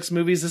 different Netflix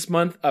movies this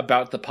month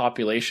about the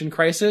population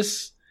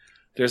crisis?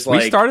 We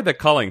started the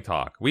culling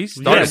talk. With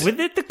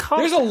it, the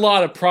culling. There's a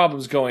lot of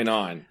problems going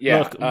on. Yeah,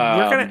 look,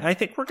 I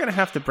think we're gonna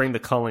have to bring the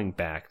culling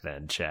back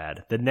then,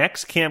 Chad. The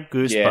next Camp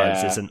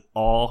Goosebuds is an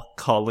all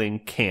culling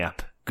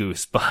camp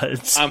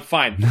Goosebuds. I'm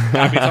fine.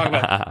 Happy to talk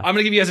about it. I'm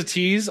gonna give you guys a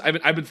tease. I've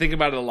been thinking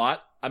about it a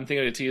lot. I'm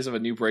thinking of a tease of a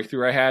new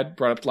breakthrough I had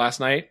brought up last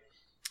night.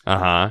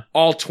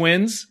 All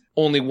twins.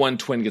 Only one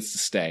twin gets to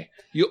stay.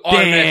 You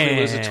automatically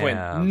lose a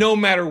twin, no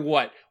matter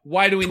what.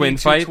 Why do we need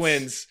 2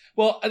 twins?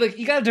 Well, like,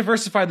 you gotta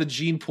diversify the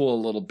gene pool a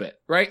little bit,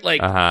 right?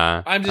 Like,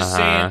 I'm just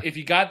saying, if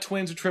you got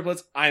twins or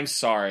triplets, I'm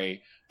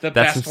sorry. The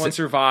best one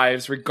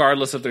survives,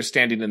 regardless if they're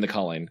standing in the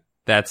culling.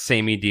 That's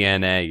samey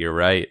DNA, you're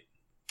right.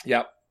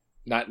 Yep.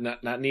 Not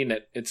needing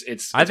it.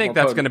 It's I think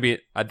that's gonna be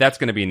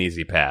an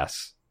easy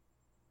pass.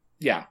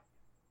 Yeah.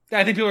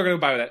 I think people are going to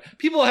buy with that.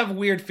 People have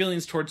weird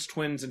feelings towards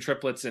twins and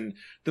triplets, and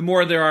the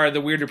more there are, the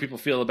weirder people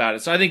feel about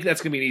it. So I think that's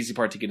going to be an easy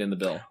part to get in the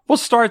bill. We'll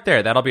start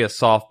there. That'll be a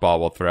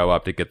softball we'll throw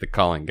up to get the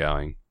culling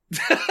going.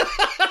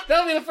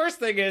 That'll be the first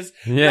thing is,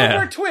 no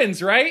more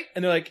twins, right?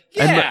 And they're like,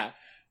 yeah.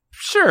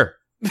 Sure.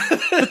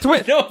 The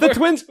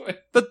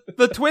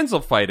twins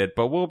will fight it,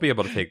 but we'll be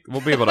able to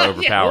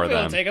overpower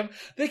them. Take them.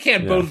 They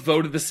can't both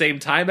vote at the same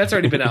time. That's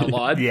already been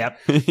outlawed. Yep.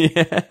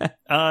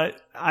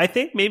 I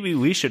think maybe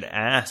we should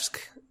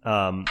ask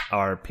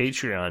our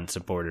Patreon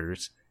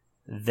supporters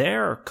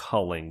their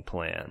culling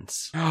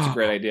plans. That's a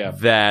great idea.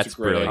 That's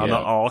brilliant. On the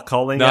all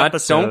culling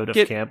episode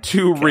of Camp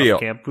real.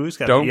 Camp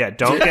Goosebuds. Don't get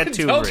too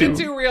real. Don't get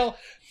too real.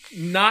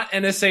 Not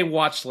NSA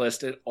watch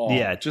list at all.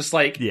 Yeah, just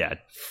like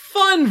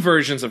fun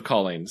versions of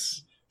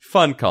callings.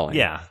 Fun culling.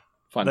 Yeah,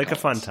 fun like callings.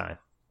 A fun time.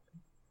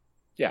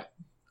 Yeah,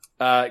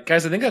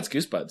 guys, I think that's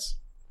Goosebuds.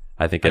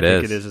 I think it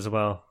is. It is as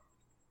well.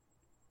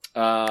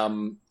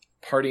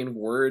 Parting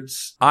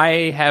words.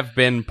 I have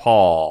been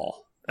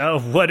Paul.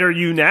 Oh, what are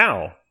you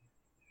now?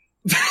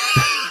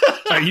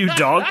 Are you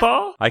Dog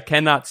Paul? I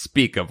cannot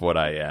speak of what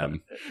I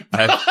am.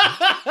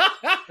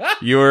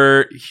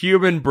 Your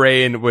human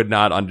brain would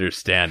not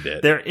understand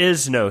it. There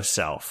is no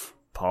self,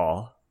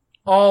 Paul.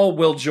 All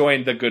will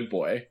join the good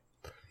boy.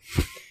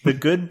 The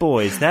Good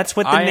Boys. That's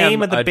what the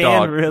name of the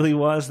band really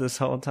was this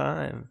whole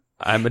time.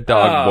 I'm a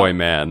dog boy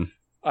man.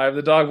 I'm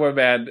the dog boy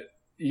man.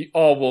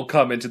 All will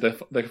come into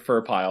the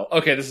fur pile.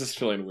 Okay, this is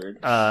feeling weird.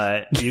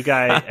 You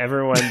guys,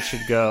 everyone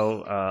should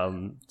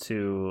go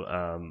to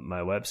my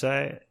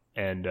website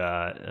and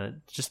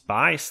just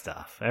buy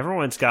stuff.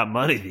 Everyone's got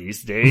money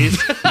these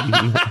days.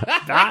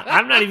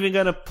 I'm not even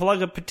going to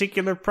plug a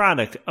particular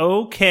product.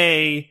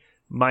 Okay,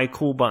 my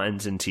cool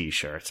buttons and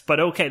t-shirts. But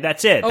okay,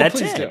 that's it.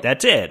 That's it.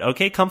 That's it.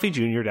 Okay,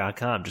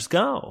 comfyjunior.com. Just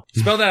go.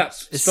 Spell that out.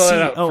 Spell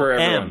that out for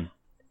everyone.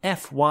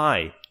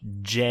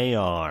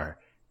 COMFYJR.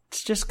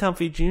 It's just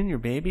Comfy Junior,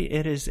 baby.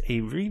 It is a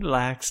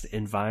relaxed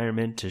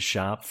environment to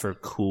shop for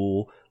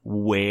cool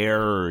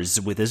wares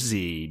with a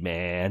Z,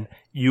 man.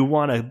 You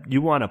want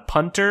a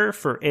punter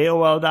for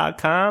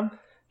AOL.com?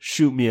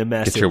 Shoot me a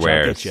message. I'll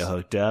get you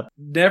hooked up.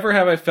 Never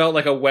have I felt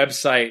like a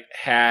website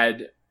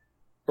had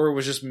or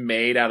was just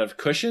made out of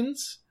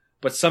cushions,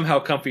 but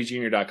somehow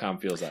ComfyJunior.com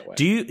feels that way.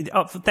 Do you?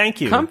 Oh, thank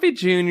you. Comfy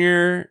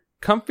Junior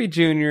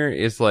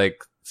is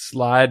like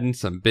sliding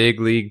some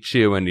big league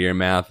chew into your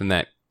mouth and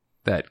that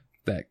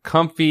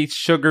comfy,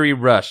 sugary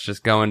rush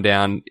just going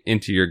down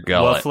into your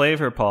gullet. What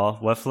flavor, Paul?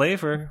 What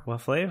flavor?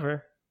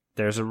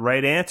 There's a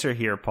right answer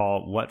here,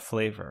 Paul. What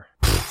flavor?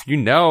 You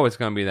know it's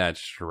going to be that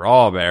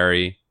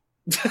strawberry.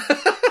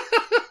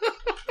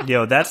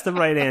 Yo, that's the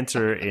right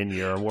answer in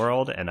your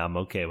world, and I'm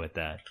okay with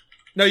that.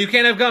 No, you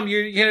can't have gum.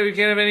 You can't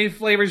have any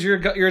flavors. You're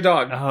a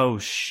dog. Oh,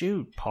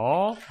 shoot,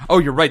 Paul. Oh,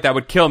 you're right. That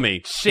would kill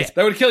me. Shit.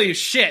 That would kill you.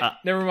 Shit.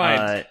 Never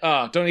mind.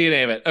 Don't eat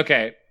any of it.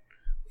 Okay.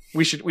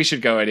 We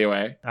should go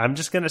anyway. I'm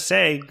just going to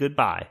say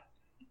goodbye.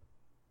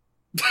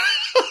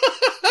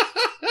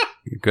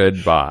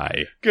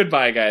 Goodbye.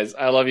 Goodbye, guys.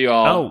 I love you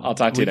all. I'll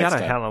talk to you next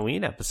time. We got a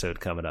Halloween episode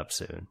coming up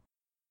soon.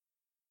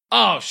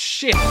 Oh,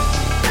 shit.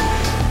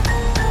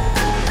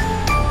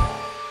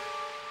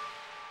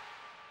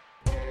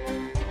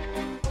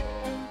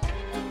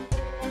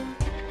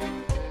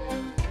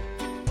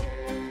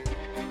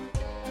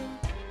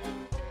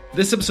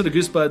 This episode of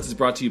Goosebuds is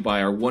brought to you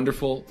by our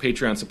wonderful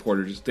Patreon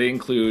supporters. They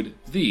include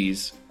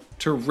these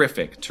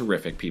terrific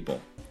people.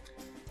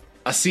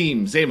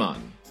 Asim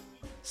Zaman.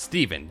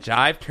 Stephen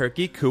Jive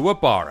Turkey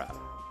Kuwabara.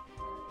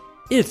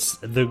 It's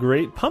the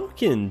Great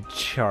Pumpkin,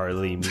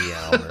 Charlie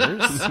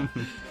Meowers.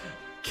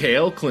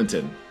 Kale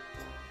Clinton.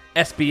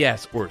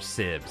 SBS or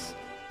Sibs.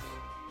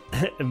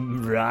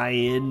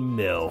 Ryan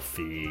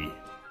Melfi.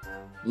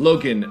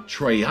 Logan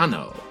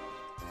Troiano.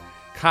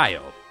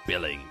 Kyle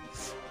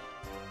Billings.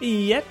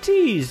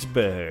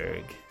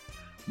 Gettysburg.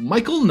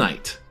 Michael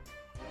Knight.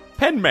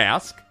 Pen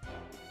Mask.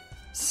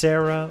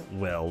 Sarah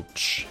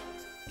Welch.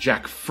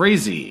 Jack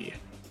Frazee.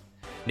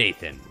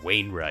 Nathan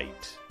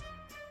Wainwright.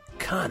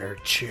 Connor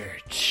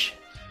Church.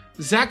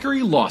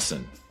 Zachary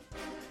Lawson.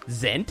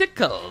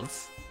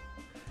 Zenticles.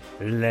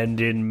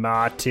 Lyndon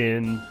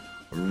Martin.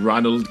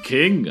 Ronald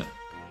King.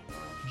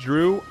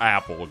 Drew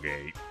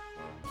Applegate.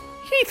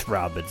 Heath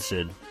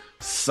Robinson.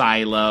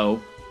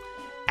 Silo.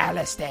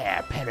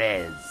 Alistair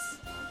Perez.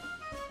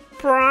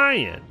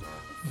 Brian.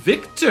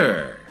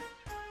 Victor.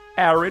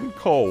 Aaron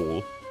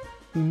Cole.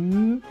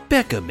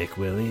 Becca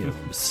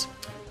McWilliams.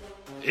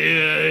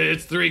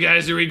 It's three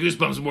guys who read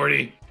Goosebumps,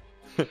 Morty.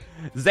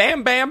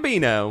 Zam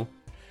Bambino.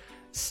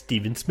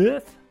 Stephen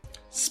Smith.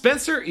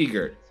 Spencer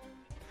Egert.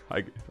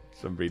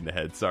 I'm reading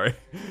ahead, sorry.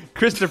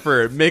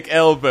 Christopher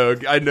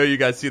McElvogue. I know you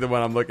guys see the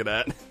one I'm looking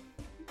at.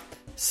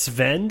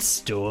 Sven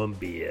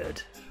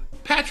Stormbeard.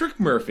 Patrick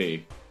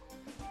Murphy.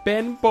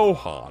 Ben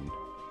Bohan.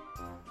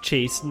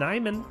 Chase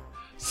Nyman.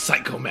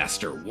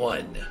 Psychomaster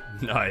 1.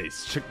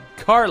 Nice.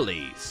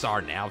 Carly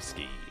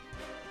Sarnowski.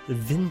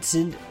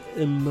 Vincent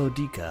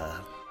Modica.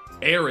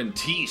 Aaron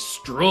T.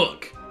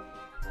 Strunk.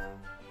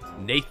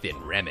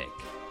 Nathan Remick.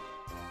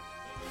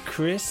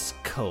 Chris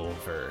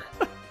Culver.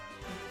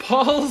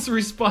 Paul's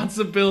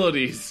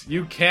Responsibilities.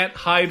 You can't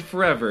hide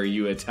forever,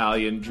 you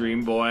Italian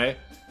dream boy.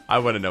 I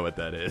want to know what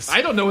that is.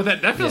 I don't know what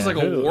that feels like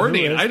a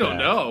warning. I don't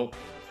know.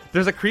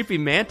 There's a creepy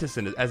mantis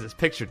as his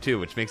picture too,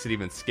 which makes it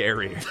even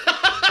scarier.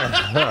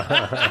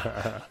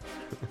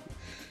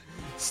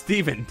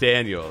 Stephen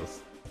Daniels.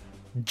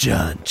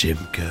 John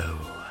Jimko.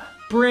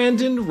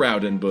 Brandon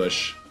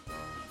Rowdenbush.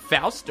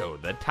 Fausto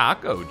the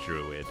Taco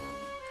Druid.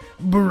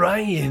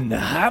 Brian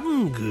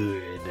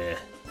Hamgood.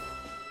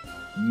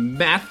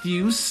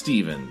 Matthew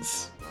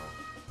Stevens.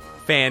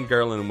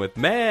 Fangirling with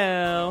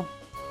Mel.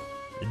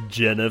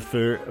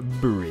 Jennifer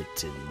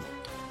Britton.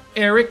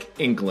 Eric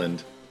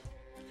England.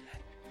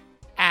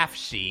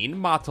 Afshin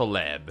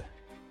Motoleb.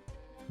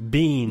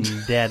 Bean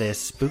Daddy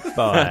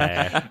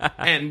Spookboy.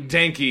 And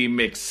Danky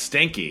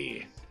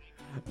McStanky.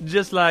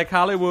 Just like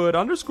Hollywood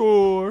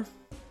 _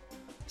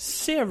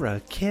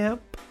 Sarah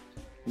Kemp.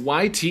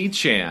 YT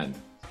Chan.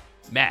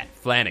 Matt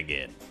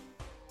Flanagan.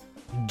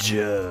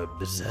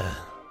 Jubs.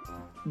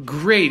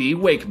 Grady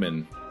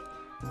Wakeman.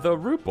 The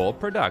Rupel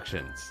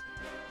Productions.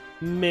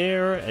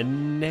 Mayor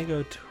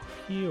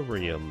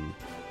Negatorium.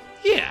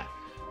 Yeah.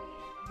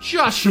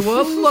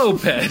 Joshua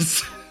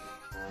Lopez.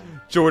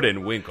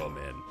 Jordan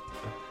Winkleman.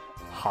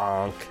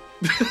 Honk.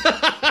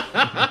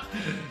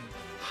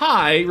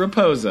 Hi,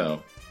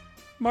 Raposo.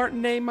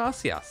 Martin A.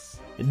 Macias.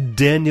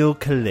 Daniel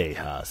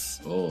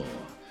Callejas. Oh.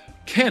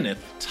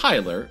 Kenneth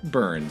Tyler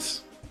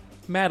Burns.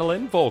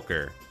 Madeline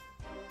Volker.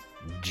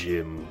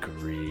 Jim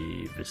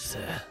Greaves.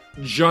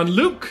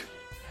 Jean-Luc.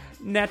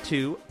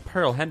 Natu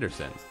Pearl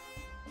Henderson.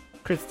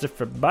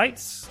 Christopher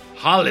Bites.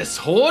 Hollis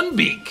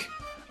Hornbeak.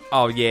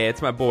 Oh yeah,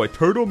 it's my boy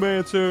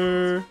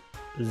Turtlemancer.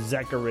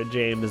 Zachary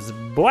James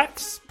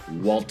Blacks.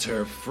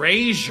 Walter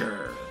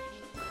Frazier.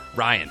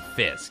 Ryan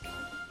Fisk.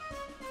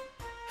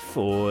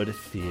 Ford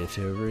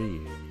Theater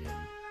Reunion.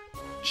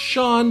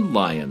 Sean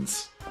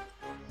Lyons.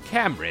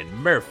 Cameron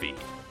Murphy.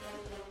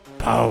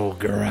 Paul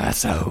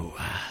Grasso.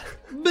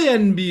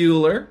 Ben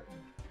Bueller.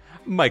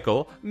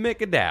 Michael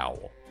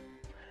McDowell.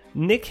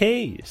 Nick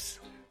Hayes.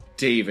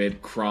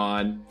 David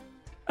Cron.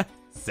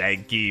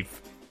 Zangief.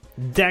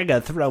 Dagger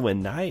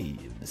throwing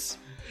knives.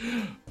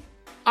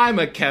 I'm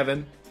a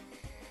Kevin.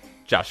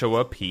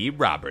 Joshua P.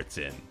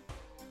 Robertson.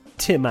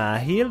 Tim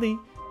Healy.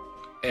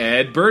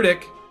 Ed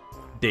Burdick.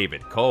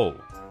 David Cole.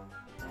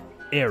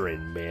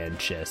 Aaron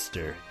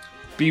Manchester.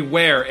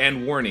 Beware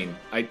and warning.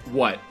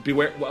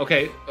 Beware.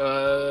 Okay,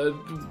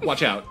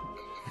 watch out.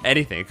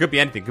 Anything. It could be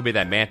anything. It could be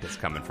that mantis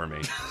coming for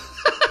me.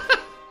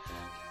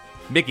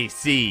 Mickey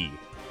C.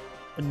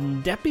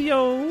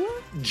 Depio.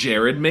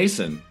 Jared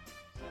Mason.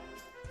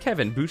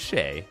 Kevin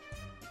Boucher.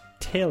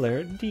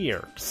 Taylor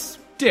Dierks.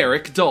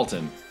 Derek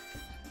Dalton.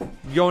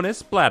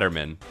 Jonas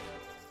Blatterman.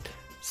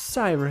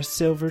 Cyrus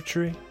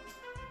Silvertree.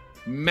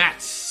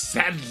 Matt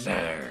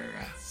Sadler.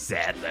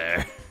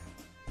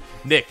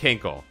 Nick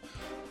Hinkle.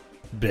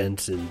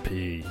 Benson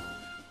P.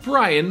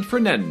 Brian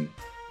Fernetten.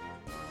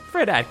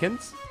 Fred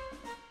Atkins.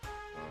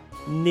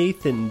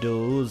 Nathan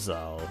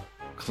Dozal.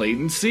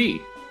 Clayton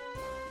C.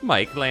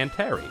 Mike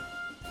Lanteri.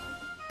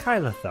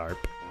 Kyla Tharp.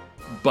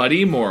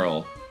 Buddy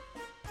Morrill.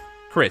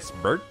 Chris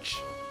Birch.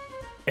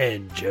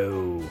 And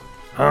Joe.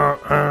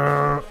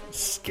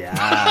 Scott.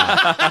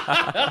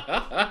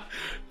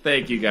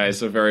 Thank you guys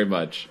so very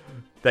much.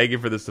 Thank you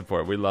for the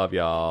support. We love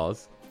y'all.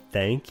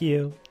 Thank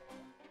you.